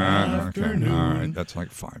afternoon. All right, that's like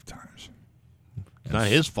 5 times. It's not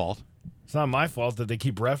his fault. It's not my fault that they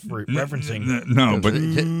keep referencing. No, but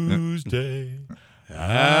Tuesday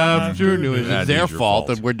afternoon. It's their fault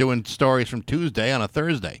that we're doing stories from Tuesday on a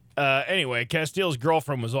Thursday. Anyway, Castile's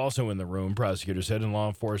girlfriend was also in the room, prosecutors said, and law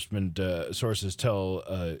enforcement sources tell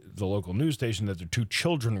the local news station that their 2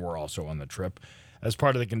 children were also on the trip. As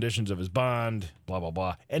part of the conditions of his bond, blah, blah,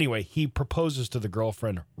 blah. Anyway, he proposes to the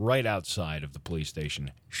girlfriend right outside of the police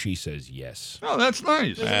station. She says yes. Oh, that's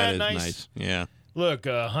nice. Isn't that nice? Nice. Yeah. Look,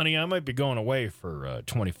 honey, I might be going away for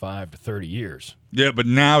 25 to 30 years. Yeah, but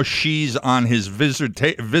now she's on his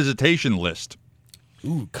visitation list.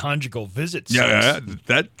 Ooh, conjugal visits. Yeah,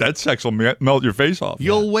 that sex will melt your face off.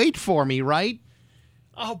 You'll wait for me, right?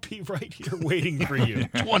 I'll be right here waiting for you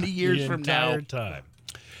 20 years the from now. entire time.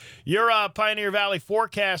 Your Pioneer Valley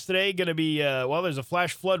forecast today going to be, there's a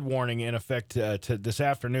flash flood warning in effect to this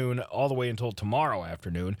afternoon all the way until tomorrow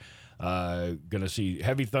afternoon. Going to see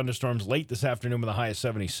heavy thunderstorms late this afternoon with a high of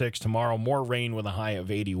 76. Tomorrow, more rain with a high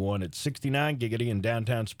of 81. It's 69 giggity in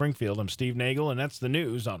downtown Springfield. I'm Steve Nagel, and that's the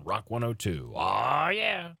news on Rock 102. Oh,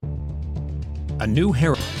 yeah. A new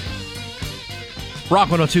Herald. Rock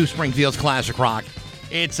 102, Springfield's Classic Rock.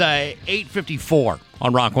 It's 8:54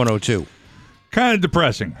 on Rock 102. Kind of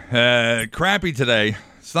depressing. Crappy today.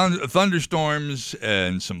 Thunderstorms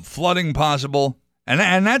and some flooding possible.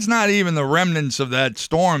 And that's not even the remnants of that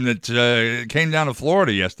storm that came down to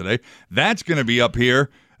Florida yesterday. That's going to be up here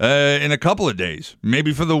in a couple of days,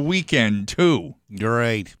 maybe for the weekend, too.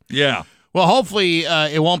 Great. Yeah. Well, hopefully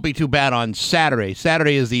it won't be too bad on Saturday.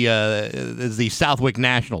 Saturday is the Southwick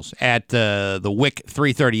Nationals at the Wick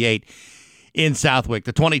 338 in Southwick,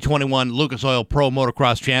 the 2021 Lucas Oil Pro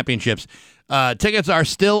Motocross Championships. Tickets are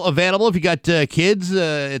still available. If you got kids,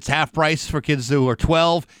 it's half price for kids who are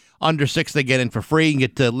 12. Under 6, they get in for free. You can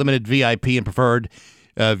get limited VIP and preferred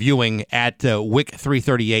viewing at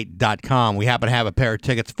wick338.com. We happen to have a pair of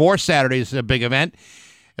tickets for Saturday's big event.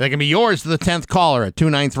 They can be yours to the 10th caller at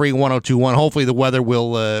 293-1021. Hopefully the weather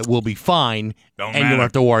will be fine, and you don't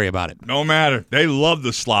have to worry about it. No matter. They love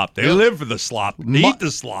the slop. They live for the slop. They eat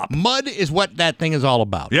the slop. Mud is what that thing is all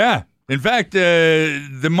about. Yeah. In fact,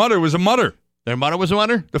 the mudder was a mudder. Their mudder was a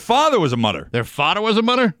mudder? The father was a mudder. Their father was a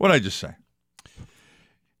mudder? What'd I just say?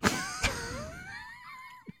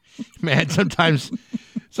 Man, sometimes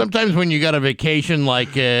when you got a vacation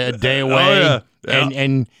like a day away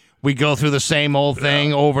and we go through the same old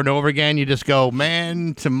thing over and over again, you just go,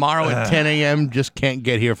 man, tomorrow at 10 a.m. just can't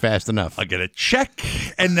get here fast enough. I get a check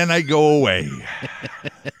and then I go away.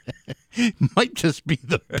 Might just be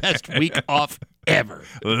the best week off ever.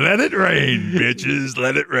 Let it rain, bitches.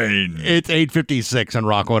 Let it rain. It's 8:56 on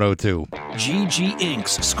Rock 102. GG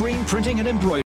Inks, screen printing and embroidery.